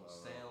us on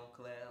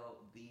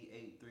SoundCloud, The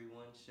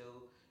 831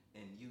 Show,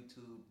 and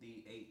YouTube,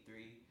 The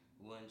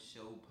 831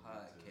 Show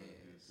Podcast.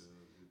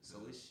 YouTube.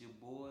 So it's your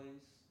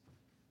boys.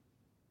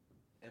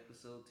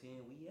 Episode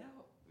 10, we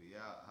out.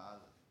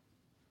 Holla.